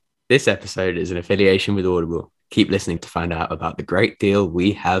This episode is an affiliation with Audible. Keep listening to find out about the great deal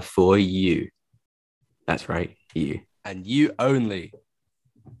we have for you. That's right, you. And you only.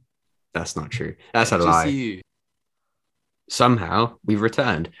 That's not true. That's a Just lie. you. Somehow we've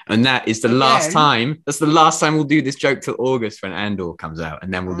returned. And that is the last time. That's the last time we'll do this joke till August when Andor comes out.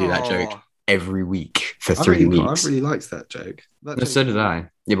 And then we'll do that joke every week for 3 weeks. I really liked that joke. So did I.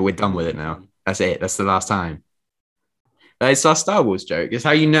 Yeah, but we're done with it now. That's it. That's the last time. It's our Star Wars joke. It's how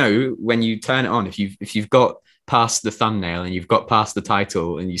you know when you turn it on. If you've got past the thumbnail and you've got past the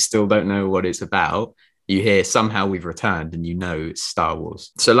title and you still don't know what it's about, you hear somehow we've returned and you know it's Star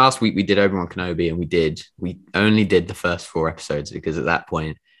Wars. So last week we did Obi-Wan Kenobi and we only did the first 4 episodes because at that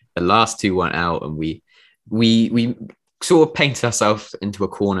point the last 2 weren't out, and we sort of painted ourselves into a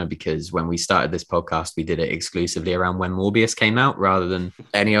corner because when we started this podcast we did it exclusively around when Morbius came out rather than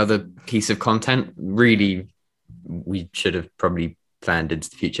any other piece of content. Really, we should have probably planned into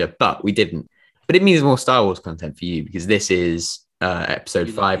the future, but we didn't. But it means more Star Wars content for you because this is episode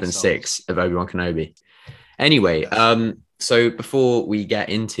 5 and 6 of Obi-Wan Kenobi. Anyway, so before we get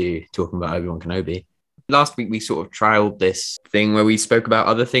into talking about Obi-Wan Kenobi, last week we sort of trialed this thing where we spoke about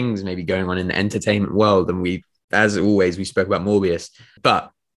other things maybe going on in the entertainment world, and we, as always, we spoke about Morbius.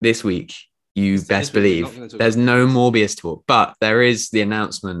 But this week, you best believe there's no Morbius talk, but there is the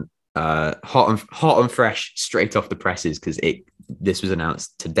announcement, hot and fresh, straight off the presses, because this was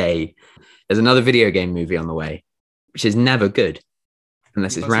announced today. There's another video game movie on the way, which is never good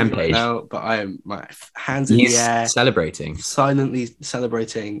unless it's Rampage. Now, but I am my hands in the air, celebrating, silently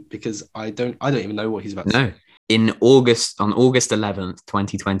celebrating, because I don't even know what he's about to say. In August, on August 11th,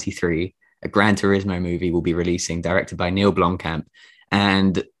 2023, a Gran Turismo movie will be releasing, directed by Neil Blomkamp,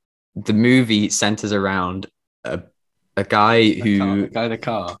 and the movie centers around a guy who... guy in a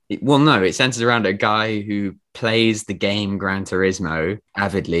car. Well, no, it centers around a guy who plays the game Gran Turismo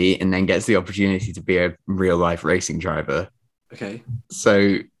avidly and then gets the opportunity to be a real-life racing driver. Okay.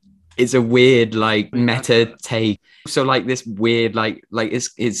 So it's a weird, like, meta take. So, like, this weird, like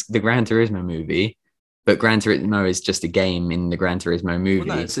it's the Gran Turismo movie, but Gran Turismo is just a game in the Gran Turismo movie.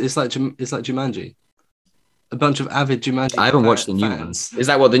 Well, no, it's like Jumanji. A bunch of avid Jumanji. I haven't watched the new ones. Is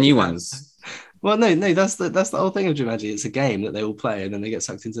that what the new ones? Well, no, that's the whole thing of Jumanji. It's a game that they all play and then they get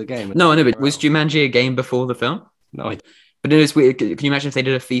sucked into the game. No, I know, but was Jumanji a game before the film? No, but it was weird. Can you imagine if they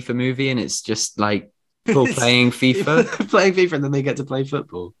did a FIFA movie and it's just like people playing FIFA? Playing FIFA and then they get to play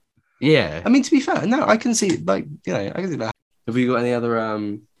football. Yeah. I mean, to be fair, no, I can see, like, I can see that. Have we got any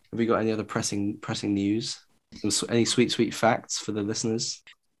other pressing news? Any sweet facts for the listeners?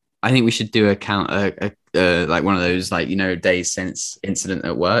 I think we should do a count, like one of those, like, days since incident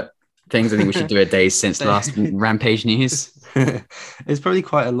at work things. I think we should do a days since last Rampage news. It's probably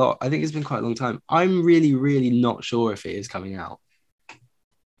quite a lot. I think it's been quite a long time. I'm really, really not sure if it is coming out.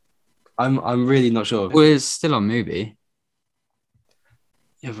 I'm really not sure. Well, it's still on Mubi.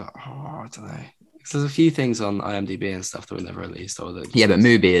 Yeah, but I don't know. There's a few things on IMDb and stuff that were never released, or that. Yeah, but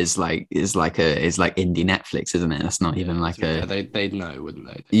Mubi is like indie Netflix, isn't it? That's not even like a. Yeah, they'd know, wouldn't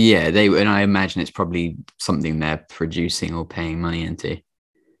they? Yeah, and I imagine it's probably something they're producing or paying money into.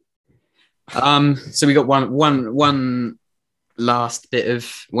 So we got one last bit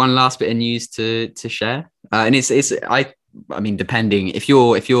of news to share, and it's I mean, depending if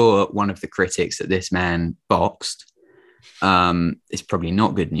you're one of the critics that this man boxed. It's probably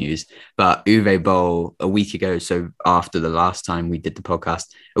not good news, but Uwe Boll a week ago, so after the last time we did the podcast,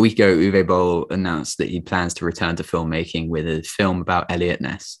 a week ago, Uwe Boll announced that he plans to return to filmmaking with a film about Elliot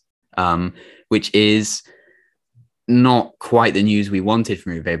Ness, which is not quite the news we wanted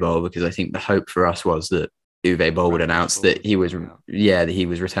from Uwe Boll, because I think the hope for us was that Uwe Boll would announce that he was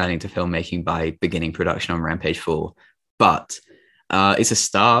returning to filmmaking by beginning production on Rampage 4. But it's a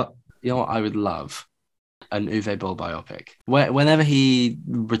start. You know what I would love? An Uwe Boll biopic. Whenever he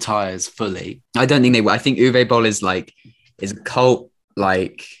retires fully. I don't think they will. I think Uwe Boll is a cult,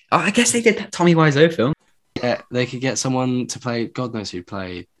 like... Oh, I guess they did that Tommy Wiseau film. Yeah, they could get someone to play... God knows who'd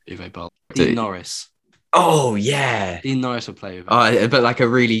play Uwe Boll. Dean Norris. Oh, yeah. Dean Norris would play Uwe Boll. Oh, but like a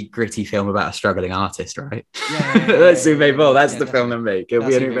really gritty film about a struggling artist, right? Yeah. That's Uwe Boll. That's the film they make. It'll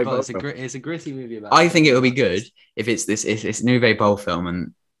be an Uwe Boll film. It's a gritty movie about... I think it will be good if it's an Uwe Boll film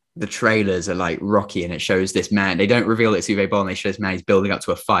and the trailers are like Rocky and it shows this man. They don't reveal it's Uwe Boll and they show this man, he's building up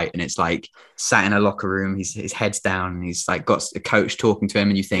to a fight and it's like sat in a locker room, his head's down and he's like got a coach talking to him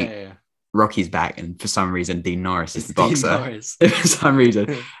and you think Rocky's back, and for some reason Dean Norris is the boxer. For some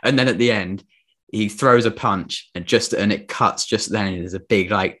reason. And then at the end he throws a punch and it cuts just then. There's a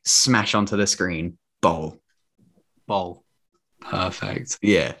big like smash onto the screen. Boll. Perfect.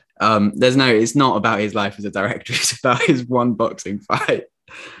 Yeah. It's not about his life as a director, it's about his one boxing fight.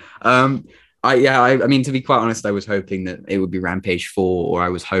 I mean, to be quite honest, I was hoping that it would be Rampage 4, or I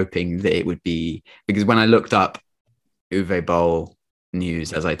was hoping that it would be, because when I looked up Uwe Boll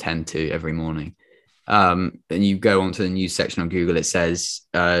news, as I tend to every morning, and you go onto the news section on Google, it says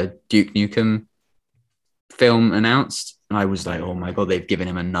Duke Nukem film announced, and I was like, oh my god, they've given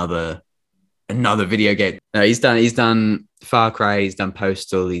him another video game. No, he's done Far Cry, he's done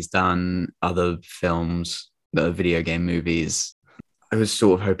Postal, he's done other films that are video game movies. I was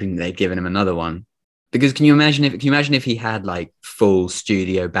sort of hoping they'd given him another one, because can you imagine if he had like full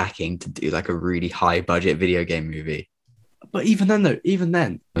studio backing to do like a really high budget video game movie? But even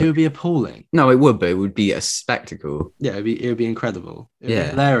then, it would be appalling. No, it would, but it would be a spectacle. Yeah, it would be incredible. It would be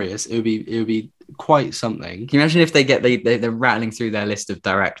hilarious. It would be quite something. Can you imagine if they're rattling through their list of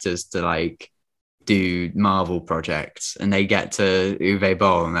directors to like do Marvel projects, and they get to Uwe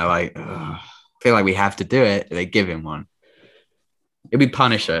Boll and they're like, I feel like we have to do it. They give him one. It'd be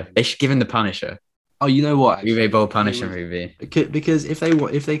Punisher. They should give him the Punisher. Oh, you know what? Uwe Boll Punisher movie. Because if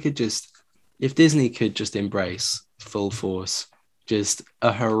Disney could just embrace full force, just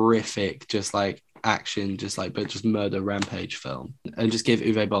a horrific, just like action, but just murder rampage film, and just give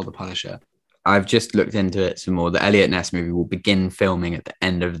Uwe Boll the Punisher. I've just looked into it some more. The Elliot Ness movie will begin filming at the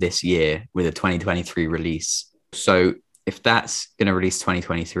end of this year with a 2023 release. So if that's going to release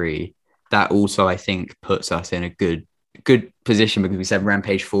 2023, that also, I think, puts us in a good position, because we said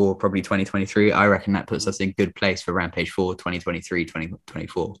Rampage 4 probably 2023. I reckon that puts us in a good place for Rampage 4 2023,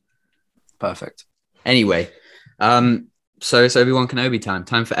 2024. Perfect. Anyway, so it's Obi-Wan Kenobi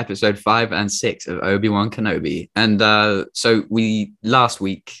time for episode 5 and 6 of Obi-Wan Kenobi. And so we last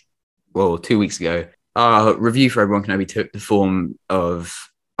week, 2 weeks ago, our review for Obi-Wan Kenobi took the form of,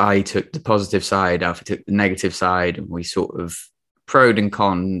 I took the positive side, Alfie took the negative side, and we sort of pro'd and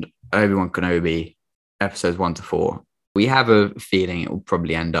conned Obi-Wan Kenobi episodes 1 to 4. We have a feeling it will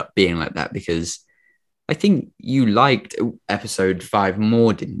probably end up being like that, because I think you liked episode 5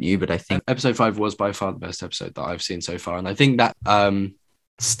 more, didn't you? But I think episode 5 was by far the best episode that I've seen so far. And I think that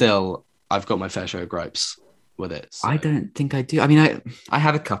still I've got my fair share of gripes with it. So. I don't think I do. I mean, I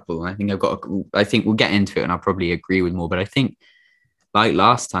have a couple. I think we'll get into it and I'll probably agree with more. But I think, like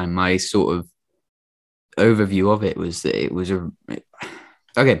last time, my sort of overview of it was that it was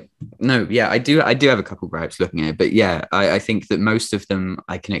okay. No, yeah, I do have a couple gripes looking at it. But yeah, I think that most of them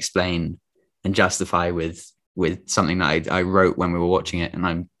I can explain and justify with something that I wrote when we were watching it.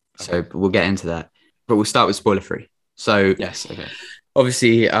 And so we'll get into that. But we'll start with spoiler free. So yes, okay.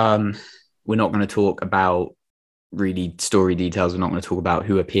 Obviously, we're not going to talk about really story details. We're not going to talk about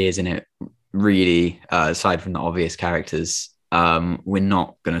who appears in it, really, aside from the obvious characters. We're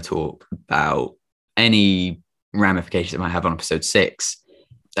not going to talk about any ramifications it might have on episode 6.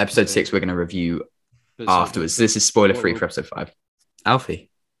 Episode 6 we're going to review afterwards. This is spoiler free for episode 5. Alfie,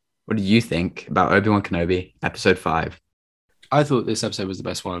 what do you think about Obi-Wan Kenobi episode 5? I thought this episode was the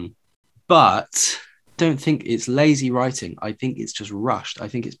best one, but don't think it's lazy writing. I think it's just rushed. I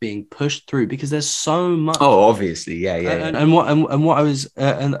think it's being pushed through because there's so much. Oh, obviously, yeah. And what I was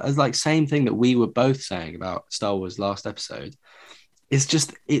and like same thing that we were both saying about Star Wars last episode. It's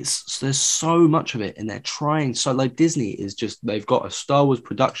just there's so much of it, and they're trying. So like Disney is just, they've got a Star Wars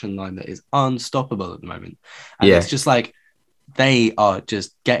production line that is unstoppable at the moment, and it's just like they are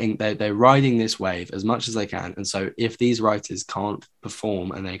just they're riding this wave as much as they can. And so if these writers can't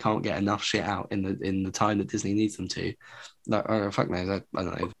perform and they can't get enough shit out in the time that Disney needs them to, like, fuck knows, I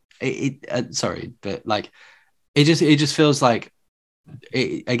don't know. Sorry, but like it just feels like.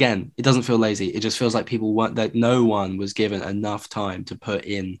 It doesn't feel lazy. It just feels like no one was given enough time to put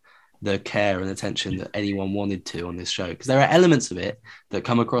in the care and attention that anyone wanted to on this show, because there are elements of it that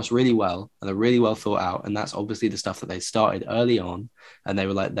come across really well and are really well thought out, and that's obviously the stuff that they started early on, and they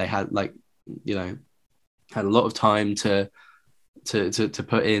had a lot of time to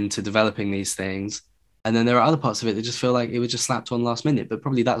put into developing these things. And then there are other parts of it that just feel like it was just slapped on last minute, but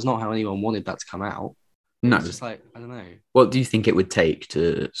probably that's not how anyone wanted that to come out. No, it's just like, I don't know. What do you think it would take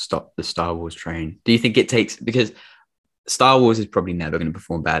to stop the Star Wars train? Do you think it takes, because Star Wars is probably never going to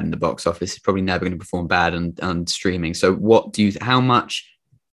perform bad in the box office. It's probably never going to perform bad on streaming. So how much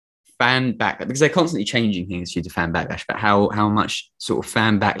fan backlash, because they're constantly changing things due to fan backlash, but how much sort of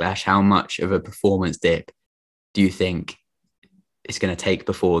fan backlash, how much of a performance dip do you think it's going to take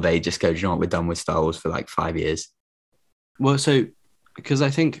before they just go, do you know what, we're done with Star Wars for like 5 years? Well, so, because I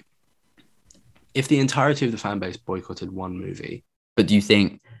think if the entirety of the fan base boycotted one movie. But do you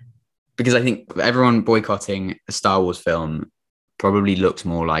think, because I think everyone boycotting a Star Wars film probably looks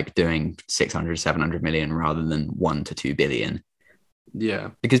more like doing 600, 700 million rather than 1 to 2 billion.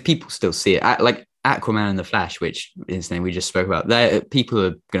 Yeah. Because people still see it. Like Aquaman and the Flash, which is the name we just spoke about, people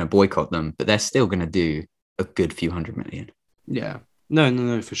are going to boycott them, but they're still going to do a good few hundred million. Yeah.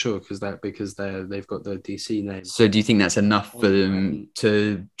 No, for sure, because they've got the DC name. So do you think that's enough for them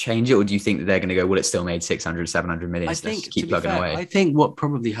to change it, or do you think that they're going to go, well, it still made 600, 700 million? I so think, keep plugging away. I think what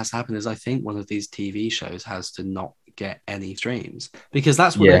probably has to happen is I think one of these TV shows has to not get any streams, because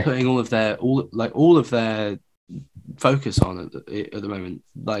that's what they're putting all of their focus on at the moment.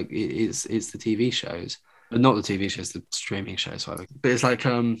 Like it's the TV shows, but not the TV shows, the streaming shows. But it's like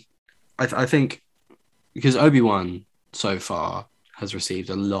I think because Obi-Wan so far has received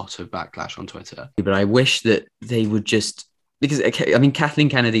a lot of backlash on Twitter. But I wish that they would just, because I mean, Kathleen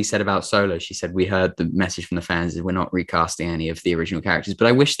Kennedy said about Solo, she said, we heard the message from the fans that we're not recasting any of the original characters. But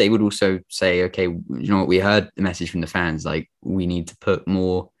I wish they would also say, okay, you know what, we heard the message from the fans, like we need to put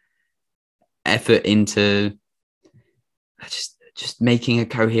more effort into just making a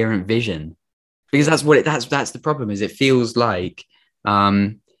coherent vision, because that's what that's the problem. Is it feels like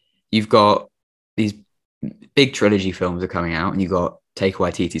you've got these big trilogy films are coming out, and you got Taika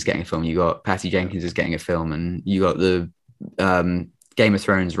Waititi's getting a film, you got Patty Jenkins is getting a film, and you got the Game of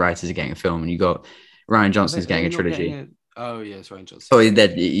Thrones writers are getting a film, and you got Ryan Johnson's getting a trilogy. Oh yes, Ryan Johnson. Oh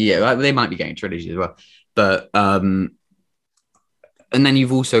yeah, they might be getting a trilogy as well, but and then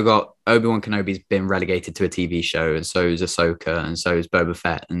you've also got Obi-Wan Kenobi's been relegated to a TV show, and so is Ahsoka, and so is Boba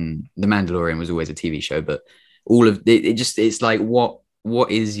Fett, and The Mandalorian was always a TV show. But all of it's like,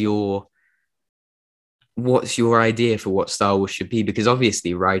 what's your idea for what Star Wars should be? Because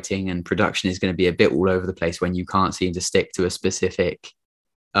obviously writing and production is going to be a bit all over the place when you can't seem to stick to a specific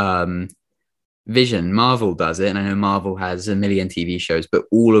vision. Marvel does it, and I know Marvel has a million TV shows, but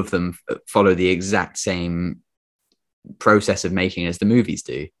all of them follow the exact same process of making as the movies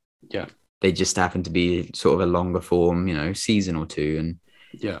do. Yeah, they just happen to be sort of a longer form, season or two. And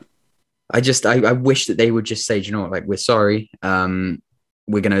yeah, I wish that they would just say, you know what, like, we're sorry,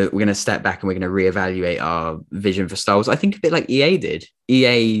 we're gonna step back and we're gonna reevaluate our vision for Star Wars. I think a bit like EA did.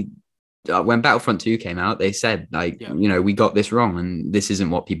 EA when Battlefront 2 came out, they said, like, we got this wrong, and this isn't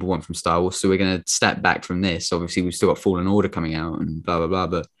what people want from Star Wars, so we're gonna step back from this. Obviously, we've still got Fallen Order coming out and blah blah blah,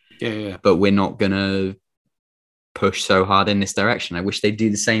 but but we're not gonna push so hard in this direction. I wish they'd do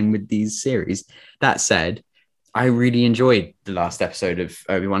the same with these series. That said, I really enjoyed the last episode of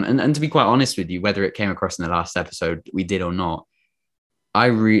Obi-Wan, and to be quite honest with you, whether it came across in the last episode we did or not,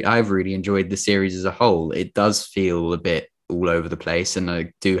 I've really enjoyed the series as a whole. It does feel a bit all over the place, and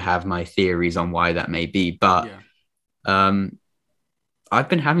I do have my theories on why that may be, but I've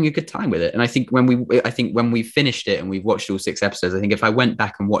been having a good time with it. And I think when we finished it and we've watched all 6 episodes, I think if I went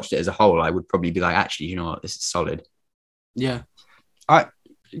back and watched it as a whole, I would probably be like, actually, you know what, this is solid. Yeah. I've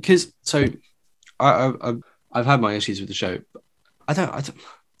had my issues with the show. I don't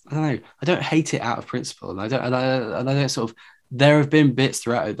know. I don't hate it out of principle. And I don't sort of, there have been bits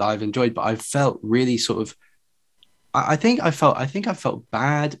throughout it that I've enjoyed, but I felt really sort of, I think I felt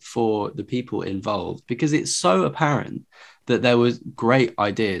bad for the people involved, because it's so apparent that there was great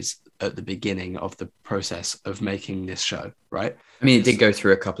ideas at the beginning of the process of making this show, right? I mean, it did go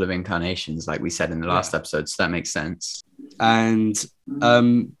through a couple of incarnations, like we said in the last episode, so that makes sense. And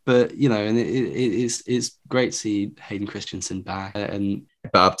but and it's great to see Hayden Christensen back.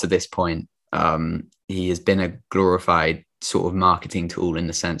 But up to this point, he has been a glorified sort of marketing tool, in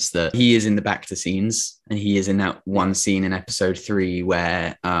the sense that he is in the back to scenes, and he is in that one scene in episode 3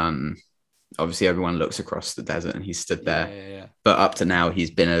 where obviously everyone looks across the desert and he's stood there. But up to now, he's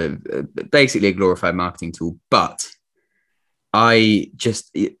been basically a glorified marketing tool. But I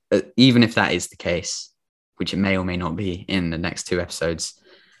just, even if that is the case, which it may or may not be in the next 2 episodes,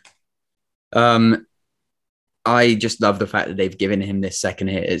 I just love the fact that they've given him this second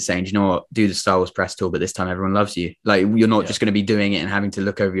hit at saying, you know what, do the Star Wars press tour, but this time everyone loves you. Like, you're not just going to be doing it and having to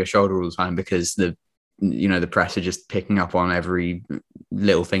look over your shoulder all the time because the press are just picking up on every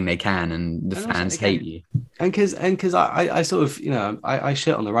little thing they can, and the fans hate you. And because I sort of, I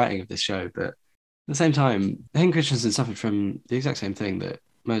shit on the writing of this show, but at the same time, Hayden Christensen suffered from the exact same thing that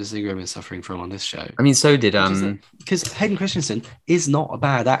Moses Ingram is suffering from on this show. I mean, so did because Hayden Christensen is not a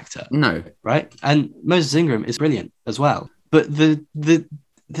bad actor, no, right? And Moses Ingram is brilliant as well. But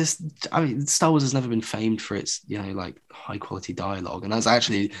Star Wars has never been famed for its like high quality dialogue, and that's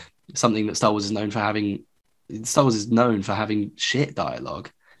actually something that Star Wars is known for having. Star Wars is known for having shit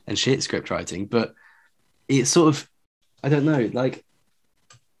dialogue and shit script writing, but it's sort of, I don't know, like,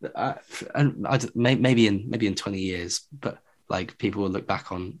 maybe in 20 years, but like, people will look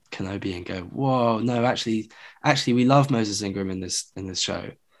back on Kenobi and go, whoa, no, actually we love Moses Ingram in this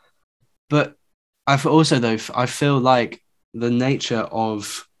show. But I feel like the nature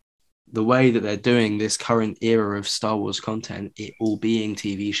of the way that they're doing this current era of Star Wars content, it all being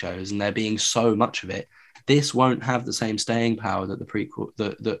TV shows and there being so much of it, this won't have the same staying power that the prequel,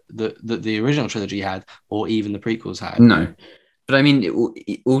 the original trilogy had, or even the prequels had. No. But I mean,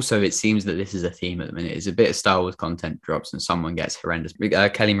 it seems that this is a theme at the minute. It's a bit of Star Wars content drops and someone gets horrendous.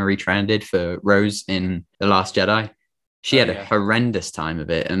 Kelly Marie Tran did for Rose in The Last Jedi. She had a horrendous time of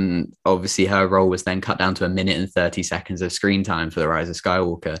it. And obviously her role was then cut down to 1 minute and 30 seconds of screen time for The Rise of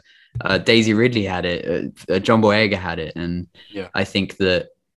Skywalker. Daisy Ridley had it. John Boyega had it. And I think that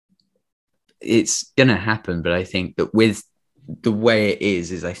it's going to happen. But I think that with the way it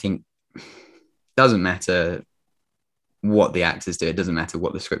is I think it doesn't matter what the actors do. It doesn't matter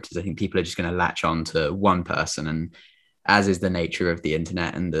what the script is. I think people are just going to latch on to one person. And as is the nature of the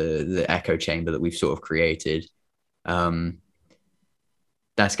internet and the echo chamber that we've sort of created, that's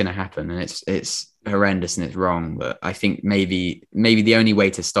going to happen. And it's horrendous and it's wrong. But I think maybe the only way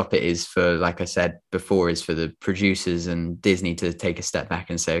to stop it is for, like I said before, is for the producers and Disney to take a step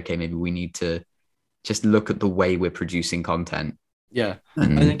back and say, okay, maybe we need to just look at the way we're producing content. Yeah.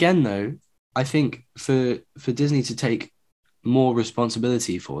 And again, though, I think for Disney to take more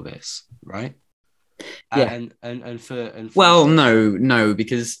responsibility for this, right? Yeah. No,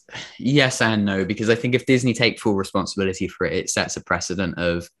 because yes and no, because I think if Disney take full responsibility for it, it sets a precedent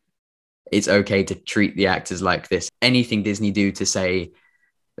of it's okay to treat the actors like this. Anything Disney do to say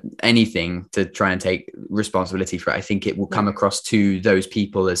anything to try and take responsibility for it, I think it will come across to those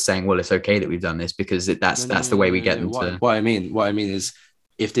people as saying, well, it's okay that we've done this because that's the way we get them to. What I mean is,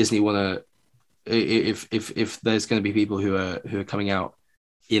 if Disney want to, if there's going to be people who are coming out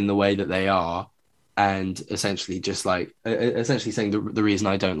in the way that they are, and essentially just like essentially saying the reason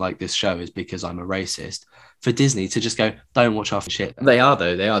I don't like this show is because I'm a racist, for Disney to just go, don't watch our shit. They are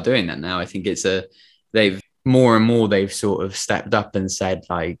doing that now. I think they've more and more they've sort of stepped up and said,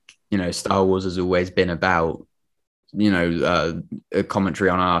 like, you know, Star Wars has always been about, you know, a commentary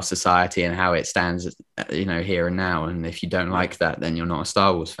on our society and how it stands, you know, here and now. And if you don't like that, then you're not a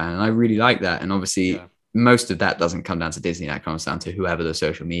Star Wars fan. And I really like that. And obviously most of that doesn't come down to Disney. That comes down to whoever the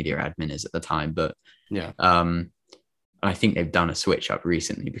social media admin is at the time. But I think they've done a switch up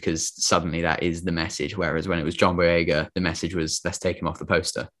recently because suddenly that is the message. Whereas when it was John Boyega, the message was, let's take him off the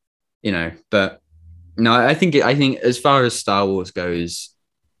poster, you know. But no, I think as far as Star Wars goes,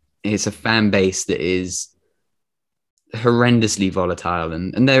 it's a fan base that is horrendously volatile,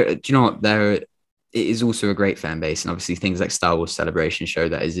 and there, do you know what, there it is also a great fan base, and obviously things like Star Wars Celebration show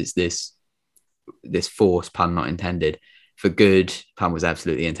that it's this force, pun not intended, for good. Pun was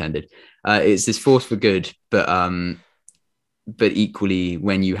absolutely intended. It's this force for good, but equally,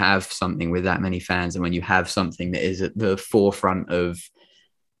 when you have something with that many fans and when you have something that is at the forefront of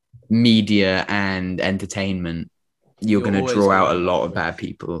media and entertainment, you're going to draw out a lot of bad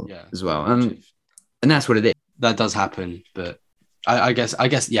people as well, and that's what it is. That does happen, but I guess,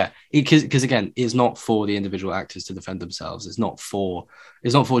 because again, it's not for the individual actors to defend themselves. It's not for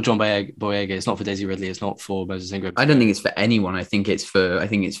John Boyega. It's not for Daisy Ridley. It's not for Moses Ingram. I don't think it's for anyone. I think it's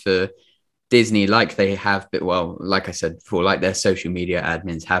for Disney, like they have been, well, like I said before, like their social media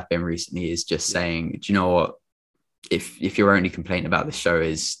admins have been recently, is just saying, do you know what? If your only complaint about the show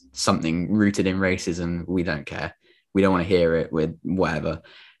is something rooted in racism, we don't care. We don't want to hear it with whatever.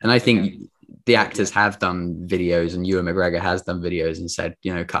 And I think the actors have done videos, and Ewan McGregor has done videos and said,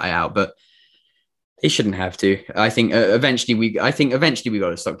 you know, cut it out, but he shouldn't have to. I think eventually we got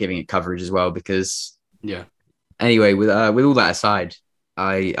to stop giving it coverage as well, because anyway, with all that aside,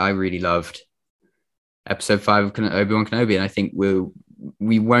 I really loved episode 5 of Obi-Wan Kenobi, and I think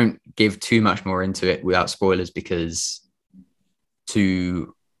we won't give too much more into it without spoilers, because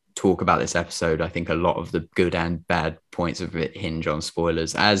to talk about this episode, I think a lot of the good and bad points of it hinge on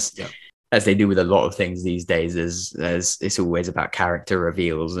spoilers, as they do with a lot of things these days. As it's always about character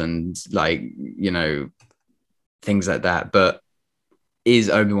reveals and, like, you know, things like that. But is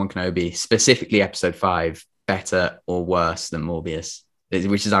Obi-Wan Kenobi, specifically episode 5, better or worse than Morbius,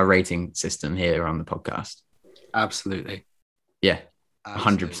 which is our rating system here on the podcast? Absolutely. Yeah,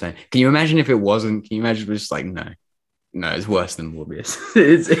 100%. Can you imagine if it wasn't? Can you imagine if it was just like, no, it's worse than Morbius.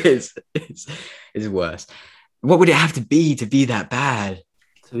 it's worse. What would it have to be that bad?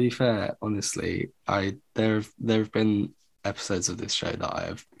 To be fair, honestly, there have been episodes of this show that I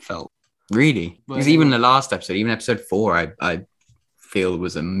have felt. Really? Because even the last episode, even episode 4, I feel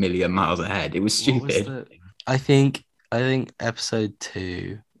was a million miles ahead. It was stupid. I think episode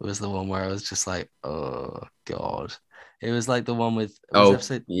 2 was the one where I was just like, oh God. It was like the one with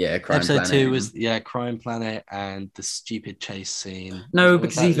episode Planet. 2 was Crime Planet and the stupid chase scene. No,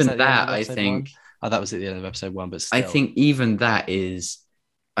 because even that I think 1? Oh, that was at the end of episode 1, but still. I think even that is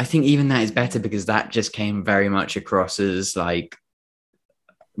I think even that is better because that just came very much across as like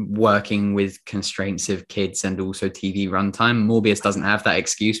working with constraints of kids and also TV runtime. Morbius doesn't have that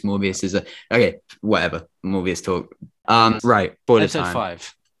excuse. Morbius is okay, whatever. Morbius talk. Right, spoiler time.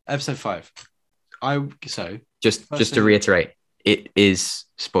 Episode 5. Just to reiterate, it is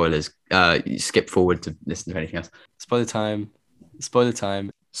spoilers. You skip forward to listen to anything else. Spoiler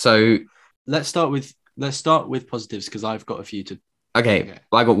time. So let's start with positives because I've got a few to. Okay.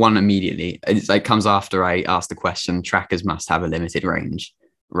 Well, I got one immediately. It's like comes after I asked the question. Trackers must have a limited range,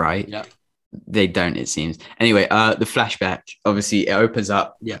 right? Yeah. They don't, it seems. Anyway, the flashback, obviously it opens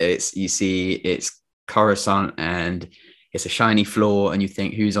up. Yeah. You see it's Coruscant and it's a shiny floor, and you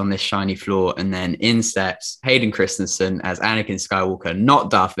think, who's on this shiny floor? And then in steps Hayden Christensen as Anakin Skywalker, not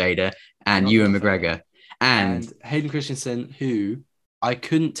Darth Vader, and Ewan McGregor. And Hayden Christensen, who I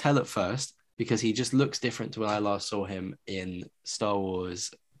couldn't tell at first because he just looks different to when I last saw him in Star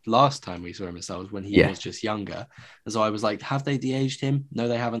Wars. Last time we saw him in Star Wars when he was just younger. And so I was like, have they de-aged him? No,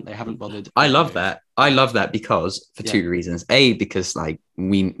 they haven't. They haven't bothered. I love that. I love that because for two reasons. A, because like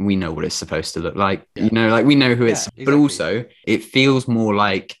we know what it's supposed to look like. You know, like we know who it's, exactly. But also it feels more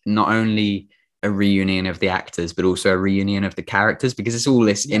like not only a reunion of the actors, but also a reunion of the characters because it's all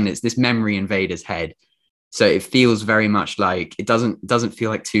this in it's this memory in Vader's head. So it feels very much like it doesn't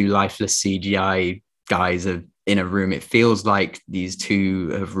feel like two lifeless CGI guys are in a room. It feels like these two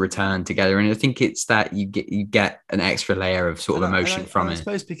have returned together, and I think it's that you get an extra layer of sort of emotion from it. I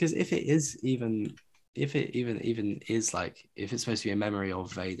suppose because if it even is like if it's supposed to be a memory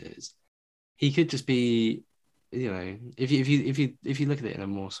of Vader's, he could just be, you know, if you look at it in a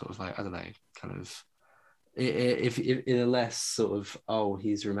more sort of like I don't know kind of. If in a less sort of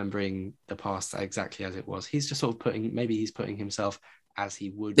he's remembering the past exactly as it was, he's just sort of putting himself as he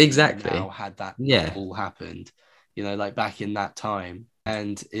would exactly now had that all happened, you know, like back in that time.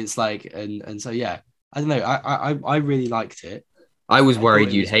 And it's like and so I don't know, I really liked it. I was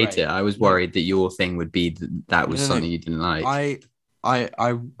worried you'd hate it. I was worried that your thing would be that was something you didn't like. I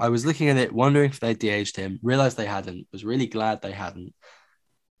was looking at it wondering if they de-aged him, realized they hadn't, was really glad they hadn't,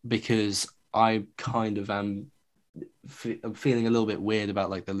 because I kind of am feeling a little bit weird about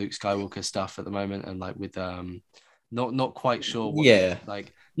like the Luke Skywalker stuff at the moment, and like with not quite sure what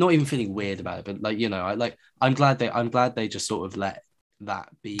like not even feeling weird about it, but like, you know, I'm glad they just sort of let that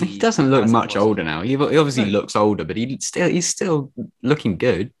be. He doesn't look much older now. He obviously looks older, but he's still looking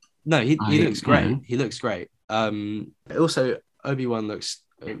good. No, he looks great. Yeah. He looks great. Also Obi-Wan looks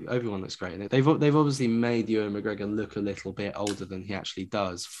great. They've obviously made Ewan McGregor look a little bit older than he actually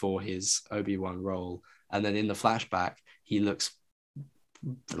does for his Obi-Wan role, and then in the flashback he looks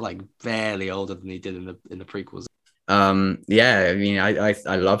like barely older than he did in the prequels. I mean,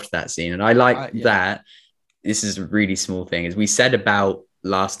 I loved that scene, and I like that. This is a really small thing, as we said about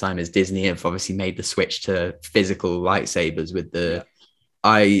last time, as Disney have obviously made the switch to physical lightsabers with the.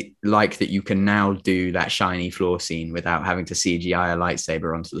 I like that you can now do that shiny floor scene without having to CGI a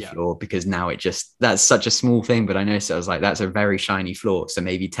lightsaber onto the floor, because now that's such a small thing, but I noticed I was like, that's a very shiny floor. So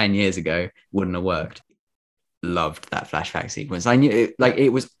maybe 10 years ago wouldn't have worked. Loved that flashback sequence. I knew it, like it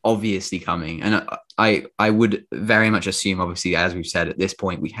was obviously coming. And I would very much assume, obviously, as we've said, at this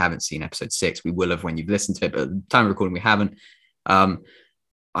point, we haven't seen episode 6. We will have when you've listened to it, but at the time of recording, we haven't.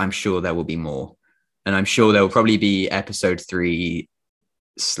 I'm sure there will be more. And I'm sure there will probably be episode 3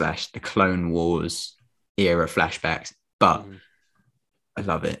 / the Clone Wars era flashbacks, but I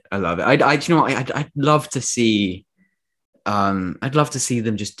love it. You know what? I'd love to see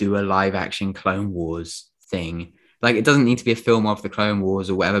them just do a live action Clone Wars thing. Like, it doesn't need to be a film of the Clone Wars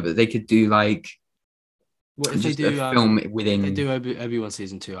or whatever, but they could do like what if they do a film within. If they do Obi-Wan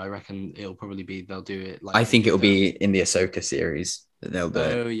season 2, I reckon it'll probably be they'll do it like. I think it'll be in the Ahsoka series that they'll do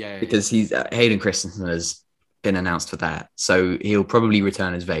it. Because he's Hayden Christensen has been announced for that, so he'll probably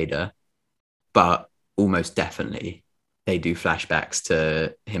return as Vader, but almost definitely they do flashbacks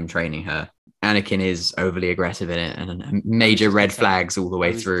to him training her. Anakin is overly aggressive in it, and major red flags all the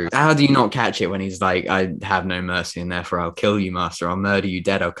way through. How do you not catch it when he's like, I have no mercy, and therefore I'll kill you, master, I'll murder you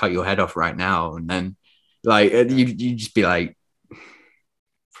dead, I'll cut your head off right now. And then like you just be like,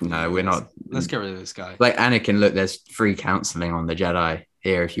 no, we're not, let's get rid of this guy. Like, Anakin, look, there's free counseling on the Jedi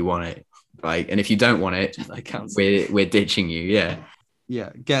here if you want it. Like, and if you don't want it, we're ditching you.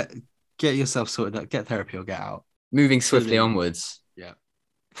 Yeah. Get yourself sorted out. Get therapy or get out. Moving swiftly onwards. Yeah.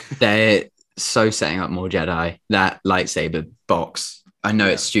 They're so setting up more Jedi. That lightsaber box. I know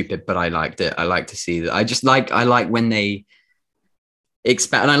it's stupid, but I liked it. I like to see that. I like when they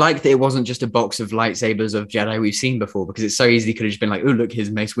expand. And I like that it wasn't just a box of lightsabers of Jedi we've seen before, because it's so easy. Could have just been like, oh, look,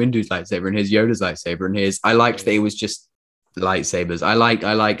 here's Mace Windu's lightsaber and here's Yoda's lightsaber and here's. I liked that it was just lightsabers. I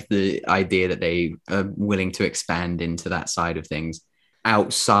like the idea that they are willing to expand into that side of things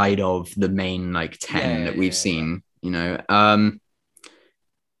outside of the main like 10 that we've seen, you know.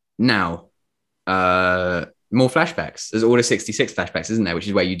 Now more flashbacks. There's Order 66 flashbacks, isn't there? Which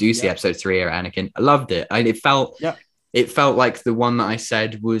is where you do see episode 3 or Anakin. I loved it. It felt like the one that I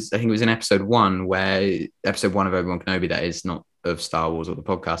said was, I think it was in episode 1, where episode 1 of Obi-Wan Kenobi, that is, not of Star Wars or the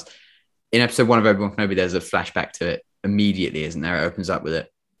podcast. In episode 1 of Obi-Wan Kenobi, there's a flashback to it immediately, isn't there? It opens up with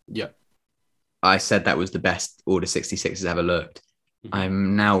it. Yeah. I said that was the best Order 66 has ever looked. Mm-hmm.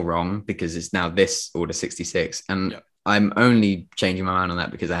 I'm now wrong because it's now this Order 66. And I'm only changing my mind on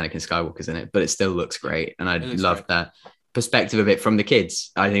that because Anakin Skywalker's in it, but it still looks great. And I love that perspective of it from the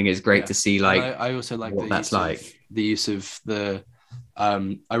kids. I think it's great to see, like, I also like what that's like. The use of the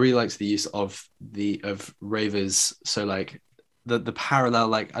I really liked the use of Raver's, so like the parallel,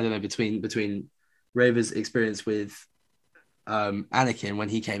 like, I don't know, between Raver's experience with Anakin when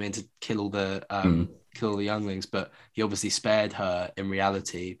he came in to kill all the younglings, but he obviously spared her in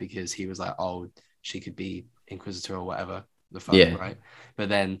reality because he was like, oh, she could be Inquisitor or whatever the fuck, right? But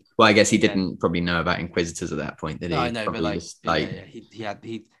then, well, I guess he didn't probably know about Inquisitors at that point, did he? No, I know, but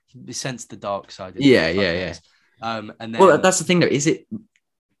he sensed the dark side. And then, well, that's the thing though.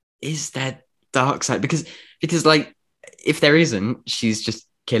 Is there dark side? Because like, if there isn't, she's just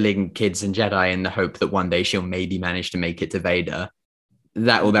killing kids and Jedi in the hope that one day she'll maybe manage to make it to Vader.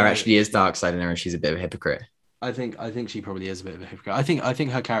 There actually is dark side in her, and she's a bit of a hypocrite. I think she probably is a bit of a hypocrite. I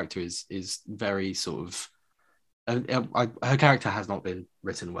think her character is very sort of. Her character has not been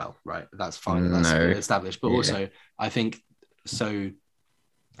written well, right? That's fine. That's established. But also, I think so.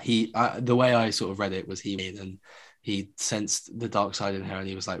 The way I sort of read it was he sensed the dark side in her, and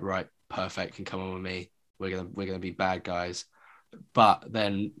he was like, right, perfect, can come on with me. We're gonna be bad guys. But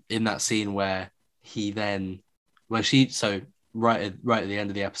then in that scene where right at the end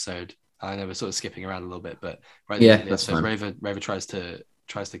of the episode, I know we're sort of skipping around a little bit, but right at the end of the episode, Raver tries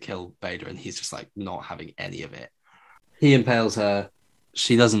to kill Vader, and he's just like not having any of it. He impales her.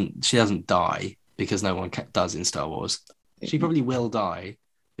 She doesn't die because no one does in Star Wars. She probably will die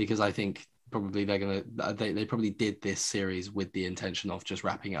because I think probably they probably did this series with the intention of just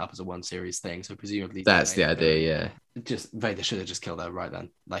wrapping it up as a one series thing. So presumably that's the idea. Yeah. Just Vader should have just killed her right then.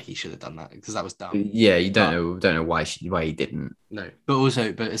 Like, he should have done that because that was dumb. Yeah, you don't know why he didn't. No, but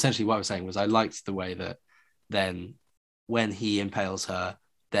essentially what I was saying was I liked the way that then when he impales her,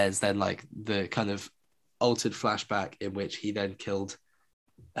 there's then like the kind of altered flashback in which he then killed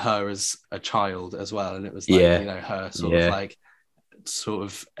her as a child as well, and it was like her sort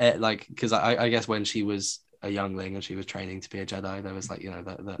of like because I guess when she was a youngling and she was training to be a Jedi, there was like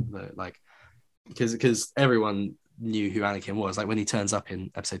the like because everyone knew who Anakin was, like when he turns up in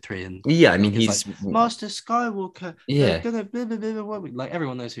episode 3 and I mean he's like, Master Skywalker, like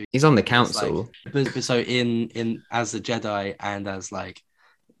everyone knows who he's on the council, like, but so in as a Jedi and as like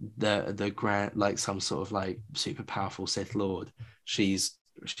the grand, like some sort of like super powerful Sith Lord, even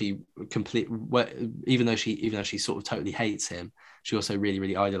though she sort of totally hates him, she also really,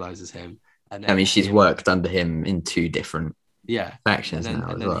 really idolizes him. And then, I mean, she's worked under him in 2 different factions and then,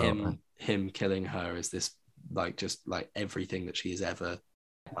 now and as then well. Him killing her is this like just like everything that she's ever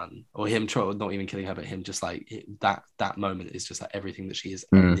done, or him not even killing her, but him just like that moment is just like everything that she has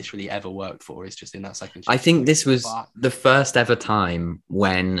literally ever worked for is just in that second. I think this was the first ever time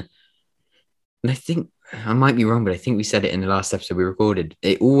when, and I think I might be wrong, but I think we said it in the last episode we recorded,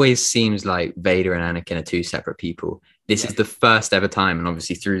 it always seems like Vader and Anakin are 2 separate people. This is the first ever time, and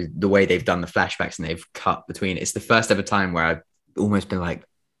obviously through the way they've done the flashbacks and they've cut between, it's the first ever time where I've almost been like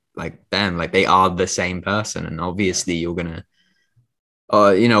damn, like they are the same person. And obviously you're gonna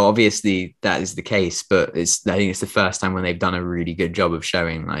obviously that is the case, but I think it's the first time when they've done a really good job of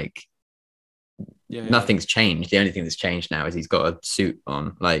showing like nothing's changed. The only thing that's changed now is he's got a suit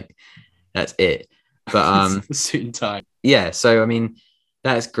on, like that's it. But suit and tie. Yeah, so I mean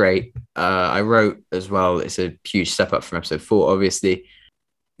that's great. I wrote as well, it's a huge step up from episode 4, obviously.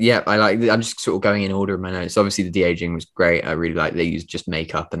 Yeah, I'm just sort of going in order of my notes. Obviously the de-aging was great. I really like they used just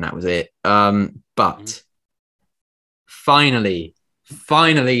makeup and that was it. But finally,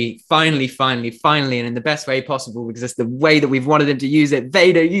 and in the best way possible, because it's the way that we've wanted him to use it,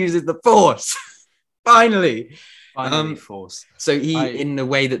 Vader uses the Force. Finally Force. So in the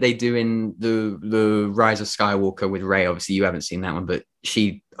way that they do in the Rise of Skywalker with Rey, obviously you haven't seen that one, but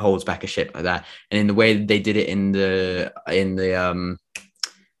she holds back a ship like that. And in the way that they did it in the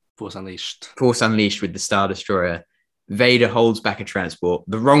Force Unleashed with the Star Destroyer, Vader holds back a transport,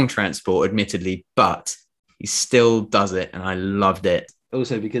 the wrong transport, admittedly, but he still does it, and I loved it.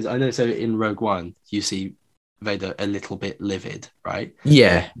 Also, because I know, so in Rogue One, you see Vader a little bit livid, right?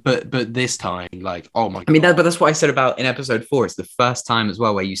 Yeah. But this time, like, oh my I mean, God. but that's what I said about in episode 4. It's the first time as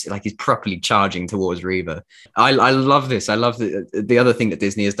well where you see like he's properly charging towards Reva. I love this. I love the other thing that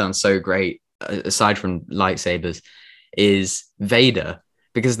Disney has done so great, aside from lightsabers, is Vader.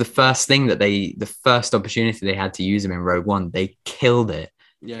 Because the first opportunity they had to use him in Rogue One, they killed it.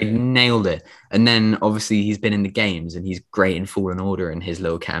 Yeah, They nailed it. And then obviously he's been in the games and he's great in Fallen Order and his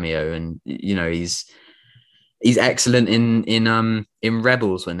little cameo. And you know, he's excellent in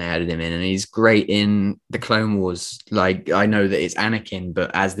Rebels when they added him in, and he's great in the Clone Wars. Like I know that it's Anakin,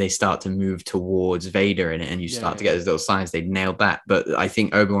 but as they start to move towards Vader in it, and you start to get those little signs, they nailed that. But I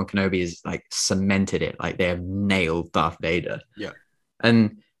think Obi-Wan Kenobi has like cemented it. Like they have nailed Darth Vader. Yeah.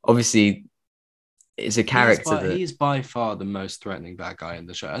 And obviously it's a character he is by far the most threatening bad guy in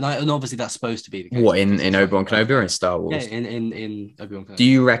the show, and obviously that's supposed to be the case. What in Obi-Wan Kenobi or in Star Wars? Yeah, in Obi-Wan Kenobi. Do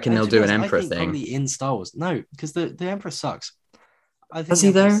you reckon they'll do an Emperor thing? Probably in Star Wars. No, because the Emperor sucks. I think Does he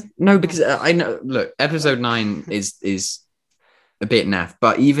though? No, because I know. Look, Episode 9 is a bit naff,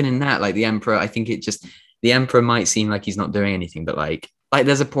 but even in that, like the Emperor, I think the Emperor might seem like he's not doing anything, but like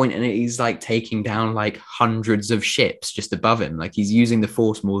there's a point in it he's like taking down like hundreds of ships just above him. Like he's using the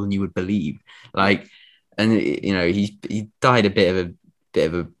Force more than you would believe. Like, and you know he died a bit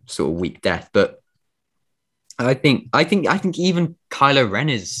of a sort of weak death, but I think even Kylo Ren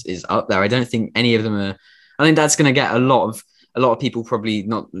is up there. I don't think any of them are. I think that's going to get a lot of people probably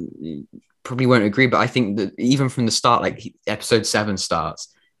won't agree, but I think that even from the start, like Episode 7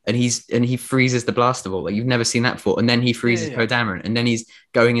 starts. And he freezes the blaster ball. Like you've never seen that before. And then he freezes Poe Dameron. And then he's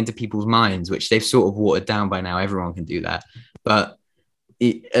going into people's minds, which they've sort of watered down by now. Everyone can do that. But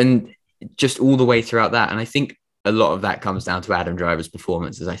and just all the way throughout that. And I think a lot of that comes down to Adam Driver's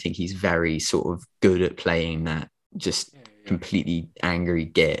performances. I think he's very sort of good at playing that just completely angry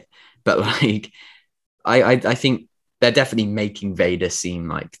git. But like I think they're definitely making Vader seem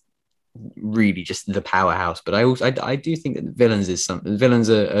like really just the powerhouse, but I do think that villains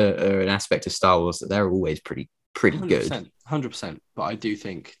are an aspect of Star Wars that they're always pretty 100%, good. 100%. But I do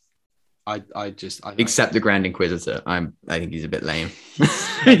think I except the Grand Inquisitor. I think he's a bit lame.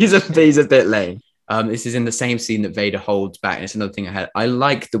 he's a bit lame. This is in the same scene that Vader holds back, and it's another thing I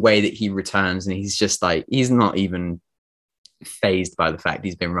like the way that he returns, and he's just like he's not even phased by the fact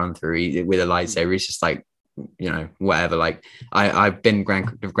he's been run through with a lightsaber. He's just like, you know, whatever. Like I've been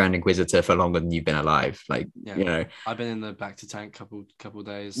Grand Inquisitor for longer than you've been alive. Like, you know, I've been in the back to tank couple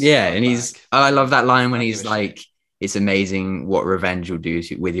days. Yeah, and I love that line when he's like, "It's amazing what revenge will do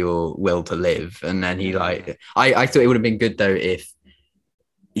with your will to live." And then he I thought it would have been good though if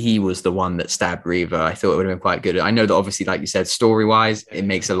he was the one that stabbed Reva. I thought it would have been quite good. I know that obviously, like you said, story wise, it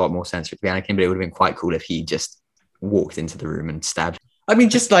makes a lot more sense for Anakin, but it would have been quite cool if he just walked into the room and stabbed. I mean,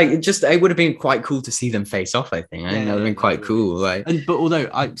 it would have been quite cool to see them face off. I think that would have been quite cool. Like, but although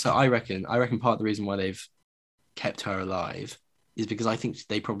I reckon part of the reason why they've kept her alive is because I think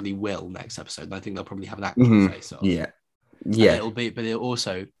they probably will next episode. And I think they'll probably have an actual face off. Yeah. And it'll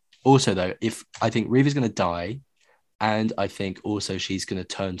also though, if I think Reva's going to die, and I think also she's going to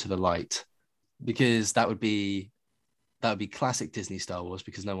turn to the light, because that would be classic Disney Star Wars,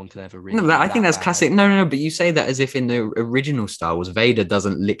 because no one can ever really. No, I think that's classic. No. But you say that as if in the original Star Wars, Vader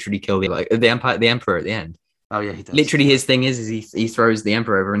doesn't literally kill the Emperor at the end. Oh yeah, he does. Literally, his thing is he throws the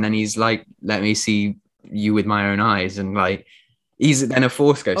Emperor over, and then he's like, "Let me see you with my own eyes," and like he's then a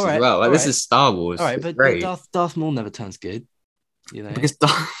Force ghost as well. Like this is Star Wars. All right, but great. Darth Maul never turns good. You know, because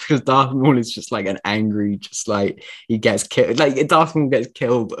Darth Maul is just like an angry, just like he gets killed. Like Darth Maul gets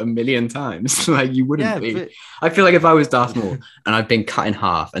killed a million times. Like you wouldn't be. But... I feel like if I was Darth Maul and I've been cut in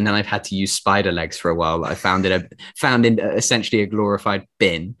half, and then I've had to use spider legs for a while, like I found in essentially a glorified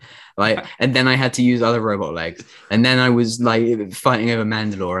bin. Like, and then I had to use other robot legs, and then I was like fighting over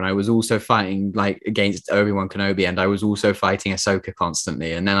Mandalore, and I was also fighting like against Obi-Wan Kenobi, and I was also fighting Ahsoka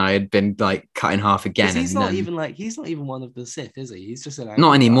constantly, and then I had been like cut in half again. He's not even one of the Sith, is he? He's just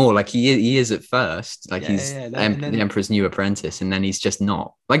not anymore. Like he is at first. Like he's the Emperor's new apprentice, and then he's just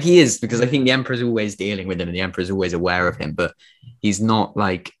not. Like he is, because I think the Emperor's always dealing with him, and the Emperor's always aware of him, but he's not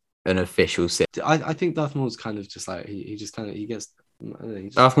like an official Sith. I think Darth Maul's kind of just like he gets.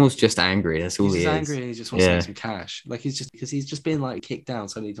 Darth Maul's just angry. That's all he is. He's angry, and he just wants to make some cash. Like he's just been like kicked down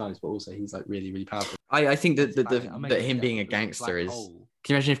so many times, but also he's like really, really powerful. I think that him being a gangster is.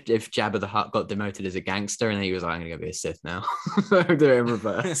 Can you imagine if Jabba the Hutt got demoted as a gangster and he was like, "I'm gonna go be a Sith now"? Do it in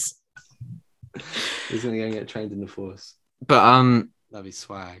reverse. He's gonna go and get trained in the Force. But that'd be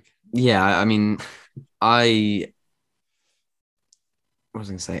swag. Yeah, I mean, I what was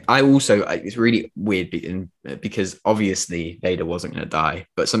I going to say? I also, it's really weird because obviously Vader wasn't going to die,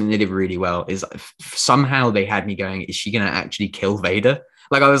 but something they did really well is somehow they had me going, is she going to actually kill Vader?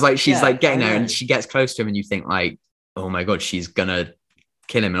 Like I was like, she's like getting there and she gets close to him and you think like, oh my God, she's going to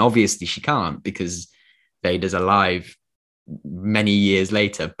kill him. And obviously she can't because Vader's alive many years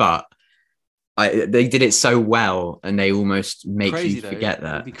later, but they did it so well and they almost make you forget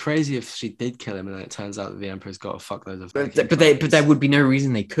that. It'd be crazy if she did kill him and then it turns out that the Emperor's got a fuckload of but there would be no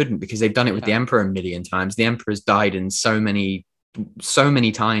reason they couldn't, because they've done it with the Emperor a million times. The Emperor's died in so many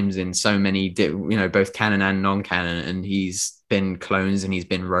times in so many, both canon and non-canon, and he's been clones and he's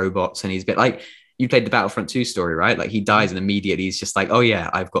been robots and he's been like, you played the Battlefront 2 story, right? Like he dies and immediately he's just like, oh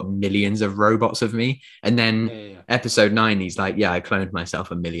yeah, I've got millions of robots of me. And then episode 9, he's like, yeah, I cloned myself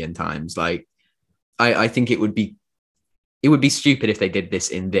a million times. Like I think it would be stupid if they did this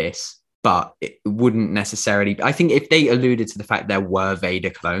in this, but it wouldn't necessarily. I think if they alluded to the fact there were Vader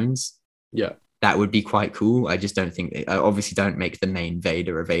clones, that would be quite cool. I just don't think obviously don't make the main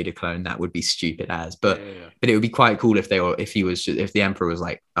Vader a Vader clone. That would be stupid as, but it would be quite cool if if the Emperor was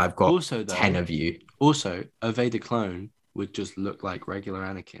like, I've got also, 10 of you. Also, a Vader clone would just look like regular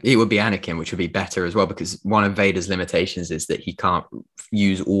Anakin. It would be Anakin, which would be better as well, because one of Vader's limitations is that he can't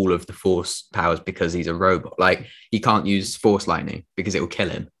use all of the Force powers because he's a robot. Like he can't use Force lightning because it will kill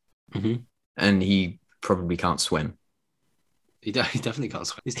him, and he probably can't swim. He definitely can't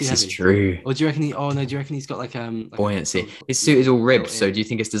swim. He's too heavy. This is true. Or do you reckon do you reckon he's got like buoyancy? His suit is all ribbed, so do you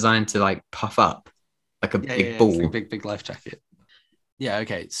think it's designed to like puff up like a big ball? Like big life jacket. Yeah.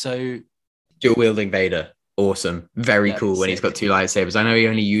 Okay. So dual wielding Vader. Awesome. Very cool when he's got 2 lightsabers. I know he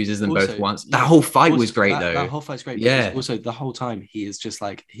only uses them both once. That whole fight was great though. That whole fight's great. Yeah. Also, the whole time he is just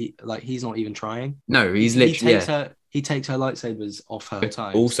like he's not even trying. No, he's literally he takes her lightsabers off her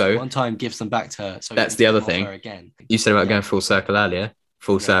time. Also, one time gives them back to her. So that's the other thing. Again. You said about going full circle earlier.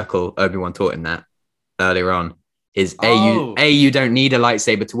 Full circle. Obi-Wan taught him that earlier on. Is you don't need a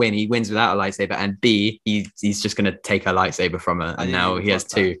lightsaber to win. He wins without a lightsaber, and B, he's just gonna take her lightsaber from her, and now he has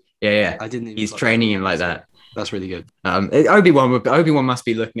 2. Yeah. I didn't. He's training him like that. That's really good. Obi-Wan must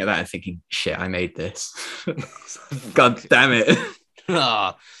be looking at that and thinking, "Shit, I made this. God damn it!"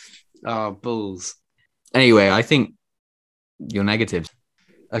 Bulls. Anyway, I think your negatives.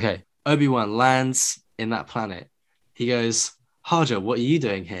 Okay, Obi-Wan lands in that planet. He goes, Haja, what are you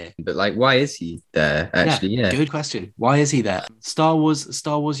doing here? But like, why is he there? Actually, good question. Why is he there? Star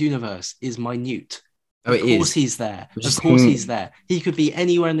Wars universe is minute. Oh, of course he's there. Of course he's there. He could be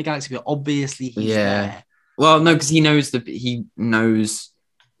anywhere in the galaxy, but obviously he's there. Well, no, because he knows.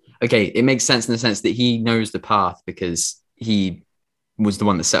 Okay, it makes sense in the sense that he knows the path because he was the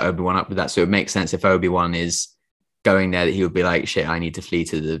one that set Obi-Wan up with that. So it makes sense if Obi-Wan is going there that he would be like, shit, I need to flee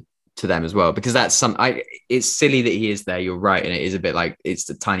to them as well, because that's it's silly that he is there. You're right, and it is a bit like it's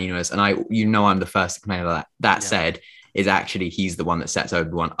the tiny universe. And I'm the first to complain about that. That said, is actually he's the one that sets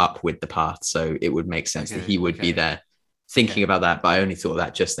Obi-Wan up with the path, so it would make sense that he would be there thinking about that. But I only thought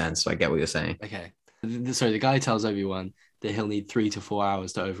that just then, so I get what you're saying. Okay. Sorry, the guy tells Obi-Wan that he'll need 3 to 4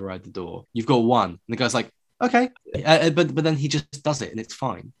 hours to override the door. You've got 1. And the guy's like, okay. But then he just does it and it's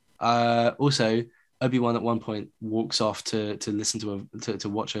fine. Also, Obi-Wan at one point walks off to listen to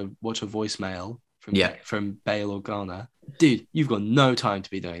watch a voicemail from Bail Organa. Dude, you've got no time to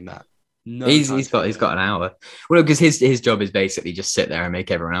be doing that. He's got an hour. Well, because his job is basically just sit there and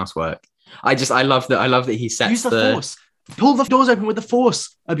make everyone else work. I love that he sets use the Force. Pull the doors open with the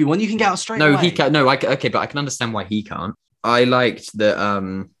Force, Obi-Wan. You can get out straight away. No, he can't. No, okay, but I can understand why he can't. I liked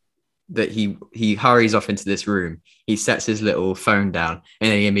that that he hurries off into this room. He sets his little phone down,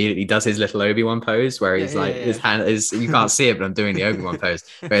 and then he immediately does his little Obi-Wan pose, where he's his hand is, you can't see it, but I'm doing the Obi-Wan pose,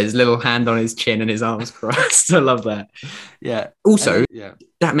 where his little hand on his chin and his arms crossed. I love that. Yeah. Also,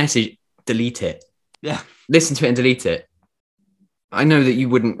 that message, delete it. Yeah. Listen to it and delete it. I know that you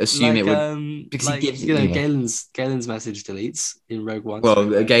wouldn't assume it would, because he gives Galen's message deletes in Rogue One.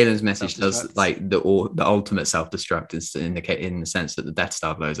 Well, Galen's message does like the ultimate self-destruct in the sense that the Death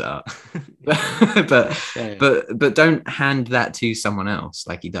Star blows it up. but don't hand that to someone else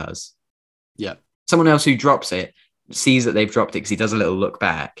like he does. Yeah, someone else who drops it, sees that they've dropped it because he does a little look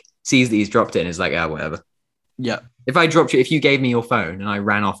back, sees that he's dropped it and is like, whatever. Yeah. If you gave me your phone and I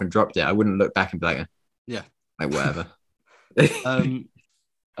ran off and dropped it, I wouldn't look back and be like, whatever.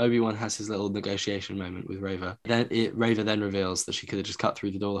 Obi-Wan has his little negotiation moment with Reva. Reva then reveals that she could have just cut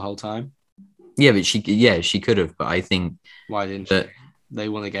through the door the whole time. Yeah, but she could have. But I think why didn't she? They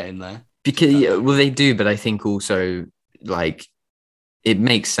want to get in there because they do. But I think also like it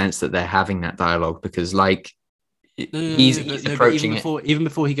makes sense that they're having that dialogue because like He's No, but approaching it. even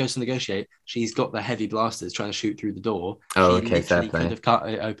before he goes to negotiate, she's got the heavy blasters trying to shoot through the door. Oh, She okay, fair literally play. could have cut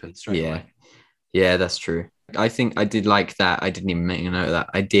it open straight away. Yeah, that's true. I think I did like that. I didn't even make a note of that.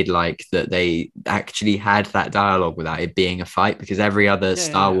 I did like that they actually had that dialogue without it being a fight, because every other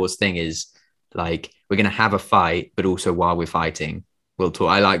Star Wars thing is like, we're gonna have a fight, but also while we're fighting, we'll talk.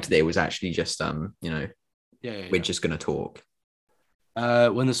 I liked that it was actually just we're just gonna talk.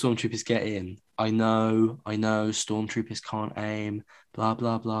 When the stormtroopers get in, I know, stormtroopers can't aim, blah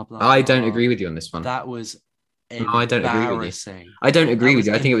blah blah blah. I don't agree with you on this one. That was No, I don't agree with you. I That don't agree with was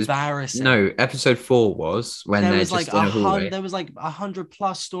you. I think it was embarrassing. no. Episode 4 was when There they're was just like in a hallway. there was like 100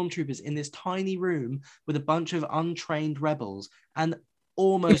 plus stormtroopers in this tiny room with a bunch of untrained rebels, and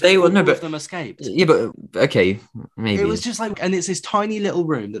almost They were all no, but of them escaped. yeah, but okay, maybe It was just like, and it's this tiny little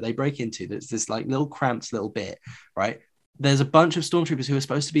room that they break into. That's this like little cramped little bit, right? There's a bunch of stormtroopers who are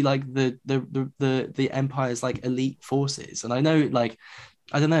supposed to be like the Empire's like elite forces, and I know, like,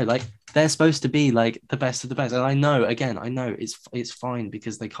 I don't know, like they're supposed to be like the best of the best, and I know it's fine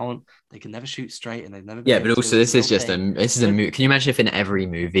because they can never shoot straight, and they've never been but also this is just a movie. Can you imagine if in every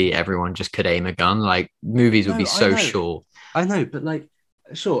movie everyone just could aim a gun? Like, movies would be so short. I know, but like,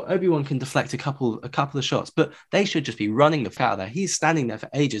 sure, Obi-Wan can deflect a couple of shots, but they should just be running the fuck out of there. He's standing there for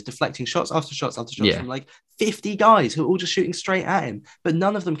ages, deflecting shots after shots after shots from like 50 guys who are all just shooting straight at him, but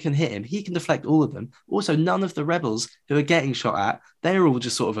none of them can hit him. He can deflect all of them. Also, none of the rebels who are getting shot at, they're all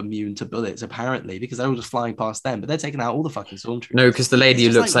just sort of immune to bullets, apparently, because they're all just flying past them, but they're taking out all the fucking stormtroopers. No, because the lady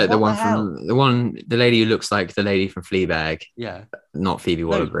who looks like the lady who looks like the lady from Fleabag. Yeah. Not Phoebe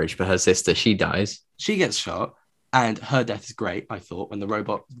Waller-Bridge, but her sister, she dies. She gets shot. And her death is great, I thought, when the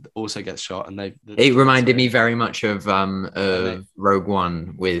robot also gets shot. And it reminded me very much of Rogue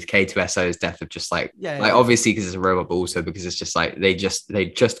One with K2SO's death, of just like, obviously because it's a robot, but also because it's just like they just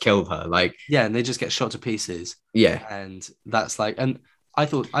killed her, like, and they just get shot to pieces. And that's like, and I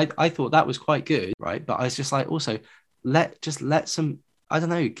thought that was quite good, right? But I was just like, also let some, I don't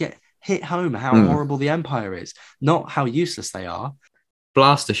know, hit home how horrible the Empire is, not how useless they are.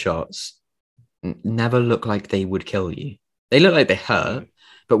 Blaster shots never look like they would kill you. They look like they hurt,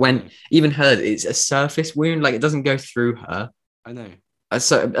 but when even hurt, it's a surface wound. Like, it doesn't go through her. I know.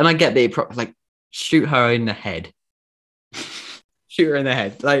 So, and I get that like, shoot her in the head. Shoot her in the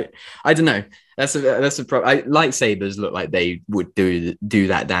head. Like, I don't know. That's a problem. Lightsabers look like they would do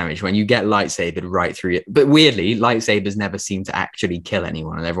that damage when you get lightsabered right through it. But weirdly, lightsabers never seem to actually kill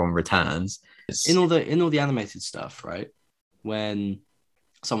anyone, and everyone returns. In all the animated stuff, right? When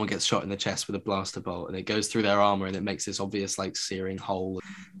someone gets shot in the chest with a blaster bolt and it goes through their armor and it makes this obvious like searing hole.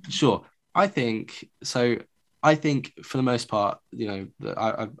 Sure, I think so. I think for the most part, you know,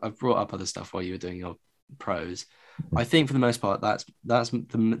 I've brought up other stuff while you were doing your pros. I think for the most part, they're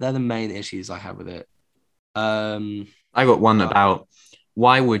the main issues I have with it. I got one about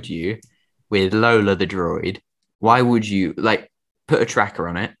why would you, with Lola the droid, why would you like put a tracker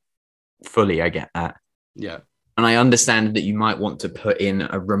on it? Fully, I get that. Yeah. And I understand that you might want to put in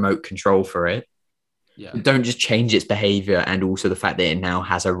a remote control for it. Yeah. Don't just change its behavior, and also the fact that it now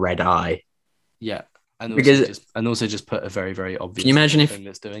has a red eye. Yeah. And because also just put a very, very obvious thing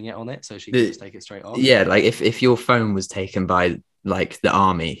that's doing it on it, so she can just take it straight off. Yeah, like if your phone was taken by like the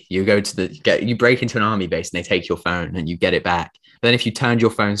army, you go to you break into an army base and they take your phone and you get it back. But then if you turned your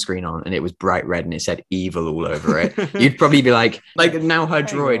phone screen on and it was bright red and it said evil all over it, you'd probably be like now her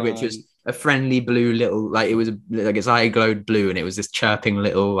droid, which was a friendly blue little, like, it was like its eye glowed blue and it was this chirping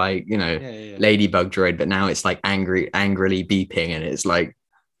little, like, you know, ladybug droid, but now it's like angrily beeping and it's like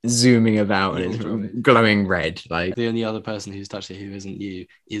zooming about and it's glowing red. Like, the only other person who's touched it who isn't you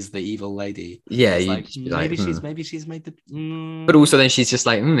is the evil lady. Yeah, maybe she's made the. But also then she's just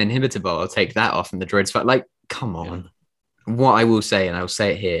like, inhibitable. I'll take that off, and the droid's like, come on. Yeah. What I will say, and I will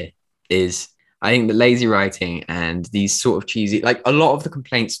say it here, is I think the lazy writing and these sort of cheesy, like a lot of the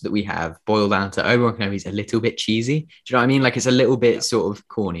complaints that we have boil down to Obi-Wan Kenobi's a little bit cheesy. Do you know what I mean? Like, it's a little bit sort of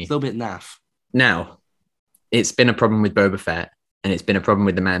corny. It's a little bit naff. Now, it's been a problem with Boba Fett and it's been a problem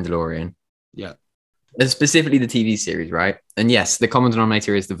with The Mandalorian. Yeah. And specifically the TV series, right? And yes, the common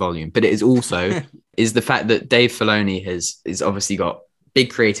denominator is the volume, but it is also is the fact that Dave Filoni is obviously got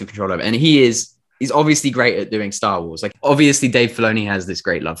big creative control over it. And he's obviously great at doing Star Wars. Like, obviously Dave Filoni has this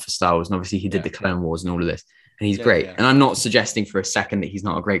great love for Star Wars, and obviously he did the Clone Wars and all of this, and he's great. Yeah. And I'm not suggesting for a second that he's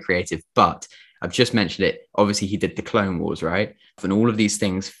not a great creative, but I've just mentioned it. Obviously he did the Clone Wars, right? And all of these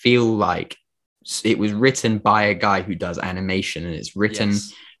things feel like it was written by a guy who does animation, and it's written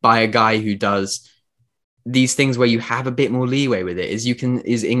by a guy who does these things where you have a bit more leeway with it is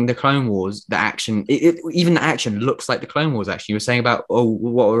in the Clone Wars, the action, even the action looks like the Clone Wars. Actually, you were saying about, oh,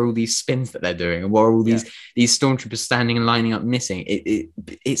 what are all these spins that they're doing, and what are all these stormtroopers standing and lining up missing?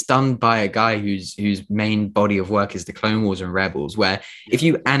 It's done by a guy whose main body of work is the Clone Wars and Rebels. Where if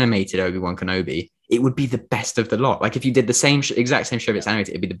you animated Obi-Wan Kenobi, it would be the best of the lot. Like if you did the same exact same show, if it's animated,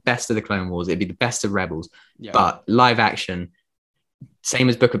 it'd be the best of the Clone Wars. It'd be the best of Rebels. But live action. Same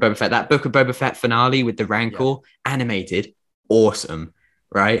as Book of Boba Fett. That Book of Boba Fett finale with the Rancor, animated, awesome,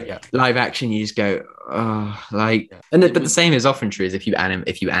 right? Yeah. Live action, you just go, oh, like, but the same is often true as if you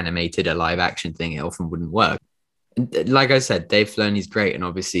animated a live action thing, it often wouldn't work. Like I said, Dave Filoni's great, and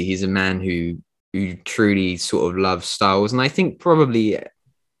obviously he's a man who truly sort of loves Star Wars, and I think probably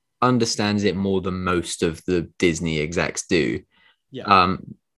understands it more than most of the Disney execs do. Yeah.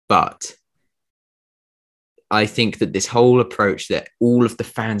 But I think that this whole approach that all of the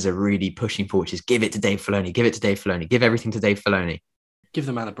fans are really pushing for, which is give it to Dave Filoni, give it to Dave Filoni, give everything to Dave Filoni. Give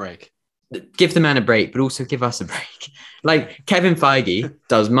the man a break. Give the man a break, but also give us a break. Like Kevin Feige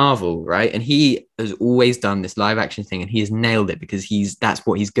does Marvel, right? And he has always done this live action thing, and he has nailed it because that's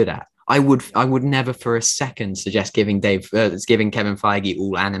what he's good at. I would never for a second suggest giving Kevin Feige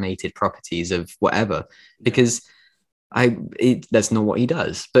all animated properties of whatever, because that's not what he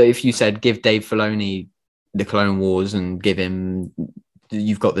does. But if you said give Dave Filoni the Clone Wars and give him,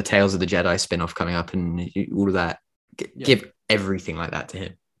 you've got the Tales of the Jedi spin-off coming up and all of that, give everything like that to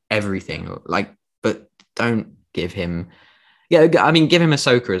him, everything, like, but don't give him give him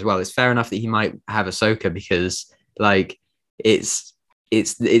Ahsoka as well. It's fair enough that he might have Ahsoka because like it's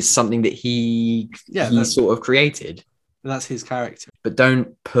something that he sort of created, that's his character, but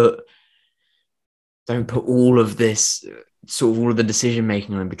don't put all of this sort of all of the decision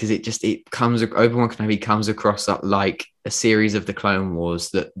making on him, because Obi-Wan Kenobi comes across like a series of the Clone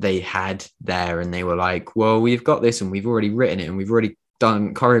Wars that they had there, and they were like, well, we've got this and we've already written it and we've already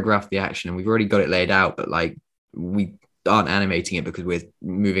choreographed the action and we've already got it laid out, but like we aren't animating it because we're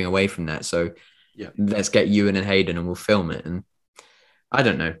moving away from that, so let's get Ewan and Hayden and we'll film it. And I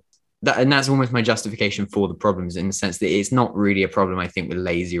don't know, that's almost my justification for the problems, in the sense that it's not really a problem, I think, with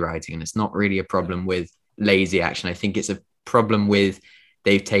lazy writing, and it's not really a problem with lazy action. I think it's a problem with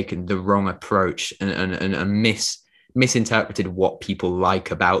they've taken the wrong approach and misinterpreted what people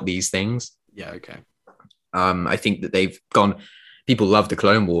like about these things. I think that they've gone, people love the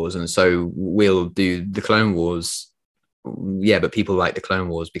Clone Wars, and so we'll do the Clone Wars, but people like the Clone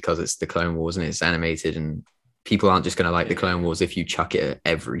Wars because it's the Clone Wars and it's animated, and people aren't just going to like the Clone Wars if you chuck it at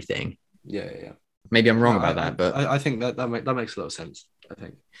everything. Maybe I'm wrong about that, but I think that makes a lot of sense. I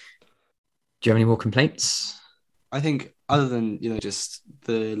think. Do you have any more complaints? I think other than, just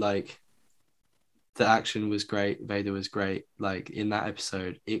the action was great. Vader was great. Like in that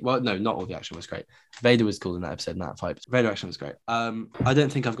episode, not all the action was great. Vader was cool in that episode, in that fight. Vader action was great. I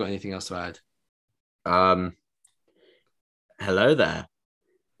don't think I've got anything else to add. Hello there.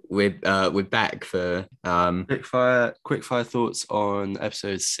 We're back for quick fire thoughts on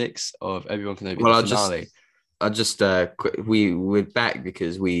episode 6 of Obi-Wan Kenobi, well, the finale. We're back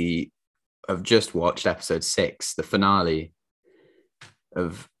because we have just watched episode 6, the finale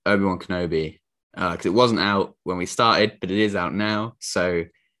of Obi-Wan Kenobi, because it wasn't out when we started, but it is out now, so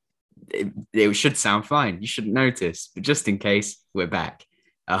it should sound fine. You shouldn't notice, but just in case, we're back.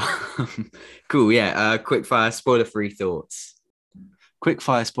 Cool, quick fire spoiler-free thoughts. Quick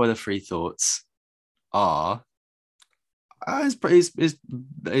fire spoiler-free thoughts are it's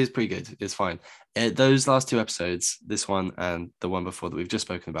pretty good. It's fine. Those last 2 episodes, this one and the one before that we've just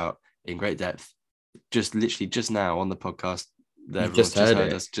spoken about in great depth, just literally just now on the podcast that everyone just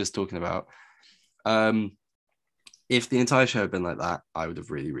heard us just talking about. If the entire show had been like that, I would have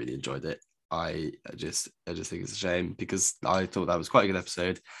really, really enjoyed it. I just think it's a shame, because I thought that was quite a good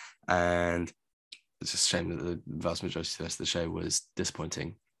episode, and it's just a shame that the vast majority of the rest of the show was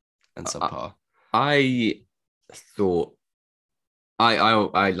disappointing and subpar. I thought I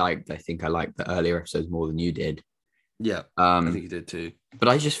think I liked the earlier episodes more than you did. I think you did too. But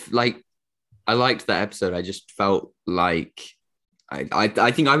I just I liked that episode. I just felt like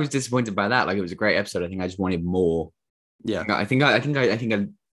I think I was disappointed by that. Like, it was a great episode. I think I just wanted more. I think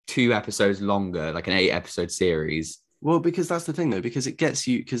 2 episodes longer, like an 8-episode series. Well, because that's the thing though, because it gets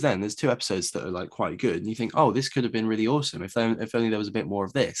you, because then there's 2 episodes that are like quite good, and you think, oh, this could have been really awesome if only there was a bit more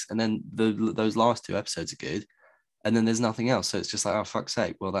of this, and then those last 2 episodes are good, and then there's nothing else, so it's just like, oh, fuck's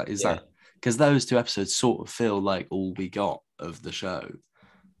sake, well, that is that, because those 2 episodes sort of feel like all we got of the show.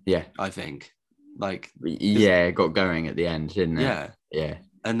 I think, like, it got going at the end, didn't it?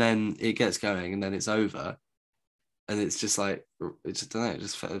 And then it gets going, and then it's over, and it's just like, it just, I don't know, it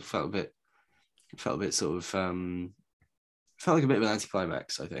just felt a bit. It felt a bit sort of felt like a bit of an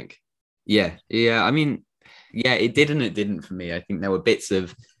anticlimax, I think. Yeah. I mean, yeah, it did and it didn't for me. I think there were bits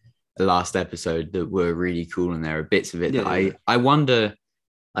of the last episode that were really cool, and there are bits of it that I wonder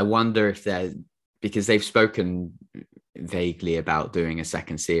if they're, because they've spoken vaguely about doing a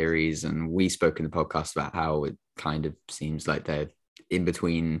second series, and we spoke in the podcast about how it kind of seems like they're in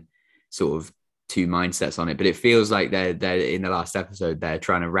between sort of two mindsets on it, but it feels like they're in the last episode they're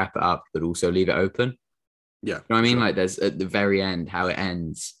trying to wrap it up but also leave it open. Yeah, you know what I mean? Like there's at the very end, how it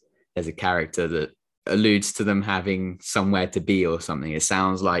ends, there's a character that alludes to them having somewhere to be or something. It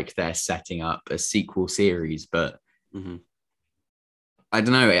sounds like they're setting up a sequel series, but I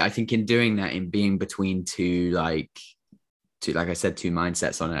don't know. I think in doing that, in being between like I said, two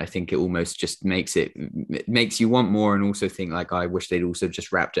mindsets on it, I think it almost just makes you want more, and also think like, I wish they'd also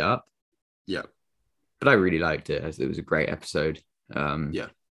just wrapped it up. Yeah. But I really liked it. It was a great episode.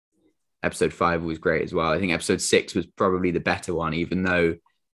 Episode 5 was great as well. I think episode 6 was probably the better one, even though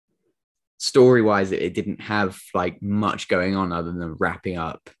story-wise it didn't have like much going on other than wrapping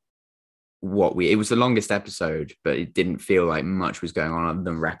up it was the longest episode, but it didn't feel like much was going on other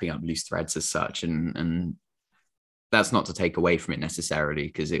than wrapping up loose threads as such. And that's not to take away from it necessarily,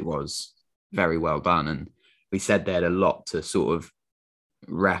 because it was very well done. And we said they had a lot to sort of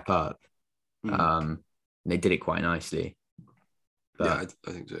wrap up. They did it quite nicely. But, yeah,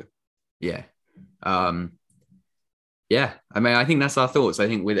 I think so. Yeah. Yeah. I mean, I think that's our thoughts. I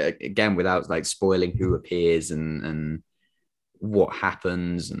think without like spoiling who appears and what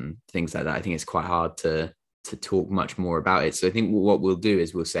happens and things like that, I think it's quite hard to talk much more about it. So I think what we'll do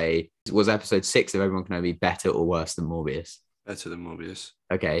is we'll say, was episode 6 of Obi-Wan Kenobi better or worse than Morbius? Better than Morbius.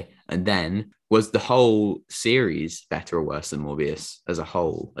 Okay. And then, was the whole series better or worse than Morbius as a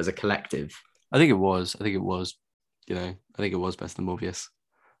whole, as a collective? I think it was. I think it was better than Morbius.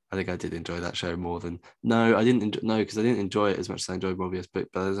 I think I did enjoy that show more than... No, I didn't because I didn't enjoy it as much as I enjoyed Morbius, but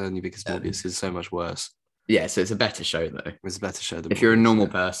that's only because Morbius is so much worse. Yeah, so it's a better show though. It's a better show than if Morbius, you're a normal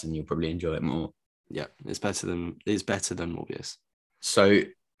person, you'll probably enjoy it more. Yeah, it's better than Morbius. So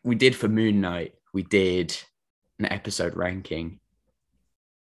we did for Moon Knight, we did an episode ranking.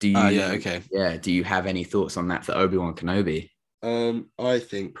 Do you? Okay. Yeah. Do you have any thoughts on that for Obi-Wan Kenobi? I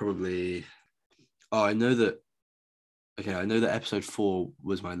think probably. I know that episode 4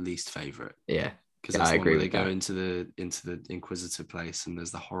 was my least favorite. Yeah, because that's the one where they go into the Inquisitor place, and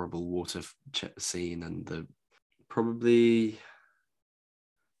there's the horrible water scene, and the probably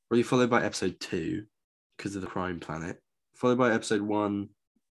followed by episode 2 because of the crime planet, followed by episode 1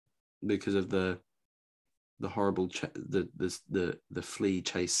 because of the horrible the flea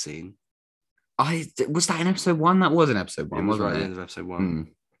chase scene. Was that in episode 1? That was in episode 1. It was right at the end of episode 1.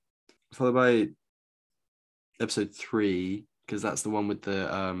 Followed by episode 3 because that's the one with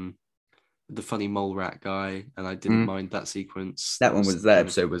the funny mole rat guy, and I didn't mind that sequence. That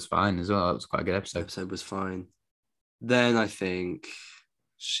episode was fine as well. It was quite a good episode. That episode was fine. Then I think,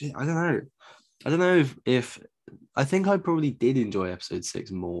 I don't know if I think I probably did enjoy episode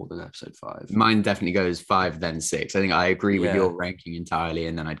 6 more than episode 5. Mine definitely goes 5 then 6. I think I agree with your ranking entirely,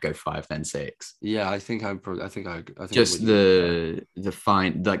 and then I'd go 5 then 6. Yeah, I think just the the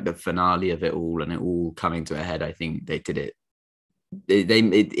finale of it all and it all coming to a head. I think they did it.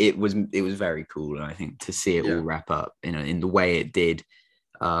 It was very cool, and I think to see it all wrap up in the way it did.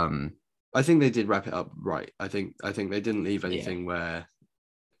 I think they did wrap it up right. I think they didn't leave anything where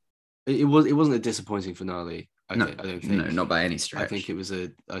it wasn't a disappointing finale. I don't think. No, not by any stretch. I think it was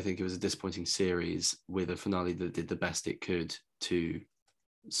a disappointing series with a finale that did the best it could to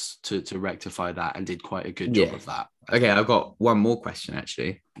rectify that, and did quite a good job of that. Okay, I've got one more question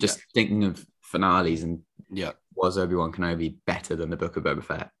actually. Just thinking of finales, and was Obi-Wan Kenobi better than the Book of Boba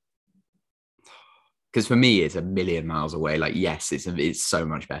Fett? Because for me, it's a million miles away. Like, yes, it's so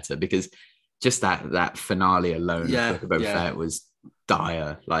much better, because just that finale alone of Book of Boba Fett was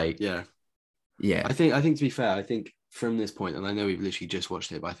dire. Like, yeah. I think to be fair, I think from this point, and I know we've literally just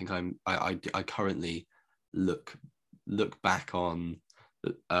watched it, but I think I currently look back on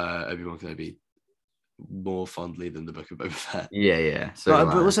Obi-Wan Kenobi more fondly than the Book of Boba Fett. Yeah. So,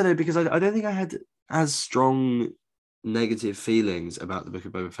 but also no, because I don't think I had as strong negative feelings about the Book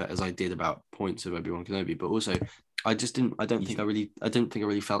of Boba Fett as I did about points of Obi-Wan Kenobi. But also, I don't think I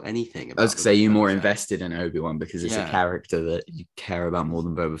really felt anything about. I was gonna say you more invested in Obi-Wan because it's a character that you care about more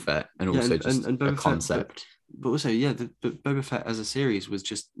than Boba Fett, and also just a concept. But also, Boba Fett as a series was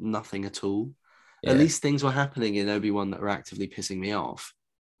just nothing at all. At least things were happening in Obi-Wan that were actively pissing me off.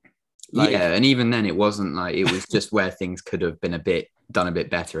 And even then, it wasn't like, it was just where things could have been done a bit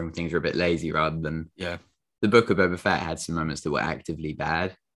better, and things were a bit lazy, rather than the Book of Boba Fett had some moments that were actively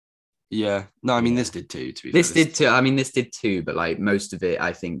bad. Yeah. No, I mean, Yeah. this did too, to be This fair. did too. I mean, this did too, but like most of it,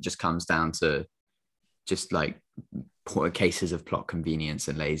 I think, just comes down to just like cases of plot convenience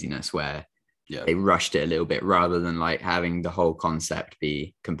and laziness where Yeah. they rushed it a little bit rather than like having the whole concept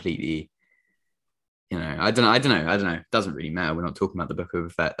be completely, I don't know. It doesn't really matter. We're not talking about the Book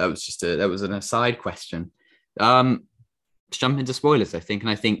of Fett. That was an aside question. Let's jump into spoilers, I think. And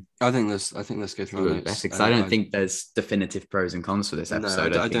I think let's go through our notes. because I don't think there's definitive pros and cons for this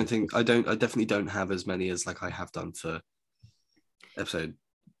episode. I don't think I definitely don't have as many as like I have done for episode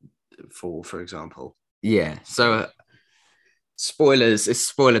 4, for example. Yeah. So spoilers, it's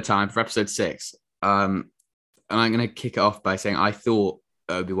spoiler time for episode 6. And I'm gonna kick it off by saying I thought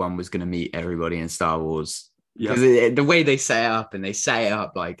Obi-Wan was gonna meet everybody in Star Wars. Because the way they set it up, and they set it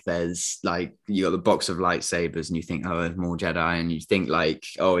up like there's like you got the box of lightsabers, and you think, oh, there's more Jedi, and you think like,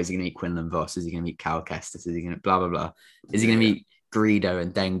 oh, is he gonna meet Quinlan Vos? Is he gonna meet Cal Kestis? Is he gonna blah blah blah? Is he gonna meet Greedo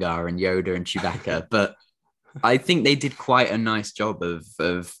and Dengar and Yoda and Chewbacca? But I think they did quite a nice job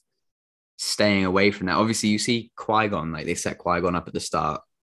of staying away from that. Obviously, you see Qui-Gon, like they set Qui-Gon up at the start.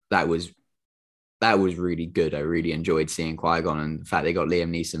 That was really good. I really enjoyed seeing Qui-Gon, and the fact they got Liam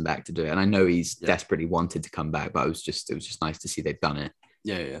Neeson back to do it. And I know he's desperately wanted to come back, but it was just nice to see they've done it.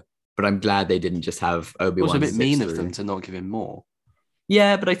 Yeah. But I'm glad they didn't just have Obi-Wan. It was a bit mean of them to not give him more.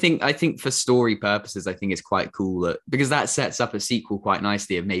 Yeah, but I think for story purposes, I think it's quite cool because that sets up a sequel quite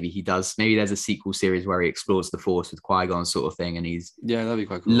nicely. Of maybe there's a sequel series where he explores the Force with Qui-Gon sort of thing, and he's that'd be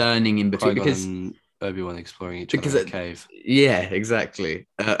quite cool. Learning in between Qui-Gon because and Obi-Wan exploring each other in a cave. Yeah, exactly.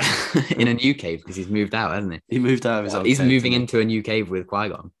 In a new cave because he's moved out, hasn't he? He moved out of his old He's cave, moving into a new cave with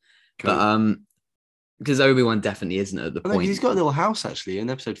Qui-Gon. Cool. But because Obi-Wan definitely isn't at the point. He's got a little house actually in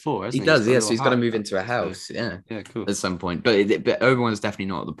episode 4, hasn't he? He does, yeah. So he's got to move into a house, yeah, cool. At some point. But Obi-Wan's definitely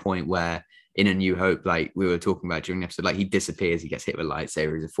not at the point where in A New Hope, like we were talking about during the episode, like he disappears, he gets hit with a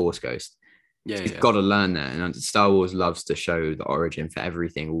lightsaber, he's a Force ghost. Yeah, so he's got to learn that, and Star Wars loves to show the origin for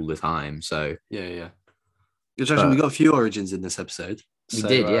everything all the time. So yeah. We got a few origins in this episode. We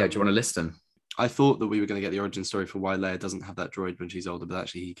did, yeah. Do you want to list them? I thought that we were going to get the origin story for why Leia doesn't have that droid when she's older, but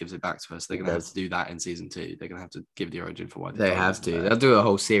actually he gives it back to us. They're going to have to do that in season 2. They're going to have to give the origin for why they have to. They'll do a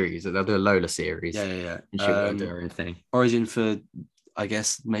whole series. They'll do a Lola series. Yeah. And she'll do her own thing. Origin for, I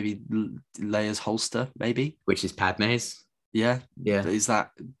guess, maybe Leia's holster, maybe, which is Padme's. Yeah. Does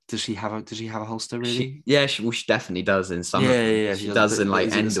she have a holster really? She definitely does in some. Yeah. She does in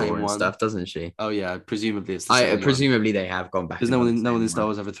like Endor and stuff, doesn't she? Oh yeah, presumably it's. Presumably they have gone back. Because no one in Star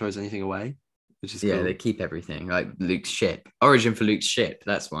Wars ever throws anything away, which is cool. They keep everything. Like Luke's ship. Origin for Luke's ship.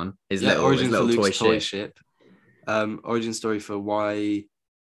 That's one. Origin for Luke's toy ship. Origin story for why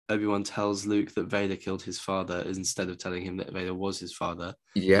Obi-Wan tells Luke that Vader killed his father instead of telling him that Vader was his father.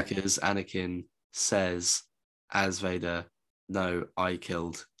 Yeah. Because Anakin says as Vader, no, I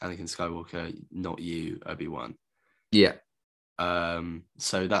killed Anakin Skywalker, not you, Obi-Wan. Yeah.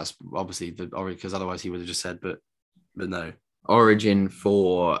 So that's obviously the origin, because otherwise he would have just said, but no. Origin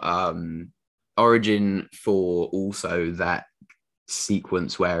for also that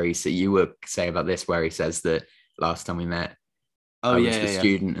sequence where you were saying about this, where he says that last time we met.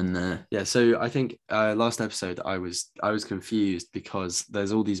 Student and the So I think last episode I was confused because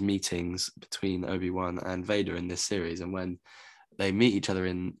there's all these meetings between Obi-Wan and Vader in this series, and when they meet each other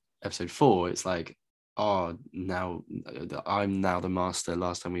in episode 4, it's like, oh, now I'm now the master.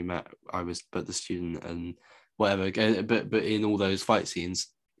 Last time we met, I was but the student and whatever. But in all those fight scenes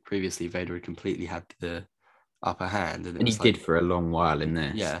previously, Vader had completely had the upper hand, and he did for a long while in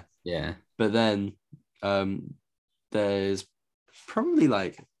this. Yeah. But then there's probably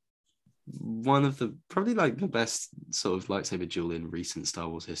like the best sort of lightsaber duel in recent Star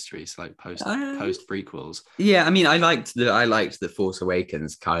Wars history. So like post prequels. Yeah, I mean, I liked the Force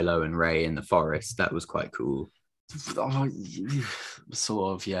Awakens, Kylo and Rey in the forest. That was quite cool. Sort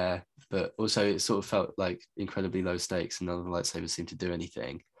of, yeah. But also it sort of felt like incredibly low stakes, and none of the lightsabers seemed to do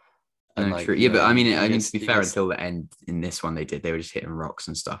anything. And no, true. Yeah, but I mean, to be fair, until the end in this one, they were just hitting rocks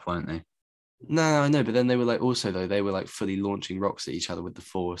and stuff, weren't they? No, I know, but then they were like fully launching rocks at each other with the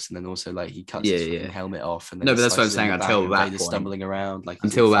Force, and then also like he cuts his helmet off, and then but that's what I'm saying. Until that point, stumbling around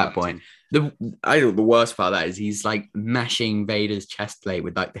until that point, the worst part of that is he's like mashing Vader's chest plate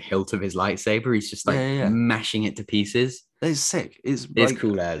with like the hilt of his lightsaber. He's just like mashing it to pieces. It's sick. It's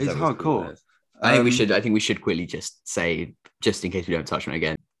cool as it's hardcore. Cool. I think we should quickly just say, just in case we don't touch on it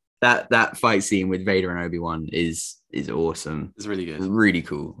again, that fight scene with Vader and Obi-Wan is awesome. It's really good. Really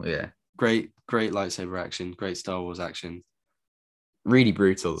cool. Yeah. Great lightsaber action, great Star Wars action. Really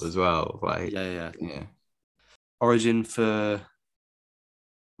brutal as well. Like yeah. Origin for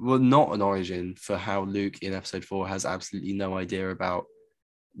not an origin for how Luke in episode 4 has absolutely no idea about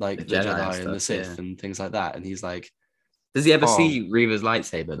like the Jedi and the Sith and things like that, and he's like, does he ever see Reva's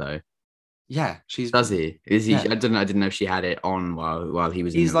lightsaber though? Yeah, does he? Is he? Yeah. I don't know. I didn't know if she had it on while he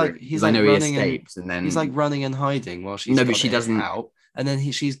was. He's in the like room. he's I like know he running escapes, and then he's like running and hiding while she's but she doesn't out, and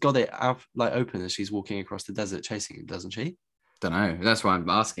then she's got it out like open as she's walking across the desert chasing him, doesn't she? Don't know. That's why I'm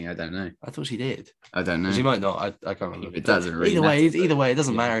asking. I don't know. I thought she did. I don't know. She might not. I can't remember. It doesn't really either matter, way, it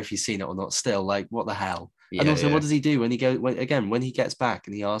doesn't matter if you've seen it or not. Still, like, what the hell? Yeah, and also, what does he do when he gets back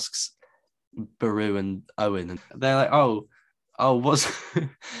and he asks Baru and Owen, and they're like, oh, what's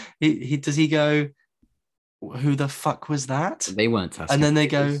he does he go? Who the fuck was that? They weren't Tusken and then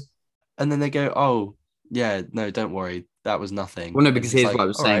they go, oh yeah, no, don't worry, that was nothing. Well, no, because here's like, what I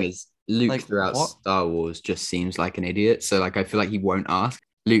was saying is Luke like, throughout what? Star Wars just seems like an idiot. So like I feel like he won't ask.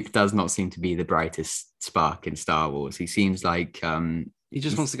 Luke does not seem to be the brightest spark in Star Wars. He seems like he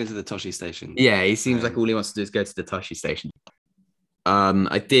just wants to go to the Toshi station. Yeah, he seems like all he wants to do is go to the Toshi station.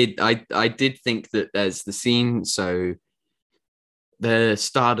 I did think that there's the scene. So the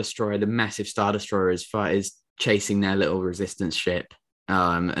Star Destroyer, the massive Star Destroyer, is chasing their little resistance ship.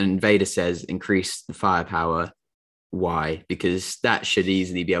 And Vader says, increase the firepower. Why? Because that should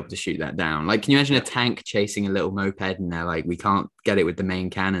easily be able to shoot that down. Like, can you imagine a tank chasing a little moped and they're like, we can't get it with the main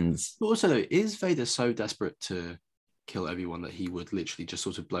cannons? But also, though, is Vader so desperate to kill Obi-Wan that he would literally just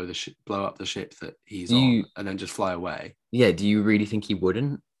sort of blow up the ship that he's on and then just fly away? Yeah, do you really think he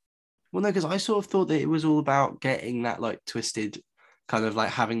wouldn't? Well, no, because I sort of thought that it was all about getting that like twisted kind of like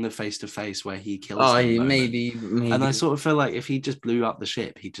having the face-to-face where he kills him maybe. And I sort of feel like if he just blew up the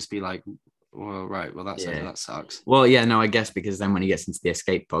ship, he'd just be like, well, right, well, that sucks. Well, yeah, no, I guess because then when he gets into the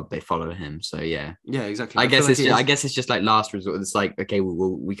escape pod, they follow him. So yeah, exactly. I guess it's just like last resort. It's like, okay,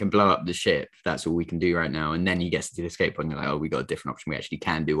 we can blow up the ship. That's all we can do right now. And then he gets to the escape pod, and you're like, oh, we got a different option. We actually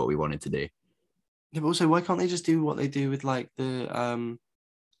can do what we wanted to do. Yeah, but also, why can't they just do what they do with like the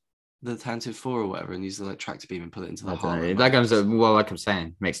Tantive 4 or whatever, and use the like tractor beam and put it into the heart? That comes like I'm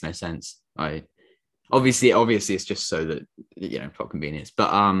saying, makes no sense. Obviously it's just so that for convenience.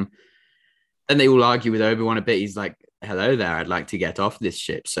 But then they all argue with Obi-Wan a bit. He's like, hello there, I'd like to get off this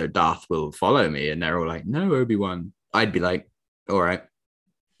ship so Darth will follow me. And they're all like, no, Obi-Wan. I'd be like, all right,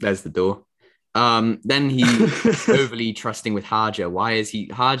 there's the door. Then he overly trusting with Haja. Why is he?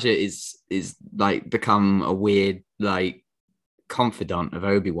 Haja is like become a weird like confidant of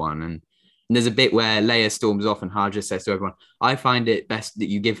Obi-Wan, and there's a bit where Leia storms off and Haja says to everyone, I find it best that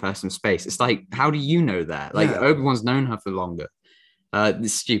you give her some space. It's like, how do you know that? Like, Obi-Wan's known her for longer.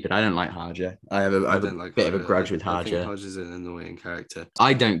 It's stupid. I don't like Haja. I have a bit of a grudge with Haja. I think Haja's an annoying character.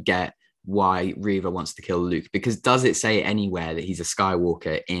 I don't get why Reva wants to kill Luke, because does it say anywhere that he's a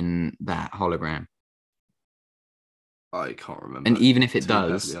Skywalker in that hologram? I can't remember. And even if it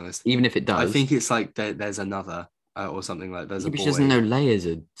does, I think it's like there's another or something like there's a boy. She doesn't know Leia's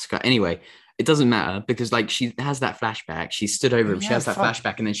a Sky. Anyway, it doesn't matter because like she has that flashback. She stood over him. She has that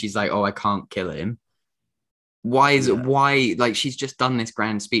flashback, and then she's like, "Oh, I can't kill him." Why is it? Why like she's just done this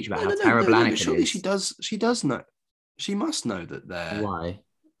grand speech about how terrible Anakin is? Surely she does. She does know. She must know that they're. Why?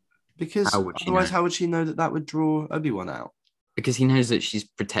 Because otherwise, how would she know that would draw Obi-Wan out? Because he knows that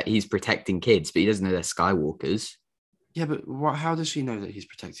he's protecting kids, but he doesn't know they're Skywalkers. Yeah, but how does she know that he's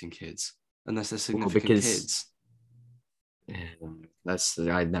protecting kids unless they're significant kids?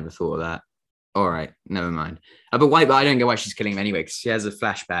 Yeah, I never thought of that. All right, never mind. But I don't get why she's killing him anyway, because she has a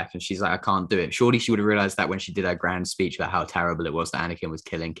flashback and she's like, I can't do it. Surely she would have realized that when she did her grand speech about how terrible it was that Anakin was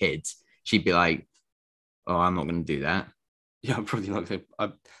killing kids. She'd be like, oh, I'm not going to do that. Yeah, I'm probably not going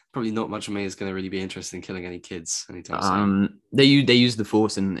to. Probably not much of me is going to really be interested in killing any kids anytime soon. They use the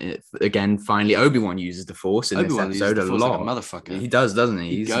Force, and again, finally, Obi-Wan uses the Force in this episode a lot. Like a motherfucker. He does, doesn't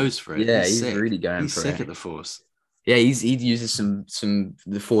he? He goes for it. Yeah, he's really going for it. He's sick at the Force. Yeah, he uses some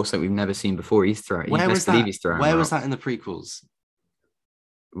the Force that we've never seen before. Where was that in the prequels?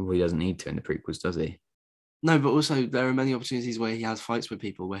 Well, he doesn't need to in the prequels, does he? No, but also there are many opportunities where he has fights with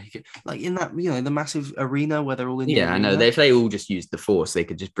people where he could, like in that, the massive arena where they're all in. Yeah, I know. If they all just used the Force, they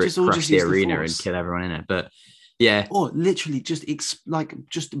could just crush the arena and kill everyone in it. But yeah, or literally just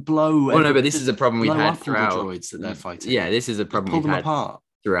blow. Well, no, but this is a problem we've had throughout. The droids that they're fighting. Yeah, this is a problem we've had apart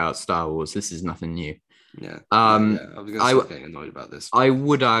throughout Star Wars. This is nothing new. Yeah. I'm getting annoyed about this. I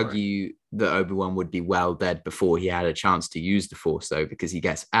would argue that Obi-Wan would be well dead before he had a chance to use the Force, though, because he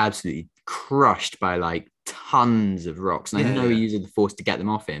gets absolutely crushed by like tons of rocks. And I know he uses the Force to get them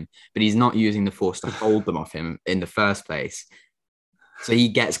off him, but he's not using the Force to hold them off him in the first place. So he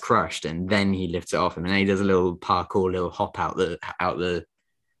gets crushed, and then he lifts it off him, and then he does a little parkour, little hop out the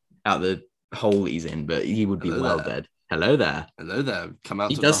hole he's in. But he would be dead. hello there. Hello there. Come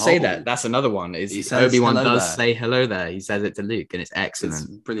out He of does the say hole. that. That's another one. Is He says, Obi-Wan "Hello does there." say hello there. He says it to Luke, and it's It's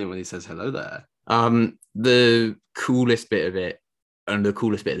excellent. brilliant when he says hello there. The coolest bit of it, and the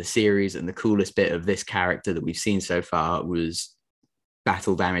coolest bit of the series, and the coolest bit of this character that we've seen so far was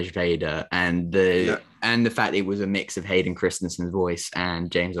battle damage Vader, and the fact it was a mix of Hayden Christensen's voice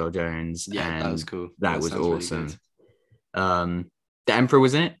and James Earl Jones. Yeah, and that was cool. That was awesome. Really The Emperor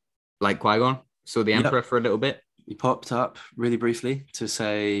was in it, like Qui-Gon. Saw the Emperor for a little bit. He popped up really briefly to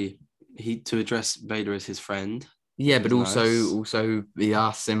say to address Vader as his friend. Yeah, but also he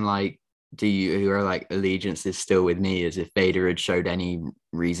asks him like, "Do your like allegiance is still with me?" As if Vader had showed any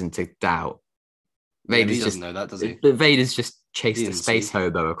reason to doubt. Vader's he doesn't know that, does he? But Vader's just chased a space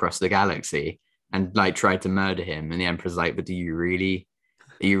hobo across the galaxy and like tried to murder him, and the Emperor's like, "But do you really?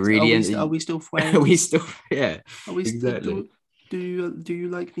 Are you really? Are we still friends? Are we still? Yeah. Are we exactly. Still? Do you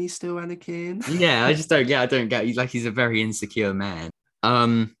like me still, Anakin? Yeah, I just don't get. I don't get. He's a very insecure man.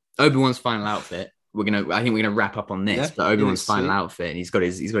 Obi-Wan's final outfit. I think we're gonna wrap up on this. But Obi-Wan's final outfit, and he's got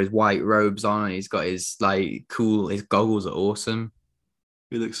his white robes on, and he's got his like cool. His goggles are awesome.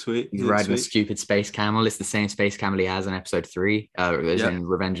 He looks sweet. He's riding a stupid space camel. It's the same space camel he has in Episode 3, as in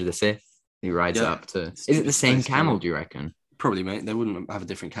Revenge of the Sith. He rides it up to. Is it the same camel? Do you reckon? Probably, mate. They wouldn't have a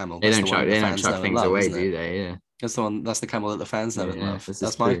different camel. They don't chuck things away, do they? Yeah. That's the one. That's the camel that the fans know and love.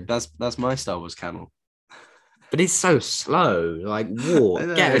 That's my Star Wars camel. But it's so slow. Like, walk.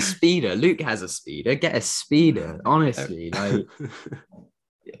 Get a speeder. Luke has a speeder. Get a speeder. Honestly, like,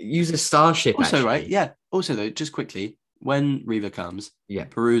 use a starship. Also, actually. right? Yeah. Also, though, just quickly, when Reva comes,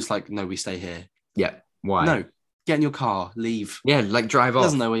 Peru's like, "No, we stay here." Yeah. Why? No, get in your car. Leave. Yeah, like drive off.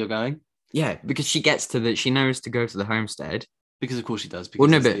 Doesn't know where you're going. Yeah, because she knows to go to the homestead. Because of course she does.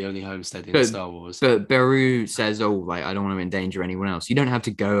 Because it's the only homestead in Star Wars. But Beru says, "Oh, like I don't want to endanger anyone else." You don't have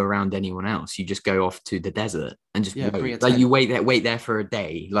to go around anyone else. You just go off to the desert and just wait. Like you wait there for a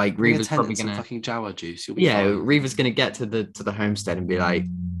day. Like Reva's probably gonna fucking Jawa juice. You'll be fine. Reva's gonna get to the homestead and be like,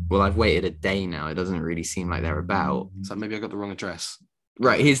 "Well, I've waited a day now. It doesn't really seem like they're about." So maybe I got the wrong address.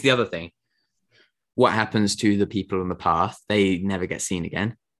 Right. Here's the other thing. What happens to the people on the path? They never get seen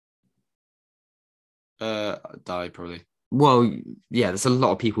again. Die probably. Well, yeah, there's a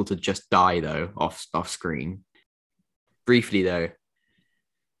lot of people to just die though off screen. Briefly though,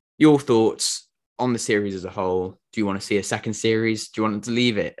 your thoughts on the series as a whole? Do you want to see a second series? Do you want to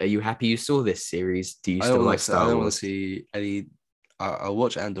leave it? Are you happy you saw this series? Do you still like Star Wars? I don't want to see any. I'll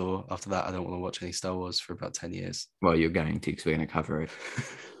watch Andor. After that, I don't want to watch any Star Wars for about 10 years. Well, you're going to, because we're going to cover it.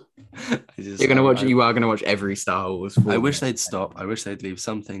 You are going to watch every Star Wars. I wish they'd stop. I wish they'd leave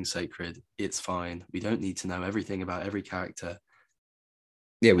something sacred. It's fine. We don't need to know everything about every character.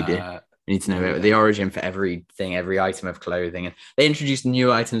 Yeah, we do. We need to know the origin for everything, every item of clothing. And they introduced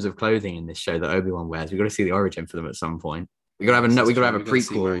new items of clothing in this show that Obi-Wan wears. We've got to see the origin for them at some point. We got to have a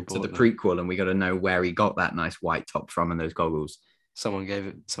prequel to the prequel, and we got to know where he got that nice white top from and those goggles.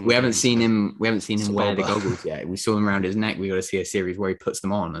 We haven't seen him wear the goggles yet. We saw them around his neck. We got to see a series where he puts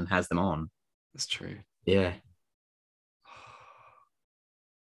them on and has them on. That's true. Yeah.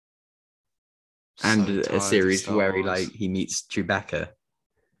 And a series where he meets Chewbacca.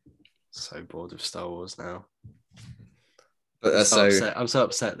 So bored of Star Wars now. But I'm so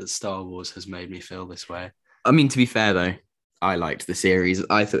upset that Star Wars has made me feel this way. I mean, to be fair though, I liked the series.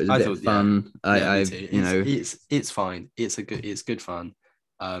 I thought it was a bit fun. It's fine. It's good fun.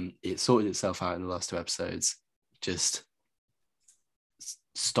 It sorted itself out in the last 2 episodes. Just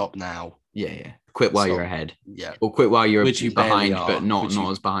stop now. Yeah. Quit while you're ahead. Yeah. Or quit while you're Which you behind, are, but not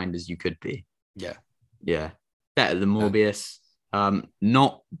as behind as you could be. Yeah. Yeah. Better than Morbius.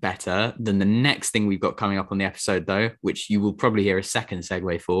 Not better than the next thing we've got coming up on the episode though, which you will probably hear a second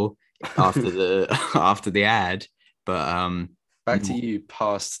segue for after the ad. But back to you,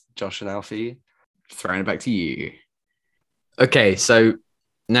 past Josh and Alfie. Throwing it back to you. Okay, so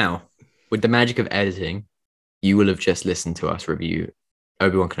now with the magic of editing, you will have just listened to us review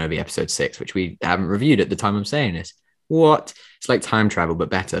Obi-Wan Kenobi episode 6, which we haven't reviewed at the time I'm saying this. What? It's like time travel, but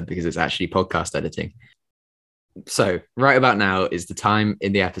better because it's actually podcast editing. So right about now is the time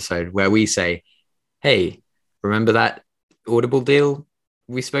in the episode where we say, "Hey, remember that Audible deal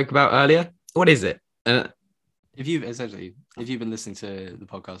we spoke about earlier? What is it?" If you've been listening to the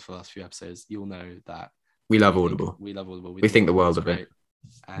podcast for the last few episodes, you'll know that we love Audible. We love Audible. We think the world of it.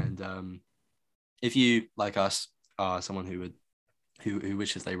 And if you, like us, are someone who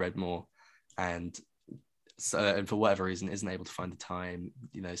wishes they read more, and for whatever reason isn't able to find the time,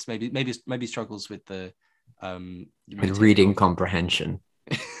 so maybe struggles with the with reading comprehension,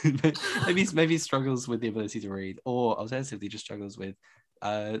 maybe struggles with the ability to read, or alternatively just struggles with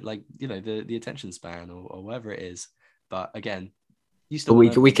the attention span or whatever it is, But again, you But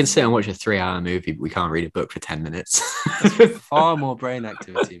still we can sit and watch a 3-hour movie, but we can't read a book for 10 minutes. That's far more brain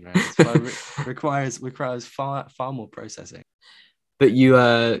activity, man. It requires far more processing. But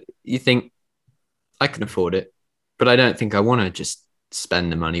you think I can afford it, but I don't think I want to just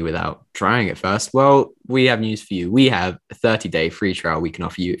spend the money without trying it first. Well, we have news for you. We have a 30-day free trial we can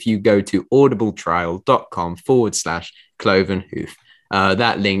offer you if you go to audibletrial.com/clovenhoof.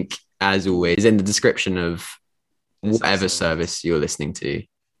 That link, as always, is in the description of whatever service you're listening to.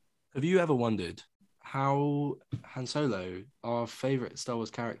 Have you ever wondered how Han Solo, our favorite Star Wars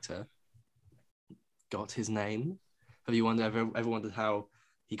character, got his name? Have you ever wondered how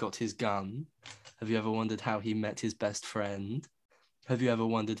he got his gun? Have you ever wondered how he met his best friend? Have you ever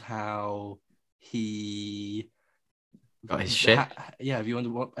wondered how he got his ship? Have you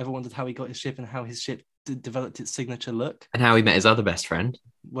ever wondered how he got his ship and how his ship developed its signature look? And how he met his other best friend?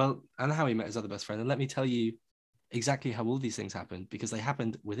 Well, and how he met his other best friend. And let me tell you exactly how all these things happened, because they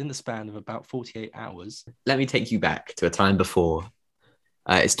happened within the span of about 48 hours. Let me take you back to a time before.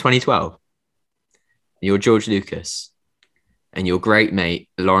 It's 2012. You're George Lucas and your great mate,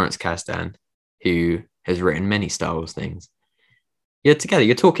 Lawrence Kasdan, who has written many Star Wars things. You're together,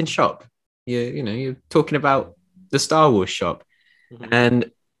 you're talking shop. You're talking about the Star Wars shop. Mm-hmm.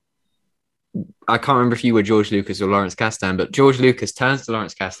 And I can't remember if you were George Lucas or Lawrence Kasdan, but George Lucas turns to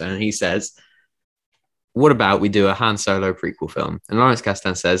Lawrence Kasdan and he says, what about we do a Han Solo prequel film? And Lawrence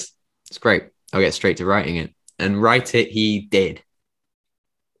Kasdan says, it's great. I'll get straight to writing it. And write it, he did.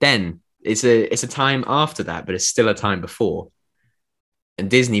 Then it's a time after that, but it's still a time before. And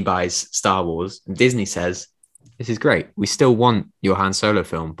Disney buys Star Wars. And Disney says, this is great. We still want your Han Solo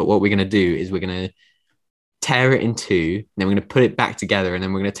film. But what we're going to do is we're going to tear it in two. Then we're going to put it back together. And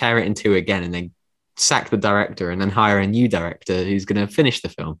then we're going to tear it in two again. And then sack the director. And then hire a new director who's going to finish the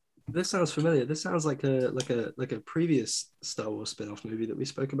film. This sounds familiar. This sounds like a previous Star Wars spin-off movie that we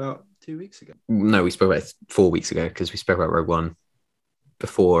spoke about 2 weeks ago. No, we spoke about it 4 weeks ago because we spoke about Rogue One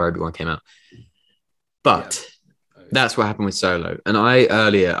before Obi-Wan came out. But that's what happened with Solo. And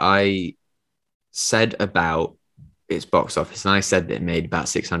I said about its box office, and I said that it made about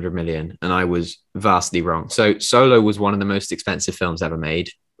 600 million, and I was vastly wrong. So Solo was one of the most expensive films ever made.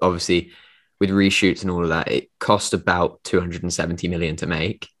 Obviously, with reshoots and all of that, it cost about 270 million to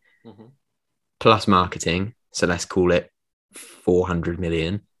make. Mm-hmm. Plus marketing, so let's call it 400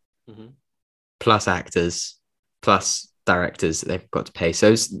 million, mm-hmm. plus actors, plus directors that they've got to pay.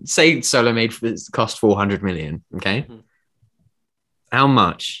 So say Solo cost 400 million, okay? Mm-hmm. How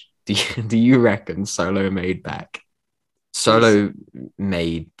much do you reckon Solo made back? Solo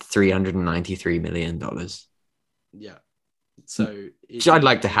made $393 million. Yeah. So I'd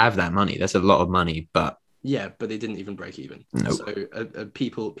like to have that money. That's a lot of money, but yeah, but they didn't even break even. Nope. So a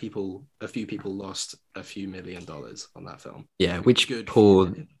few people lost a few $1 million on that film. Yeah, which poor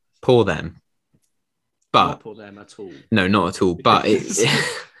them. But not poor them at all. No, not at all. But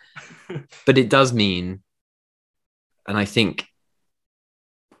but it does mean, and I think,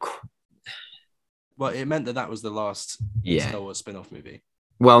 well, it meant that was the last Star Wars spin-off movie.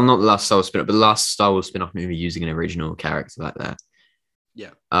 Well, not the last Star Wars spin-off, but the last Star Wars spin-off movie using an original character like that.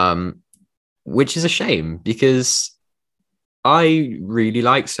 Yeah. Which is a shame because I really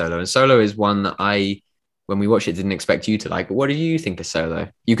like Solo, and Solo is one that when we watched it, didn't expect you to like. But what do you think of Solo?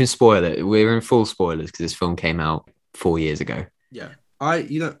 You can spoil it. We're in full spoilers because this film came out 4 years ago. Yeah, I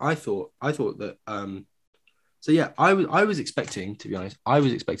thought that. So yeah, I was expecting, to be honest,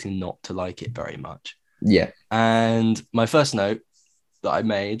 not to like it very much. Yeah, and my first note that I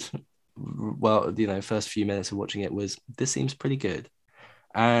made, well, first few minutes of watching it was, this seems pretty good,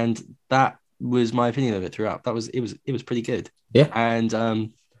 and that was my opinion of it throughout. It was pretty good. Yeah,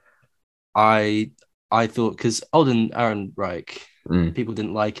 and I thought, because Alden Ehrenreich, people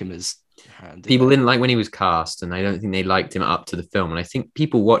didn't like him as Han. People didn't like when he was cast, and I don't think they liked him up to the film. And I think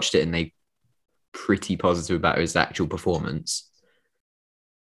people watched it and they pretty positive about his actual performance.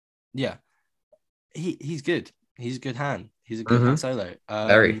 Yeah, he's good. He's a good Han. He's a good Han Solo.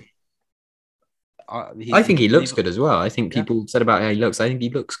 Very. I think he looks good as well. I think people said about how he looks. I think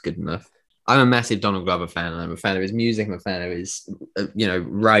he looks good enough. I'm a massive Donald Glover fan. I'm a fan of his music. I'm a fan of his,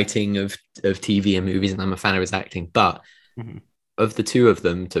 writing of TV and movies, and I'm a fan of his acting. But of the two of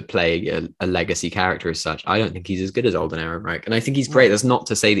them to play a legacy character as such, I don't think he's as good as Alden Ehrenreich. And I think he's great. That's not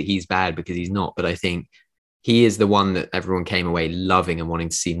to say that he's bad, because he's not. But I think he is the one that everyone came away loving and wanting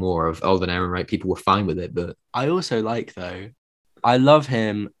to see more of. Alden Ehrenreich, people were fine with it. But I also I love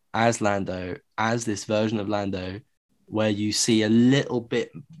him as Lando, as this version of Lando, where you see a little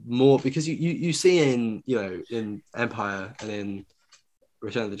bit more, because you see in Empire and in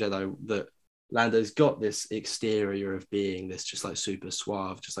Return of the Jedi that Lando's got this exterior of being this just like super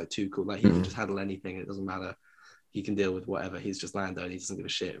suave, just like too cool. Like he can just handle anything. It doesn't matter. He can deal with whatever. He's just Lando and he doesn't give a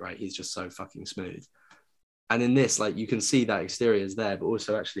shit, right? He's just so fucking smooth. And in this, like you can see that exterior is there, but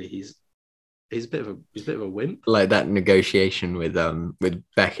also actually he's a bit of a wimp. Like that negotiation with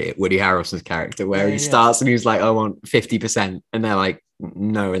Beckett, Woody Harrelson's character, where he starts and he's like, I want 50%, and they're like,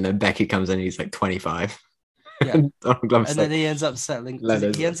 no, and then Beckett comes in and he's like 25. Yeah, and then he ends up settling.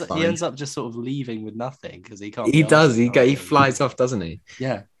 He ends up just sort of leaving with nothing because he can't. He does. He flies off, doesn't he?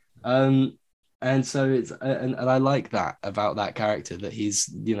 Yeah. And so it's and I like that about that character, that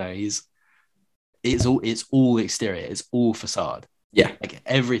he's it's all exterior, it's all facade. Yeah, like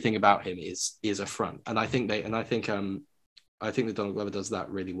everything about him is a front, and I think that Donald Glover does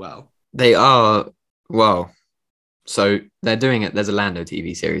that really well. They are well. So they're doing it. There's a Lando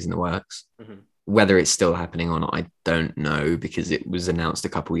TV series in the works. Mm-hmm. Whether it's still happening or not, I don't know, because it was announced a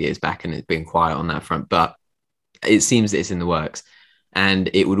couple of years back and it's been quiet on that front. But it seems that it's in the works, and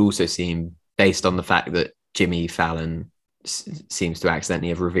it would also seem, based on the fact that Jimmy Fallon seems to accidentally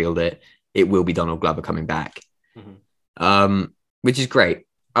have revealed it, it will be Donald Glover coming back, which is great.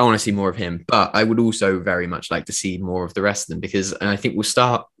 I want to see more of him, but I would also very much like to see more of the rest of them, because I think we'll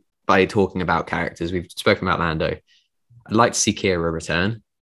start by talking about characters. We've spoken about Lando. I'd like to see Kira return.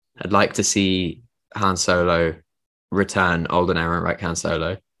 I'd like to see Han Solo return, Alden Ehrenreich Han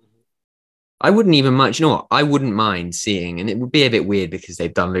Solo. I wouldn't even mind, you know what? I wouldn't mind seeing, and it would be a bit weird because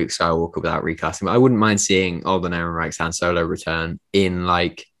they've done Luke Skywalker without recasting, but I wouldn't mind seeing Alden Ehrenreich's Han Solo return in,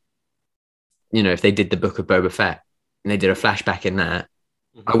 like, if they did the Book of Boba Fett and they did a flashback in that,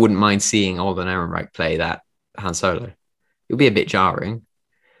 I wouldn't mind seeing Alden Ehrenreich play that Han Solo. It would be a bit jarring,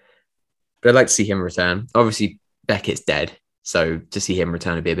 but I'd like to see him return. Obviously, Beckett's dead, so to see him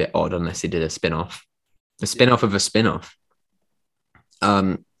return would be a bit odd unless he did a spin-off of a spin-off.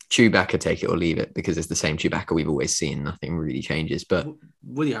 Chewbacca, take it or leave it, because it's the same Chewbacca we've always seen. Nothing really changes. But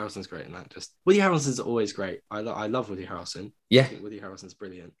Woody Harrelson's great in that. Woody Harrelson's always great. I love Woody Harrelson. Yeah, I think Woody Harrelson's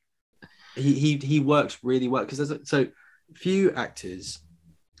brilliant. He works really well, because there's so few actors.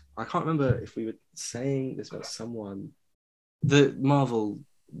 I can't remember if we were saying this about someone. The Marvel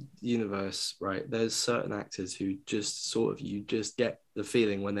universe, right? There's certain actors who just sort of, you just get the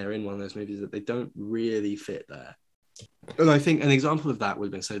feeling when they're in one of those movies that they don't really fit there. And I think an example of that would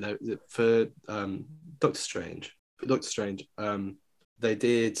have been, so that for Doctor Strange, they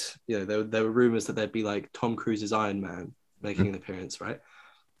did, there were rumors that there'd be like Tom Cruise's Iron Man making an appearance, right?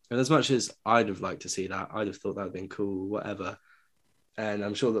 And as much as I'd have liked to see that, I'd have thought that would have been cool, whatever. And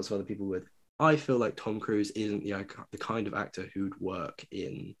I'm sure lots of other people would. I feel like Tom Cruise isn't the kind of actor who'd work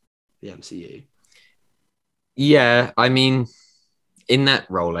in the MCU. Yeah, I mean, in that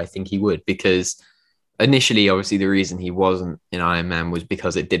role, I think he would, because initially, obviously, the reason he wasn't in Iron Man was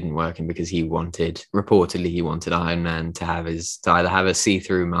because it didn't work, and because he wanted Iron Man to either have a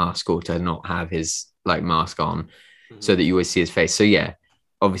see-through mask or to not have his like mask on, so that you always see his face. So yeah,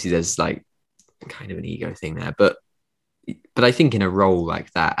 obviously there's like kind of an ego thing there, but I think in a role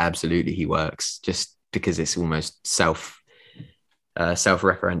like that, absolutely he works, just because it's almost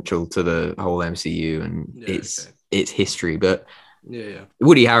self-referential to the whole MCU, and it's history. But yeah,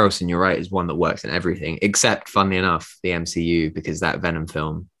 Woody Harrelson, you're right, is one that works in everything, except, funnily enough, the MCU, because that Venom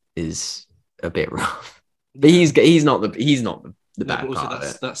film is a bit rough. But he's not the bad part of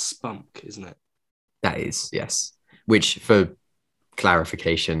it. That's Spunk, isn't it? That is, yes. Which, for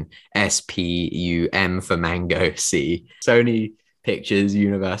clarification, SPUM for Mango, C. Sony Pictures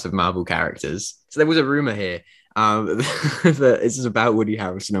Universe of Marvel Characters. So there was a rumor here that this is about Woody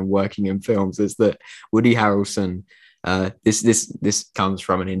Harrelson and working in films. Is that Woody Harrelson? This comes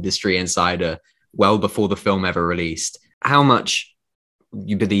from an industry insider well before the film ever released. How much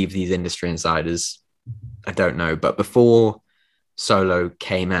you believe these industry insiders, I don't know. But before Solo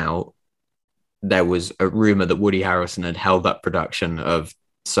came out, there was a rumor that Woody Harrelson had held up production of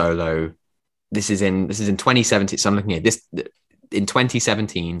Solo. This is in 2017. So I'm looking at this in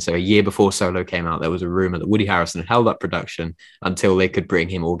 2017. So a year before Solo came out, there was a rumor that Woody Harrelson had held up production until they could bring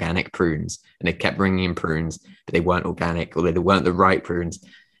him organic prunes, and they kept bringing him prunes, but they weren't organic, or they weren't the right prunes.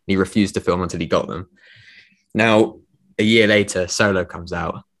 And he refused to film until he got them. Now, a year later, Solo comes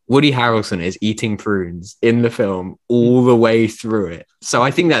out. Woody Harrelson is eating prunes in the film all the way through it. So I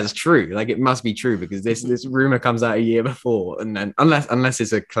think that's true. Like, it must be true, because this rumor comes out a year before, and then unless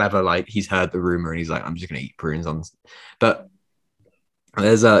it's a clever, like, he's heard the rumor and he's like, I'm just gonna eat prunes on. But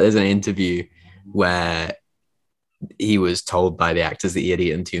there's an interview where he was told by the actors that he had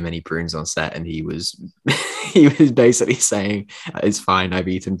eaten too many prunes on set, and he was basically saying, it's fine, I've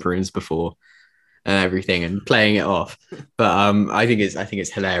eaten prunes before. and everything and playing it off. But I think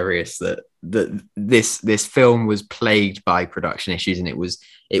it's hilarious that this film was plagued by production issues, and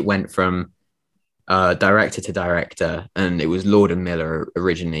it went from director to director, and it was Lord and Miller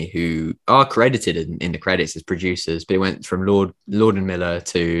originally, who are credited in the credits as producers, but it went from Lord and Miller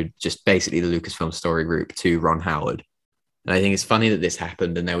to just basically the Lucasfilm Story Group to Ron Howard. And I think it's funny that this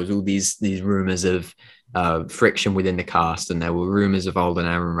happened, and there was all these rumors of friction within the cast, and there were rumors of Alden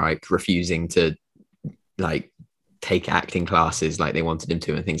Ehrenreich refusing to like take acting classes like they wanted him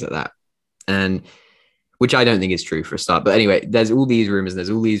to, and things like that. And which I don't think is true for a start. But anyway, there's all these rumors, and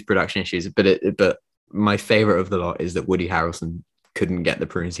there's all these production issues. But my favorite of the lot is that Woody Harrelson couldn't get the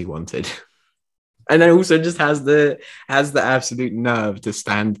prunes he wanted. And then also just has the absolute nerve to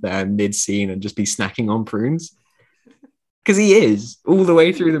stand there mid scene and just be snacking on prunes. Because he is all the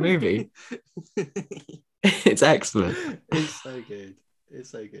way through the movie. It's excellent. It's so good.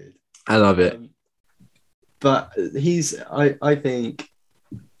 It's so good. I love it. But I think,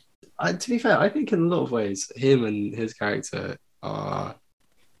 to be fair, I think in a lot of ways, him and his character are,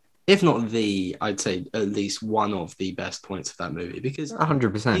 if not I'd say at least one of the best points of that movie, because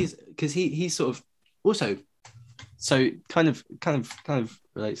 100%. Because he's sort of also, so kind of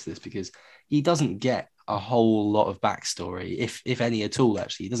relates to this, because he doesn't get a whole lot of backstory, if any at all.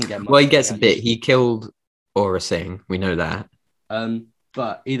 Actually, he doesn't get much. Well, he gets a bit. He killed Aura Singh. We know that.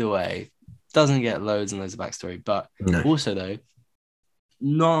 But either way, doesn't get loads and loads of backstory. But no. Also though,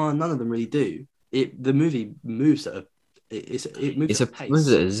 none of them really do. The movie moves at it moves at a pace.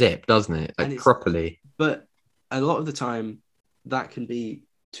 Moves at a zip, doesn't it? Like properly. But a lot of the time, that can be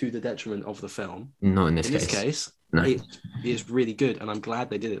to the detriment of the film. Not in this case. In this case, no. It is really good, and I'm glad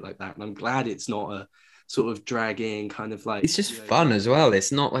they did it like that. And I'm glad it's not a sort of dragging kind of like. It's just fun as well.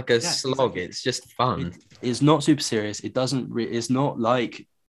 It's not like a slog. Exactly. It's just fun. It's not super serious. It doesn't. It's not like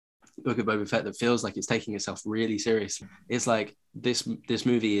Book of Boba Fett that feels like it's taking itself really seriously. It's like this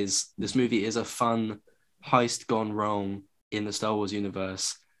movie is a fun heist gone wrong in the Star Wars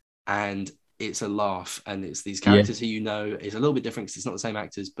universe, and it's a laugh, and it's these characters who it's a little bit different because it's not the same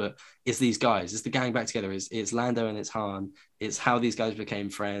actors, but it's these guys, it's the gang back together, it's Lando and it's Han, it's how these guys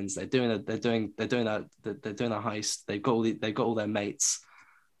became friends. They're doing a heist. They've got all their mates.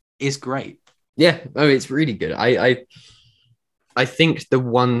 It's great. Yeah, it's really good. I think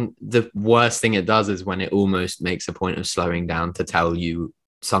the worst thing it does is when it almost makes a point of slowing down to tell you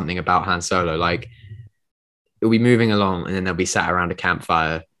something about Han Solo. Like, it'll be moving along, and then they'll be sat around a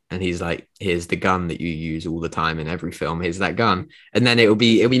campfire, and he's like, "Here's the gun that you use all the time in every film. Here's that gun." And then it'll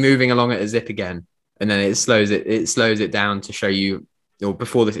be moving along at a zip again, and then it slows it down to show you, or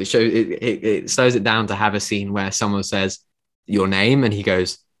before this, it slows it down to have a scene where someone says your name, and he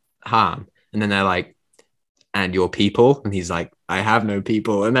goes Han, and then they're like, "And your people?" And he's like, "I have no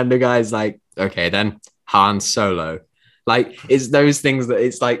people." And then the guy's like, "Okay, then Han Solo." Like, it's those things that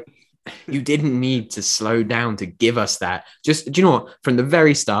it's like, you didn't need to slow down to give us that. Just, do you know what? From the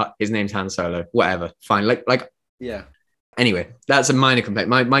very start, his name's Han Solo. Whatever, fine. Like, yeah. Anyway, that's a minor complaint.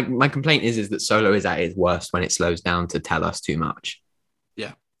 My complaint is that Solo is at its worst when it slows down to tell us too much.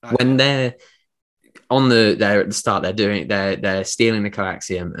 Yeah. When they're at the start, they're stealing the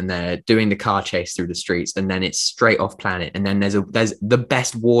coaxium, and they're doing the car chase through the streets, and then it's straight off planet, and then there's the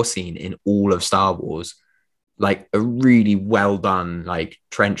best war scene in all of Star Wars. Like a really well done, like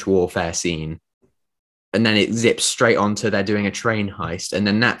trench warfare scene. And then it zips straight onto they're doing a train heist, and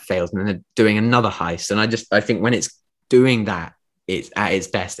then that fails, and then they're doing another heist. And I think when it's doing that, it's at its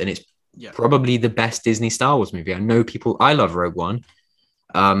best, and it's probably the best Disney Star Wars movie. I love Rogue One.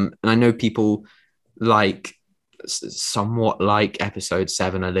 And I know people somewhat like Episode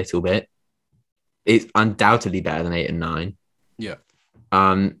 7 a little bit. It's undoubtedly better than 8 and 9. Yeah.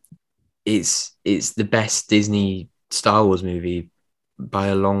 It's the best Disney Star Wars movie by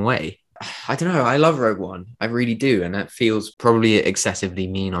a long way. I don't know. I love Rogue One. I really do. And that feels probably excessively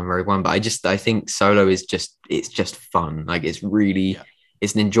mean on Rogue One, but I think Solo is just fun. Like, it's really,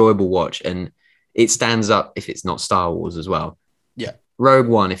 it's an enjoyable watch, and it stands up if it's not Star Wars as well. Yeah. Rogue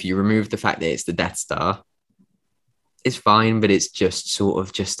One, if you remove the fact that it's the Death Star, it's fine, but it's just sort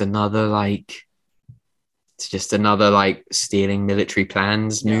of just another stealing military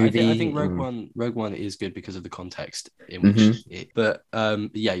plans movie. I think Rogue One is good because of the context in which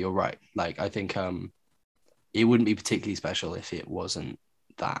you're right. Like, I think it wouldn't be particularly special if it wasn't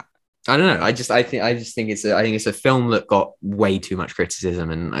that. I don't know. I just think it's a film that got way too much criticism,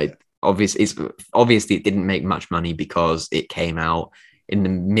 and obviously it didn't make much money because it came out in the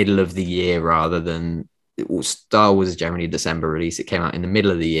middle of the year rather than Star Wars is generally a December release. It came out in the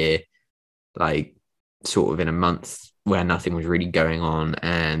middle of the year, like sort of in a month where nothing was really going on,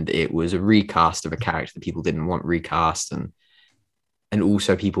 and it was a recast of a character that people didn't want recast, and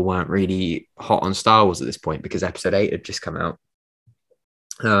also people weren't really hot on Star Wars at this point because Episode 8 had just come out.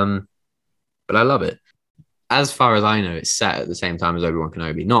 But I love it. As far as I know, it's set at the same time as Obi-Wan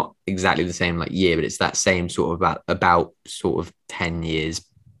Kenobi. Not exactly the same like year, but it's that same sort of about sort of 10 years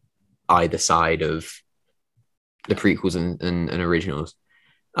either side of the prequels and originals.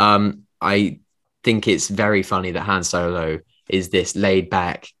 I think it's very funny that Han Solo is this laid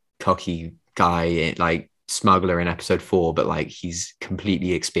back, cocky guy, like smuggler in Episode 4, but like he's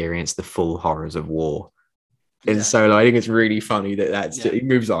completely experienced the full horrors of war. And Solo, I think it's really funny that it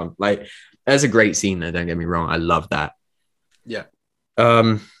moves on. Like, that's a great scene there, don't get me wrong. I love that. Yeah.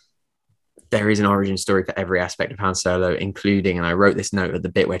 There is an origin story for every aspect of Han Solo, including, and I wrote this note at the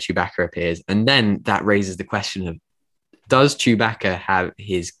bit where Chewbacca appears, and then that raises the question of, does Chewbacca have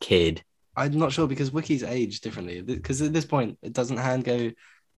his kid? I'm not sure because Wookiees age differently. Because at this point, it doesn't Han go,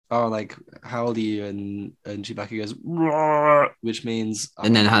 oh, like, how old are you? And Chewbacca goes, roar, which means...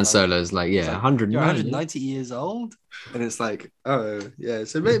 And then Han Solo's like, yeah, 190 years old? And it's like, oh, yeah.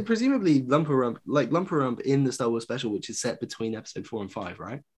 So presumably Lumper Rump in the Star Wars special, which is set between Episode 4 and 5,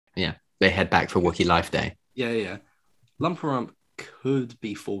 right? Yeah, they head back for Wookiee Life Day. Yeah. Lumper Rump could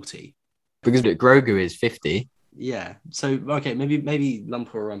be 40. Because Grogu is 50. Yeah. So, okay, maybe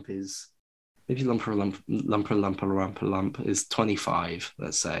Lumper Rump is... Maybe Lumper Lump is 25,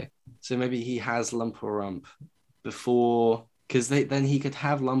 let's say. So maybe he has Lumper Rump before, because then he could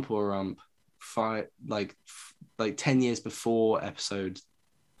have Lumper Rump 10 years before Episode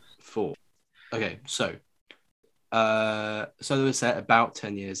 4. Okay, so Solo was set about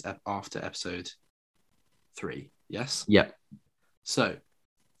 10 years after Episode 3. Yes. Yep. So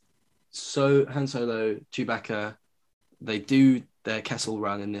Han Solo, Chewbacca, they do their Kessel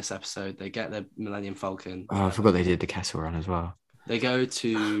Run in this episode. They get their Millennium Falcon. Oh, I forgot they did the Kessel Run as well. They go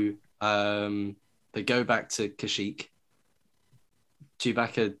to they go back to Kashyyyk.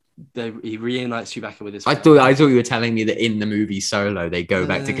 Chewbacca, he reunites Chewbacca with his family. I thought you were telling me that in the movie Solo they go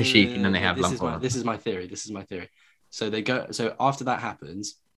back to Kashyyyk and then they have Lump. This is my theory. So they go. So after that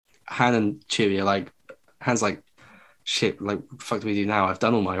happens, Han and Chewie are like, Han's like, shit, like, what the fuck do we do now? I've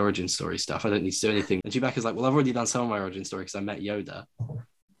done all my origin story stuff. I don't need to do anything. And Chewbacca's like, well, I've already done some of my origin story because I met Yoda.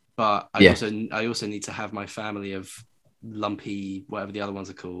 But I also need to have my family of Lumpy, whatever the other ones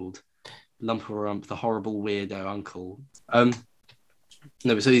are called. Lumper Rump, the horrible weirdo uncle. No,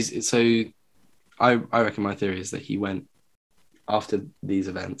 but I reckon my theory is that he went after these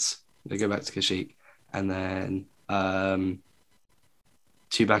events. They go back to Kashyyyk, and then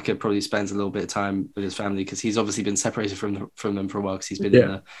Chewbacca probably spends a little bit of time with his family because he's obviously been separated from them for a while because he's been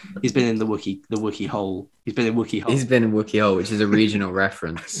in the Wookiee hole. He's been in Wookiee hole. He's been in Wookiee hole, which is a regional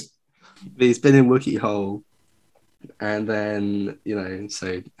reference. He's been in Wookiee hole, and then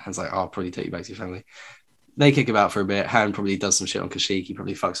so Han's like, I'll probably take you back to your family. They kick about for a bit. Han probably does some shit on Kashyyyk. He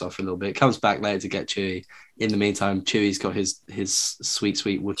probably fucks off for a little bit. Comes back later to get Chewie. In the meantime, Chewie's got his sweet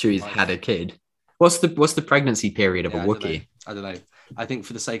Wookiee. Chewie's had a kid. What's the pregnancy period of a Wookiee? I don't know. I think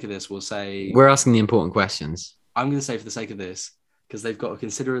for the sake of this, we'll say... We're asking the important questions. I'm going to say for the sake of this, because they've got a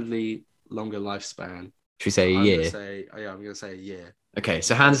considerably longer lifespan. Should we say a year? I'm going to say a year. Okay,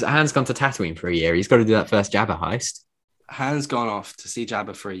 so Han's gone to Tatooine for a year. He's got to do that first Jabba heist. Han's gone off to see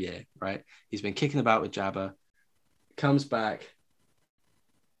Jabba for a year, right? He's been kicking about with Jabba. Comes back.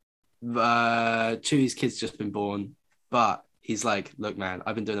 Chewie's kid's just been born. But he's like, look, man,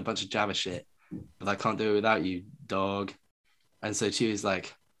 I've been doing a bunch of Jabba shit, but I can't do it without you, dog. And so Chewie's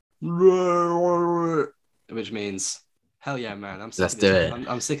like, which means, hell yeah, man. I'm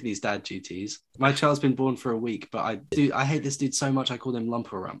sick of these dad duties. My child's been born for a week, but I hate this dude so much I call him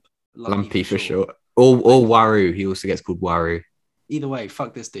Lumper Rump. Lumpy for short. Or Waru. He also gets called Waru. Either way,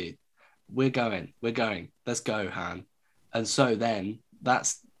 fuck this dude. We're going. Let's go, Han. And so then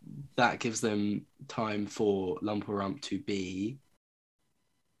that gives them time for Lumper Rump to be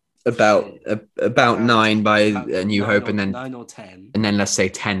about 9 by A New Hope, and then 9 or 10, and then let's say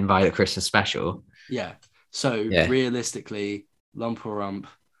 10 by the Christmas special. Yeah. So realistically, Lumper Rump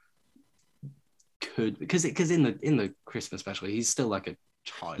could, because in the Christmas special, he's still like a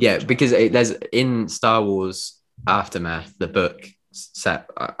child. Yeah, because there's in Star Wars Aftermath, the book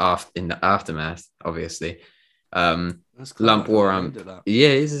set in the aftermath, obviously. Lumper Rump, yeah,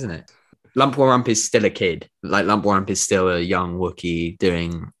 it is, isn't it? Lumper Rump is still a kid. Like Lumper Rump is still a young Wookiee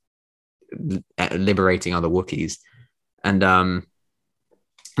liberating other Wookiees, and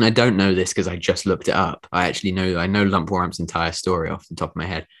I don't know this because I just looked it up. I know Lumper Rump's entire story off the top of my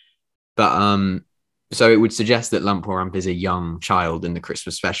head, but so it would suggest that Lumper Rump is a young child in the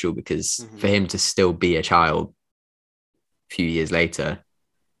Christmas special because for him to still be a child few years later.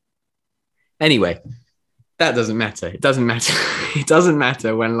 Anyway, that doesn't matter. It doesn't matter. It doesn't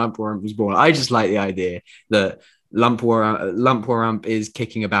matter when Lump Warump was born. I just like the idea that Lump Warump is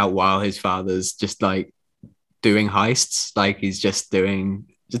kicking about while his father's just like doing heists. Like he's just doing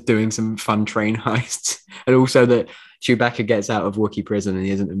some fun train heists. And also that Chewbacca gets out of Wookiee prison and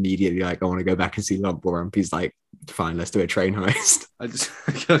he isn't immediately like, I want to go back and see Lump Warump. He's like, fine, let's do a train heist.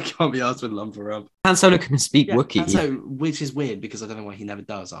 I can't be asked with Lump Warump. Han Solo can speak Wookiee. Which is weird because I don't know why he never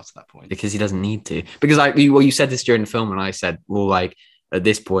does after that point. Because he doesn't need to. Because you said this during the film, and I said, well, like at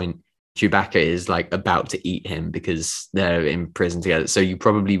this point, Chewbacca is like about to eat him because they're in prison together. So you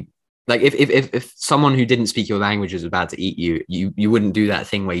probably like if someone who didn't speak your language was about to eat you wouldn't do that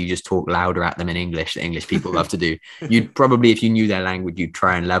thing where you just talk louder at them in English that English people love to do. You'd probably, if you knew their language, you'd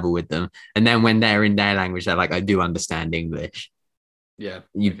try and level with them. And then when they're in their language, they're like, I do understand English. Yeah.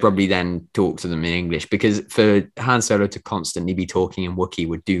 You'd probably then talk to them in English, because for Han Solo to constantly be talking in Wookiee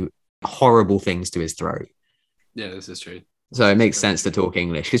would do horrible things to his throat. Yeah, this is true. So it makes sense to talk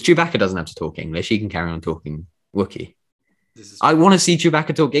English, because Chewbacca doesn't have to talk English. He can carry on talking Wookiee. I want to see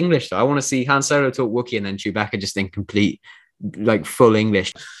Chewbacca talk English, though. I want to see Han Solo talk Wookiee and then Chewbacca just in complete, like, full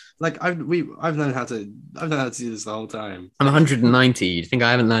English. Like I've known how to do this the whole time. I'm 190. You think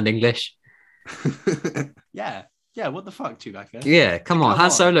I haven't learned English? Yeah. What the fuck, Chewbacca? Yeah, come on.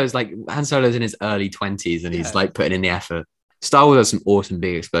 Han Solo's in his early 20s and he's like putting in the effort. Star Wars has some awesome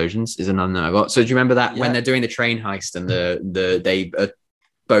big explosions. Is another note I got. So do you remember that when they're doing the train heist and they are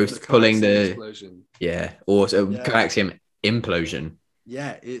both pulling the explosion. coaxium implosion.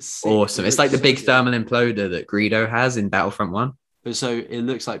 Yeah, it's sick. Awesome. It's like the big thermal imploder that Greedo has in Battlefront 1. But so it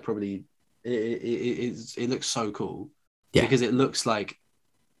looks like probably it looks so cool. Yeah, because it looks like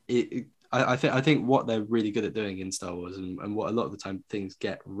it. I think what they're really good at doing in Star Wars and what a lot of the time things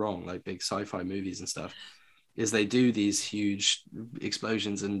get wrong, like big sci-fi movies and stuff, is they do these huge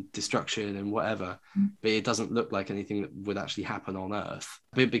explosions and destruction and whatever, but it doesn't look like anything that would actually happen on Earth.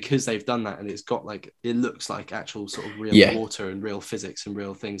 But because they've done that and it's got like, it looks like actual sort of real water and real physics and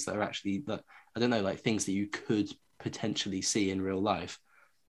real things that are actually, that I don't know, like things that you could potentially see in real life.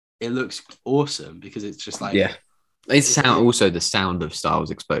 It looks awesome because it's just like also the sound of Star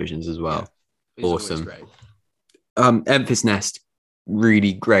Wars explosions as well. Yeah, awesome. Memphis Nest,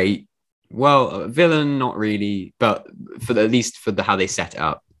 really great. Well, villain, not really, but at least for how they set it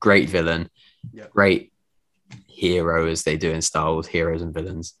up, great villain, great hero as they do in Star Wars, heroes and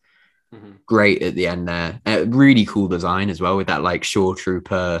villains. Mm-hmm. Great at the end there. Really cool design as well with that like Shore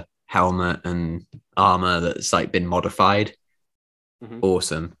Trooper helmet and armor that's like been modified. Mm-hmm.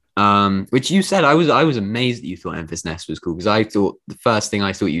 Awesome. Which you said, I was amazed that you thought Memphis Nest was cool, because I thought the first thing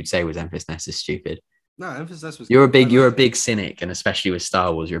I thought you'd say was Memphis Nest is stupid. No, Memphis Nest was. You're a big cynic, and especially with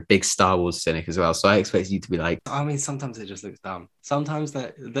Star Wars, you're a big Star Wars cynic as well. So I expect you to be like. I mean, sometimes it just looks dumb. Sometimes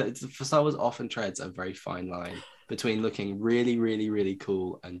for Star Wars often treads a very fine line between looking really, really, really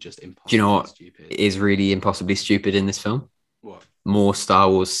cool and just impossibly stupid. Do you know what stupid. Is really impossibly stupid in this film? What? More Star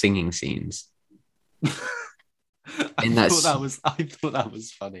Wars singing scenes. I thought that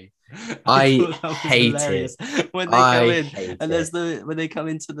was funny. I hate it when they come in, and there's when they come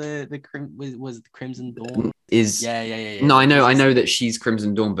into the Crimson Dawn. No, I know that she's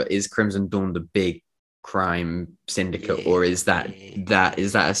Crimson Dawn, but is Crimson Dawn the big crime syndicate, or is that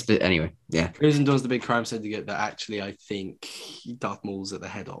a split? Anyway, yeah, Crimson Dawn's the big crime syndicate that actually I think Darth Maul's at the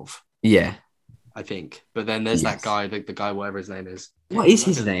head of. Yeah, I think. But then there's that guy, the guy, whatever his name is. What is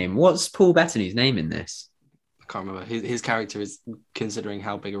his name? What's Paul Bettany's name in this? I can't remember. His character is, considering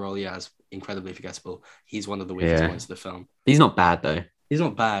how big a role he has, incredibly forgettable. He's one of the weirdest points of the film. He's not bad though. He's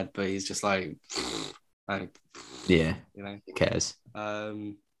not bad, but he's just like, yeah, you know, who cares?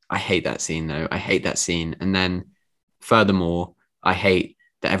 I hate that scene though. I hate that scene. And then furthermore, I hate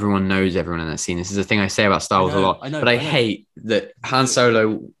that everyone knows everyone in that scene. This is a thing I say about Star Wars a lot. I hate that Han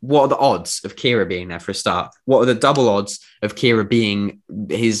Solo, what are the odds of Kira being there for a start? What are the double odds of Kira being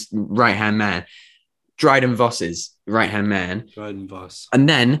his right-hand man? Dryden Voss's right-hand man. Dryden Voss. And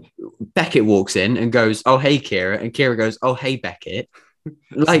then Beckett walks in and goes, oh, hey, Kira. And Kira goes, oh, hey, Beckett.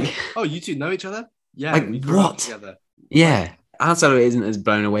 Like, oh, you two know each other? Yeah. Like, we grew up together. Yeah. Han Solo isn't as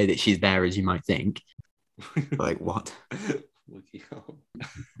blown away that she's there as you might think. Like, what?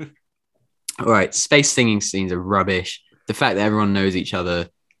 All right. Space singing scenes are rubbish. The fact that everyone knows each other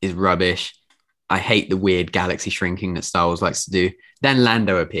is rubbish. I hate the weird galaxy shrinking that Star Wars likes to do. Then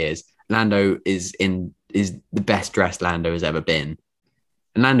Lando appears. Lando is the best dressed Lando has ever been.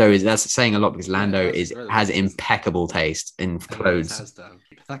 And that's saying a lot, because Lando has impeccable taste in clothes.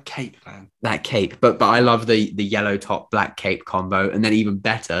 That cape, man. That cape. But I love the yellow top, black cape combo. And then even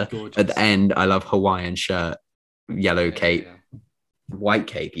better, gorgeous. At the end, I love Hawaiian shirt. yellow cape, white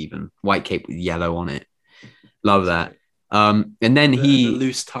cape, even white cape with yellow on it. Love that. And then the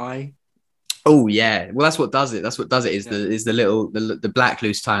loose tie. Oh yeah, well that's what does it. That's what does it. Is the little the black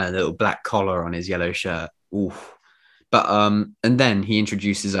loose tie and the little black collar on his yellow shirt. Ooh. But and then he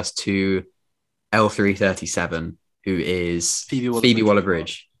introduces us to L337, who is Phoebe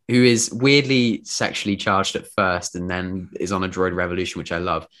Waller-Bridge, who is weirdly sexually charged at first, and then is on a droid revolution, which I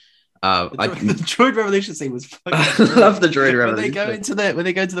love. The droid revolution scene was fucking I love the droid revolution. When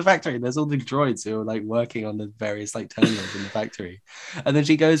they go into the factory, there's all the droids who are like working on the various like terminals in the factory, and then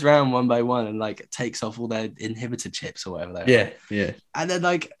she goes around one by one and like takes off all their inhibitor chips or whatever they are. Yeah. And then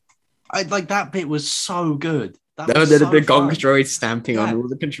like that bit was so good. The gonk droid stamping on all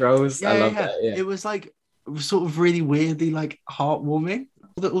the controls. I love that. Yeah. It was like sort of really weirdly like heartwarming.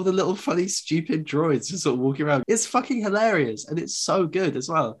 All the little funny stupid droids just sort of walking around. It's fucking hilarious and it's so good as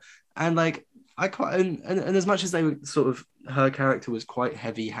well. And like I quite and as much as they were sort of, her character was quite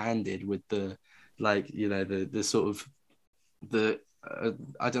heavy-handed with the like, you know, the sort of the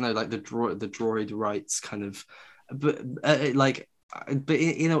I don't know, like the droid rights kind of, but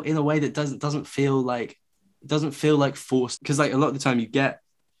in a way that doesn't feel like forced, because like a lot of the time you get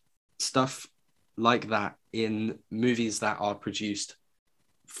stuff like that in movies that are produced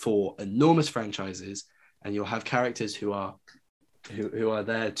for enormous franchises, and you'll have characters who are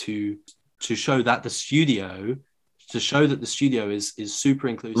there to show that the studio is super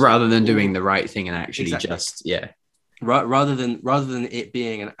inclusive, rather than doing the right thing and actually rather than it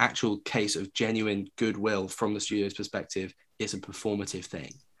being an actual case of genuine goodwill from the studio's perspective. It's a performative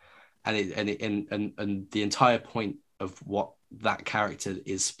thing, and the entire point of what that character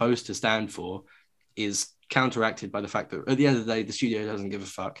is supposed to stand for is counteracted by the fact that at the end of the day, the studio doesn't give a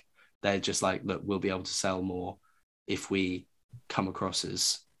fuck. They're just like, look, we'll be able to sell more if we come across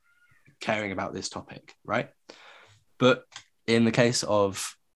as caring about this topic, right? But in the case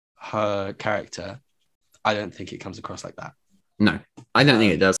of her character, I don't think it comes across like that. No, I don't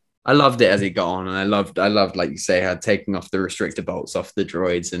think it does. I loved it as it got on, and I loved, like you say, her taking off the restrictor bolts off the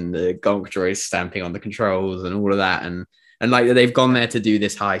droids and the gonk droids stamping on the controls and all of that, and like they've gone there to do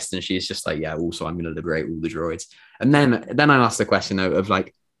this heist, and she's just like, yeah, also I'm going to liberate all the droids. And then I asked the question of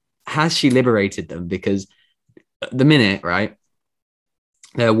like, has she liberated them? Because at the minute, right,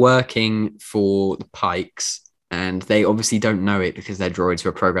 they're working for the Pikes, and they obviously don't know it because their droids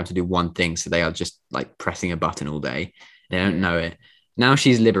were programmed to do one thing, so they are just like pressing a button all day. They don't know it. Now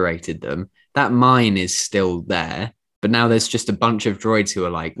she's liberated them. That mine is still there, but now there's just a bunch of droids who are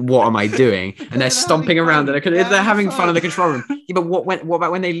like, what am I doing? And they're stomping around and they're having fun in the control room. Yeah, but what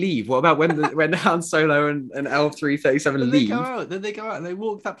about when they leave? What about when Han Solo and L337 leave? Then they go out and they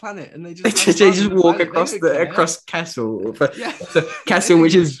walk that planet and they just walk across Kessel. Kessel,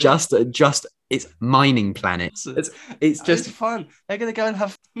 which is just it's mining planet. It's just fun. They're gonna go and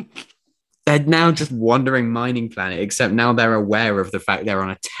have they're now just wandering mining planet, except now they're aware of the fact they're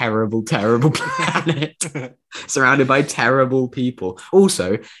on a terrible, terrible planet surrounded by terrible people.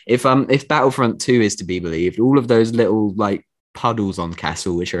 Also, if Battlefront 2 is to be believed, all of those little like puddles on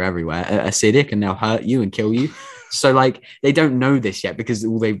Castle, which are everywhere, are acidic and they'll hurt you and kill you. So like they don't know this yet because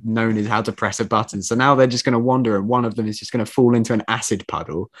all they've known is how to press a button. So now they're just going to wander, and one of them is just going to fall into an acid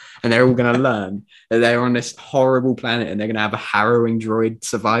puddle, and they're all going to learn that they're on this horrible planet and they're going to have a harrowing droid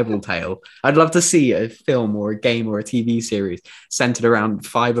survival tale. I'd love to see a film or a game or a TV series centered around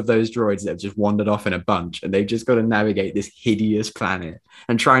 5 of those droids that have just wandered off in a bunch, and they've just got to navigate this hideous planet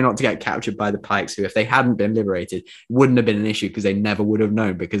and try not to get captured by the Pikes, who, if they hadn't been liberated, wouldn't have been an issue because they never would have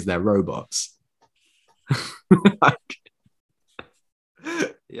known because they're robots.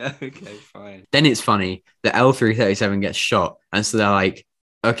 Yeah, okay, fine. Then it's funny that L337 gets shot, and so they're like,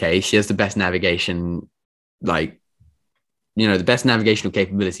 okay, she has the best navigation, like, you know, the best navigational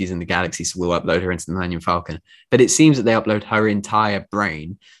capabilities in the galaxy, so we'll upload her into the Millennium Falcon. But it seems that they upload her entire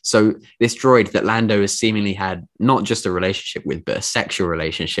brain. So this droid that Lando has seemingly had not just a relationship with, but a sexual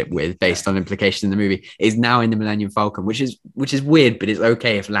relationship with, based on implications in the movie, is now in the Millennium Falcon, which is weird, but it's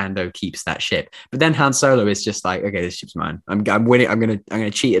okay if Lando keeps that ship. But then Han Solo is just like, okay, this ship's mine. I'm winning. I'm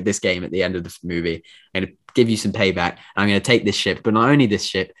gonna cheat at this game at the end of the movie. I'm gonna give you some payback. I'm going to take this ship, but not only this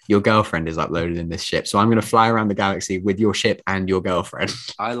ship, your girlfriend is uploaded in this ship. So I'm going to fly around the galaxy with your ship and your girlfriend.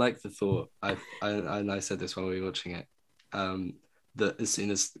 I like the thought. I said this when we were watching it. That as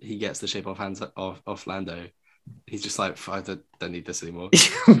soon as he gets the ship off Lando, he's just like, I don't need this anymore.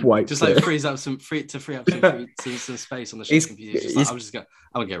 Just like free up some space on the ship's computer. Just like,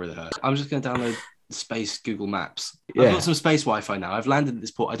 I'm gonna get rid of her. I'm just going to download space Google Maps. I've got some space Wi-Fi now. I've landed at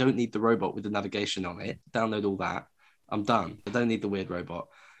this port. I don't need the robot with the navigation on it. Download all that. I'm done. I don't need the weird robot.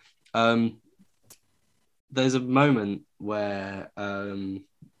 there's a moment where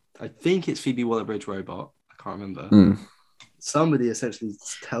I think it's Phoebe Waller-Bridge robot. I can't remember. Somebody essentially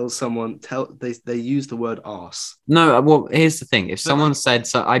tells someone they use the word arse. No, well, here's the thing. If someone said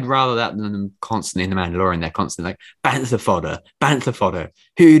so, I'd rather that than them constantly in the Mandalorian. They're constantly like bantha fodder,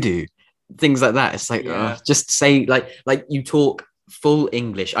 hoodoo, things like that. It's like just say like you talk full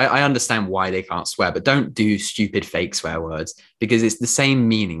English. I understand why they can't swear, but don't do stupid fake swear words because it's the same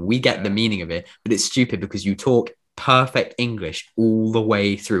meaning. We get the meaning of it, but it's stupid because you talk perfect English all the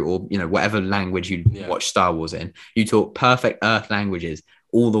way through, or whatever language you watch Star Wars in, you talk perfect Earth languages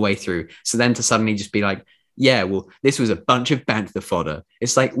all the way through. So then to suddenly just be like, yeah, well, this was a bunch of bantha fodder.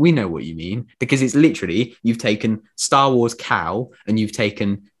 It's like, we know what you mean, because it's literally, you've taken Star Wars cow and you've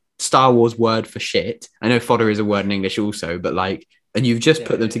taken Star Wars word for shit. I know fodder is a word in English also, but like, and you've just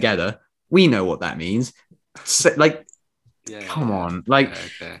put them together. We know what that means. So, like, come on. Like,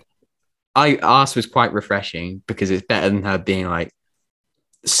 arse was quite refreshing because it's better than her being like,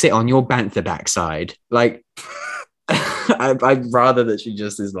 sit on your bantha backside. Like, I'd rather that she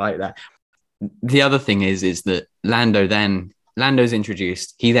just is like that. The other thing is that Lando's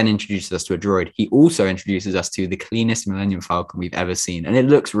introduced. He then introduces us to a droid. He also introduces us to the cleanest Millennium Falcon we've ever seen. And it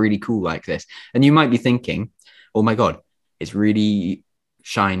looks really cool like this. And you might be thinking, oh my God, it's really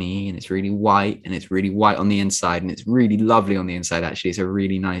shiny and it's really white and it's really white on the inside and it's really lovely on the inside. Actually, it's a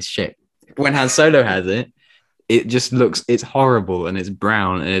really nice ship. When Han Solo has it, it just looks, it's horrible and it's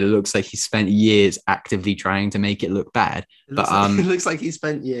brown and it looks like he spent years actively trying to make it look bad. It looks like he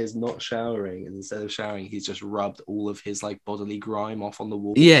spent years not showering, and instead of showering, he's just rubbed all of his like bodily grime off on the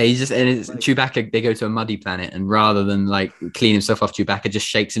wall. Yeah, he's just, and it's like, Chewbacca, they go to a muddy planet, and rather than like clean himself off, Chewbacca just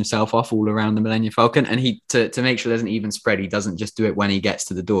shakes himself off all around the Millennium Falcon. And he, to make sure there's an even spread, he doesn't just do it when he gets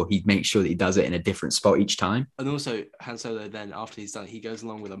to the door. He makes sure that he does it in a different spot each time. And also, Han Solo then, after he's done it, he goes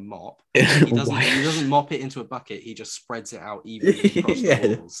along with a mop. He doesn't mop it into a bucket. He just spreads it out evenly across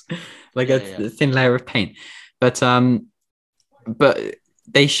the walls, like a thin layer of paint. But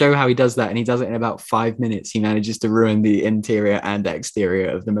they show how he does that, and he does it in about 5 minutes. He manages to ruin the interior and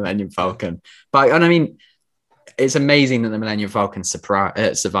exterior of the Millennium Falcon. And I mean, it's amazing that the Millennium Falcon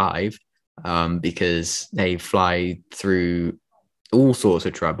survive because they fly through all sorts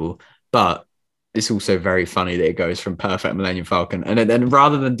of trouble. But it's also very funny that it goes from perfect Millennium Falcon, and then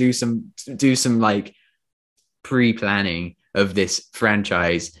rather than do some like pre-planning of this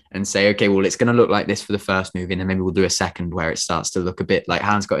franchise and say, okay, well, it's going to look like this for the first movie, and then maybe we'll do a second where it starts to look a bit like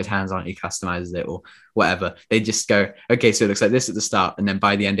Han's got his hands on it, he customizes it or whatever. They just go, okay, so it looks like this at the start, and then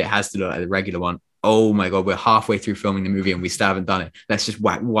by the end it has to look like the regular one. Oh my God, we're halfway through filming the movie and we still haven't done it. Let's just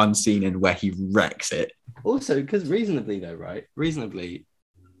whack one scene in where he wrecks it. Also, because reasonably,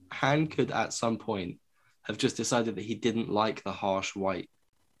 Han could at some point have just decided that he didn't like the harsh white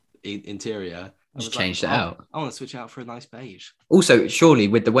interior. Just changed it out. I want to switch out for a nice beige. Also, surely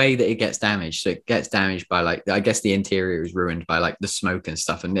with the way that it gets damaged, so it gets damaged by like, I guess the interior is ruined by like the smoke and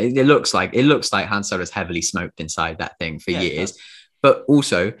stuff, and it looks like Han Solo's heavily smoked inside that thing for years. But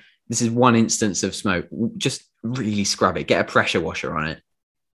also, this is one instance of smoke. Just really scrub it. Get a pressure washer on it,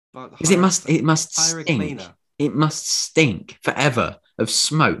 because it must stink. Cleaner. It must stink forever of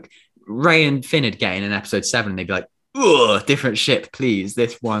smoke. Rey and Finn would get in Episode 7, and they'd be like, "Ugh, different ship, please.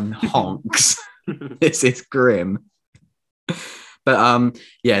 This one honks." This is grim. But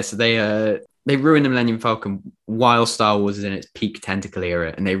so they ruin the Millennium Falcon while Star Wars is in its peak tentacle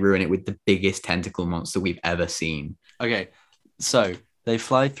era, and they ruin it with the biggest tentacle monster we've ever seen. Okay, so they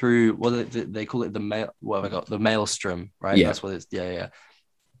fly through they call it the maelstrom, right? Yeah. That's what it's. Yeah.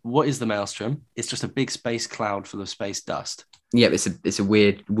 What is the maelstrom? It's just a big space cloud full of space dust. Yeah, it's a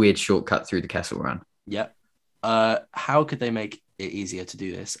weird shortcut through the Kessel Run. Yep. How could they make it easier to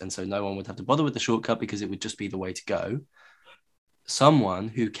do this, and so no one would have to bother with the shortcut because it would just be the way to go? Someone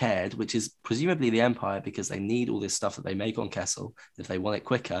who cared, which is presumably the Empire, because they need all this stuff that they make on Kessel. If they want it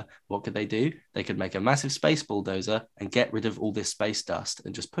quicker, what could they do? They could make a massive space bulldozer and get rid of all this space dust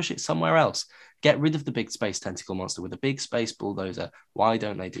and just push it somewhere else. Get rid of the big space tentacle monster with a big space bulldozer. Why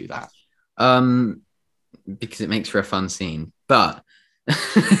don't they do that? Because it makes for a fun scene, but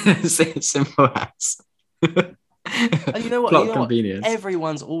simple as. And you know what? Plot convenience.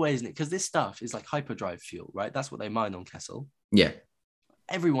 Everyone's always, because this stuff is like hyperdrive fuel, right? That's what they mine on Kessel. Yeah.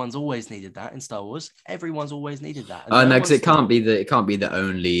 Everyone's always needed that in Star Wars. Everyone's always needed that. No, because it can't be the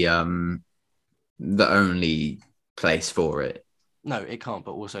only place for it. No, it can't.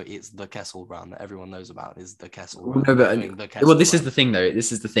 But also, it's the Kessel Run that everyone knows about. Is the Kessel Run? No, but this is the thing, though.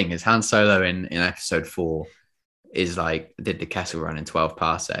 This is the thing: is Han Solo in Episode 4 is like did the Kessel Run in 12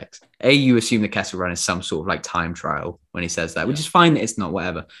 parsecs. You assume the Kessel Run is some sort of like time trial when he says that, which is fine. It's not,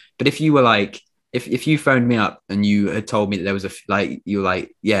 whatever. But if you were like, if you phoned me up and you had told me that there was you're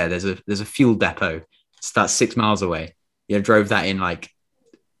like, yeah, there's a fuel depot. It's that's 6 miles away. You know, drove that in like,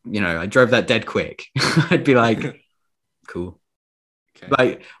 I drove that dead quick. I'd be like, cool. Okay.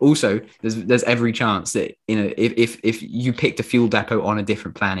 Like, also, there's every chance that, if you picked a fuel depot on a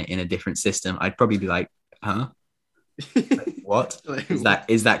different planet in a different system, I'd probably be like, huh? What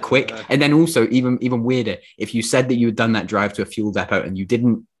is that quick? And then also, even weirder, if you said that you had done that drive to a fuel depot and you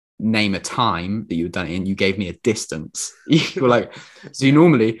didn't name a time that you had done it in, you gave me a distance. You were like, so you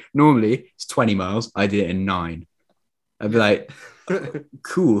normally it's 20 miles. I did it in 9. I'd be like,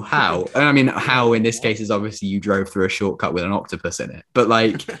 cool. How? And I mean, how in this case is obviously you drove through a shortcut with an octopus in it, but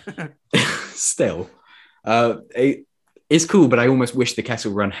like, still, it's cool. But I almost wish the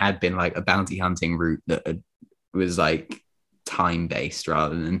Kessel Run had been like a bounty hunting route that was like time based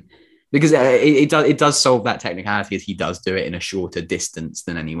rather than, because it does solve that technicality, as he does do it in a shorter distance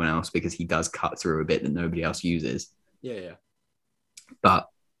than anyone else, because he does cut through a bit that nobody else uses. Yeah. But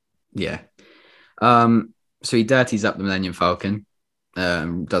yeah, so he dirties up the Millennium Falcon,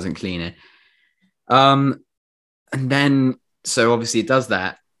 doesn't clean it, and then so obviously it does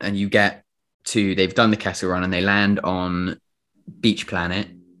that, and they've done the Kessel Run and they land on Beach Planet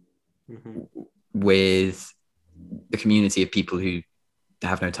with the community of people who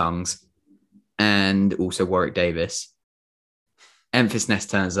have no tongues, and also Warwick Davis. Enfys Nest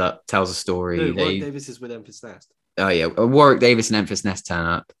turns up, tells a story. Warwick Davis is with Enfys Nest. Oh yeah, Warwick Davis and Enfys Nest turn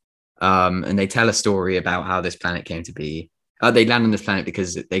up, and they tell a story about how this planet came to be. They land on this planet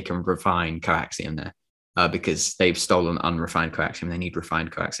because they can refine coaxium there, because they've stolen unrefined coaxium. They need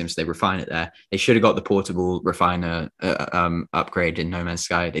refined coaxium, so they refine it there. They should have got the portable refiner upgrade in No Man's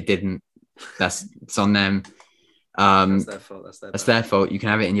Sky. They didn't. It's on them. That's their fault. That's their fault. You can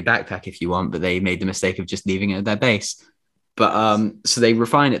have it in your backpack if you want, but they made the mistake of just leaving it at their base. But so they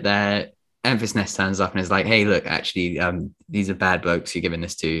refine it there. Enfys Nest turns up and is like, hey, look, actually, these are bad blokes you're giving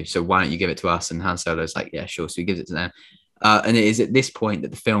this to, so why don't you give it to us? And Han Solo's like, yeah, sure. So he gives it to them. And it is at this point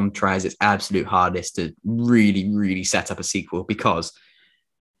that the film tries its absolute hardest to really, really set up a sequel, because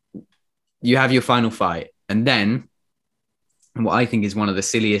you have your final fight, and then what I think is one of the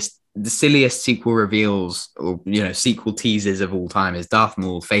silliest sequel reveals, or sequel teasers of all time, is Darth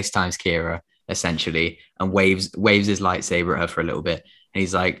Maul FaceTimes Kira essentially and waves his lightsaber at her for a little bit, and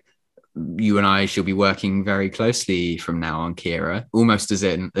he's like, you and I shall be working very closely from now on, Kira, almost as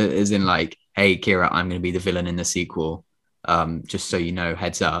in like, hey Kira, I'm going to be the villain in the sequel, just so you know,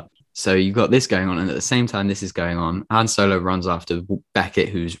 heads up. So you've got this going on, and at the same time this is going on, Han Solo runs after Beckett,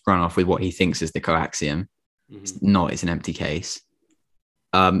 who's run off with what he thinks is the coaxium. It's an empty case.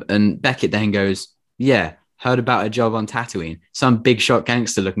 And Beckett then goes, yeah, heard about a job on Tatooine, some big shot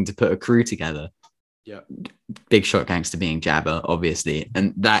gangster looking to put a crew together. Yeah, big shot gangster being Jabba, obviously.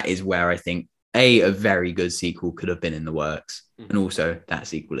 And that is where I think a very good sequel could have been in the works. And also that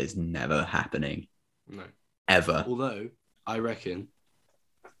sequel is never happening. No. Ever. Although I reckon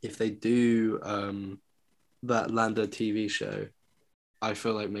if they do that Lando TV show, I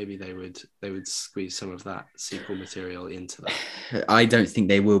feel like maybe they would squeeze some of that sequel material into that. I don't think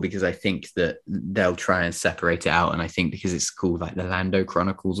they will, because I think that they'll try and separate it out, and I think because it's called like the Lando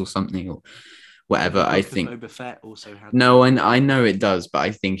Chronicles or something or whatever. I think Boba Fett also had. No, and I know it does, but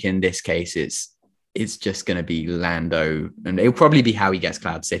I think in this case it's just going to be Lando, and it'll probably be how he gets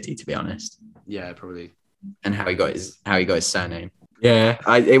Cloud City, to be honest. Yeah, probably. And how he got his surname. Yeah,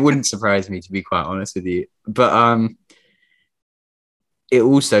 it wouldn't surprise me, to be quite honest with you. But it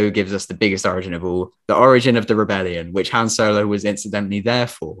also gives us the biggest origin of all, the origin of the rebellion, which Han Solo was incidentally there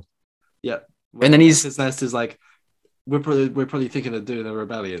for. Yeah. Well, and then his nest is like, we're probably thinking of doing a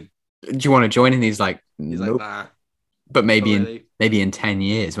rebellion. Do you want to join? And he's like, nope. Like, nah. But maybe in 10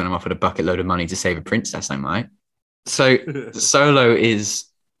 years, when I'm offered a bucket load of money to save a princess, I might. So Solo is,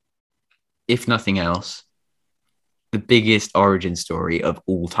 if nothing else, the biggest origin story of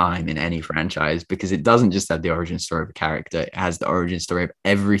all time in any franchise, because it doesn't just have the origin story of a character, it has the origin story of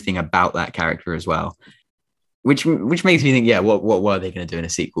everything about that character as well, which makes me think, yeah, what were they going to do in a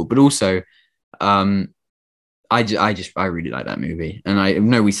sequel? But also, I really like that movie, and I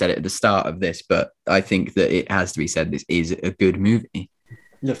know we said it at the start of this, but I think that it has to be said, this is a good movie.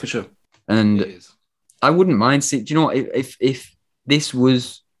 Yeah, for sure. And I wouldn't mind seeing, do you know what, if this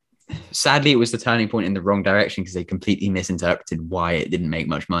was, sadly, it was the turning point in the wrong direction, because they completely misinterpreted why it didn't make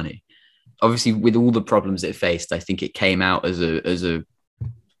much money. Obviously, with all the problems it faced, I think it came out as a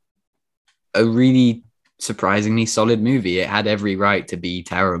really surprisingly solid movie. It had every right to be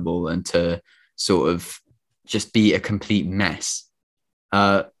terrible and to sort of just be a complete mess.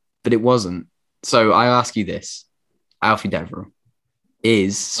 But it wasn't. So I ask you this, Alfie Deverell,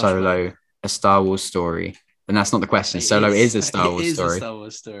 is Solo a Star Wars story? And that's not the question. Solo is a Star Wars It is a story. Star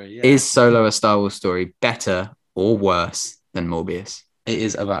Wars story. Yeah. Is Solo a Star Wars story better or worse than Morbius? It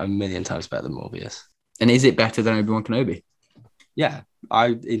is about 1,000,000 times better than Morbius. And is it better than Obi-Wan Kenobi? Yeah, I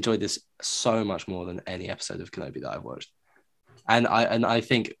enjoyed this so much more than any episode of Kenobi that I've watched. And I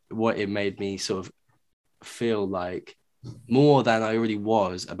think what it made me sort of feel like more than I already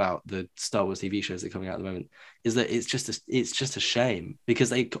was about the Star Wars TV shows that are coming out at the moment is that it's just a shame because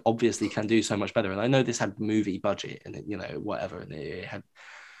they obviously can do so much better. And I know this had movie budget and whatever, and it had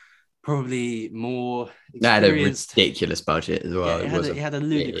probably more experienced. It had a ridiculous budget as well. Yeah, it had a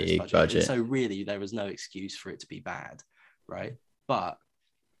ludicrous budget. So really, there was no excuse for it to be bad, right? But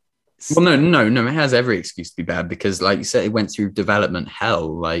well, no, it has every excuse to be bad because, like you said, it went through development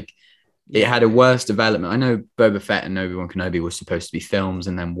hell. Like it had a worse development. I know Boba Fett and Obi-Wan Kenobi were supposed to be films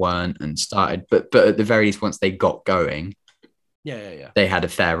and then weren't and started, but at the very least, once they got going, they had a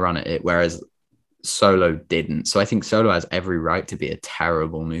fair run at it. Whereas Solo didn't. So I think Solo has every right to be a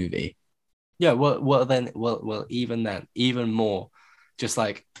terrible movie. Yeah, well, even more, just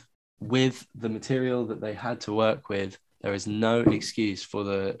like with the material that they had to work with, there is no excuse for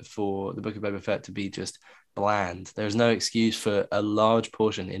the Book of Boba Fett to be just bland. There's no excuse for a large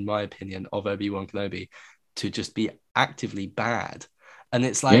portion, in my opinion, of Obi-Wan Kenobi to just be actively bad. And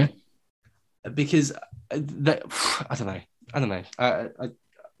it's like, because I don't know.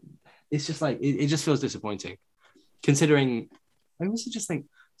 It's just like, it just feels disappointing considering I also just think,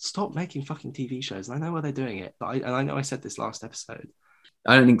 stop making fucking TV shows. And I know why they're doing it, but I know I said this last episode.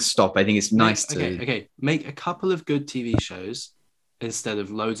 I don't think stop. I think it's nice to... Okay. Make a couple of good TV shows instead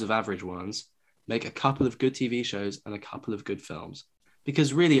of loads of average ones. Make a couple of good TV shows and a couple of good films.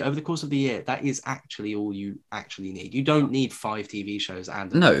 Because really, over the course of the year, that is actually all you actually need. You don't need 5 TV shows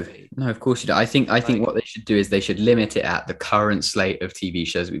and a movie. No, of course you don't. I think what they should do is they should limit it at the current slate of TV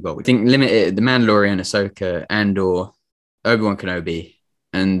shows we've got. We think limit it The Mandalorian, Ahsoka, Andor, Obi-Wan Kenobi,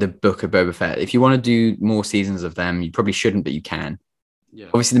 and the Book of Boba Fett. If you want to do more seasons of them, you probably shouldn't, but you can. Yeah.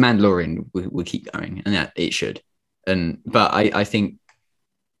 Obviously, The Mandalorian will keep going, and that it should. But I think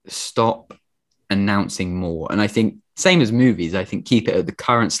stop announcing more. And I think same as movies, I think keep it at the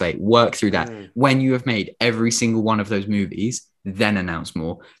current slate, work through that. When you have made every single one of those movies, then announce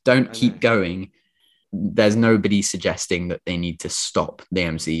more. Don't keep going. There's nobody suggesting that they need to stop the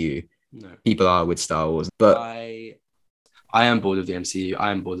MCU. No. People are with Star Wars, but I am bored of the MCU.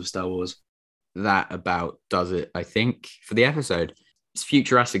 I am bored of Star Wars. That about does it, I think, for the episode. It's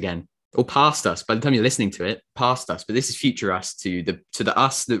future us again, or past us. By the time you're listening to it, past us. But this is future us to the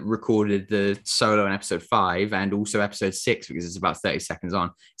us that recorded the Solo in episode 5 and also episode 6 because it's about 30 seconds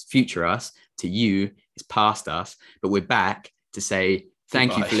on. It's future us to you. It's past us, but we're back to say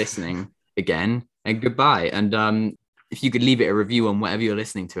thank you for listening again and goodbye. And if you could leave it a review on whatever you're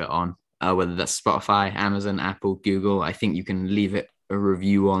listening to it on, whether that's Spotify, Amazon, Apple, Google, I think you can leave it a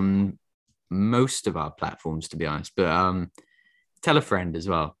review on most of our platforms, to be honest. But tell a friend as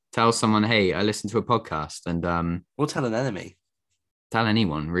well. Tell someone, hey, I listened to a podcast, and or tell an enemy. Tell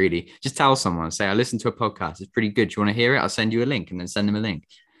anyone, really. Just tell someone. Say, I listened to a podcast. It's pretty good. Do you want to hear it? I'll send you a link, and then send them a link.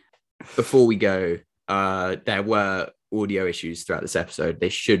 Before we go, there were audio issues throughout this episode. They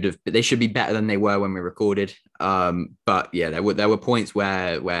should be better than they were when we recorded. But yeah, there were points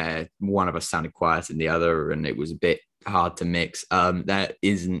where one of us sounded quieter than the other, and it was a bit hard to mix. That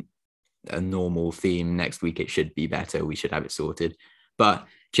isn't a normal theme. Next week it should be better. We should have it sorted. But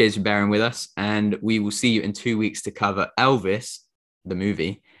cheers for bearing with us, and we will see you in 2 weeks to cover Elvis, the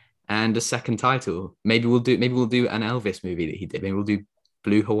movie, and a second title. Maybe we'll do an Elvis movie that he did. Maybe we'll do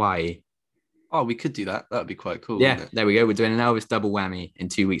Blue Hawaii. Oh, we could do that. That would be quite cool. Yeah, there we go. We're doing an Elvis double whammy in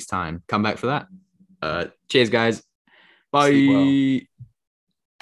 2 weeks' time. Come back for that. Cheers, guys. Bye.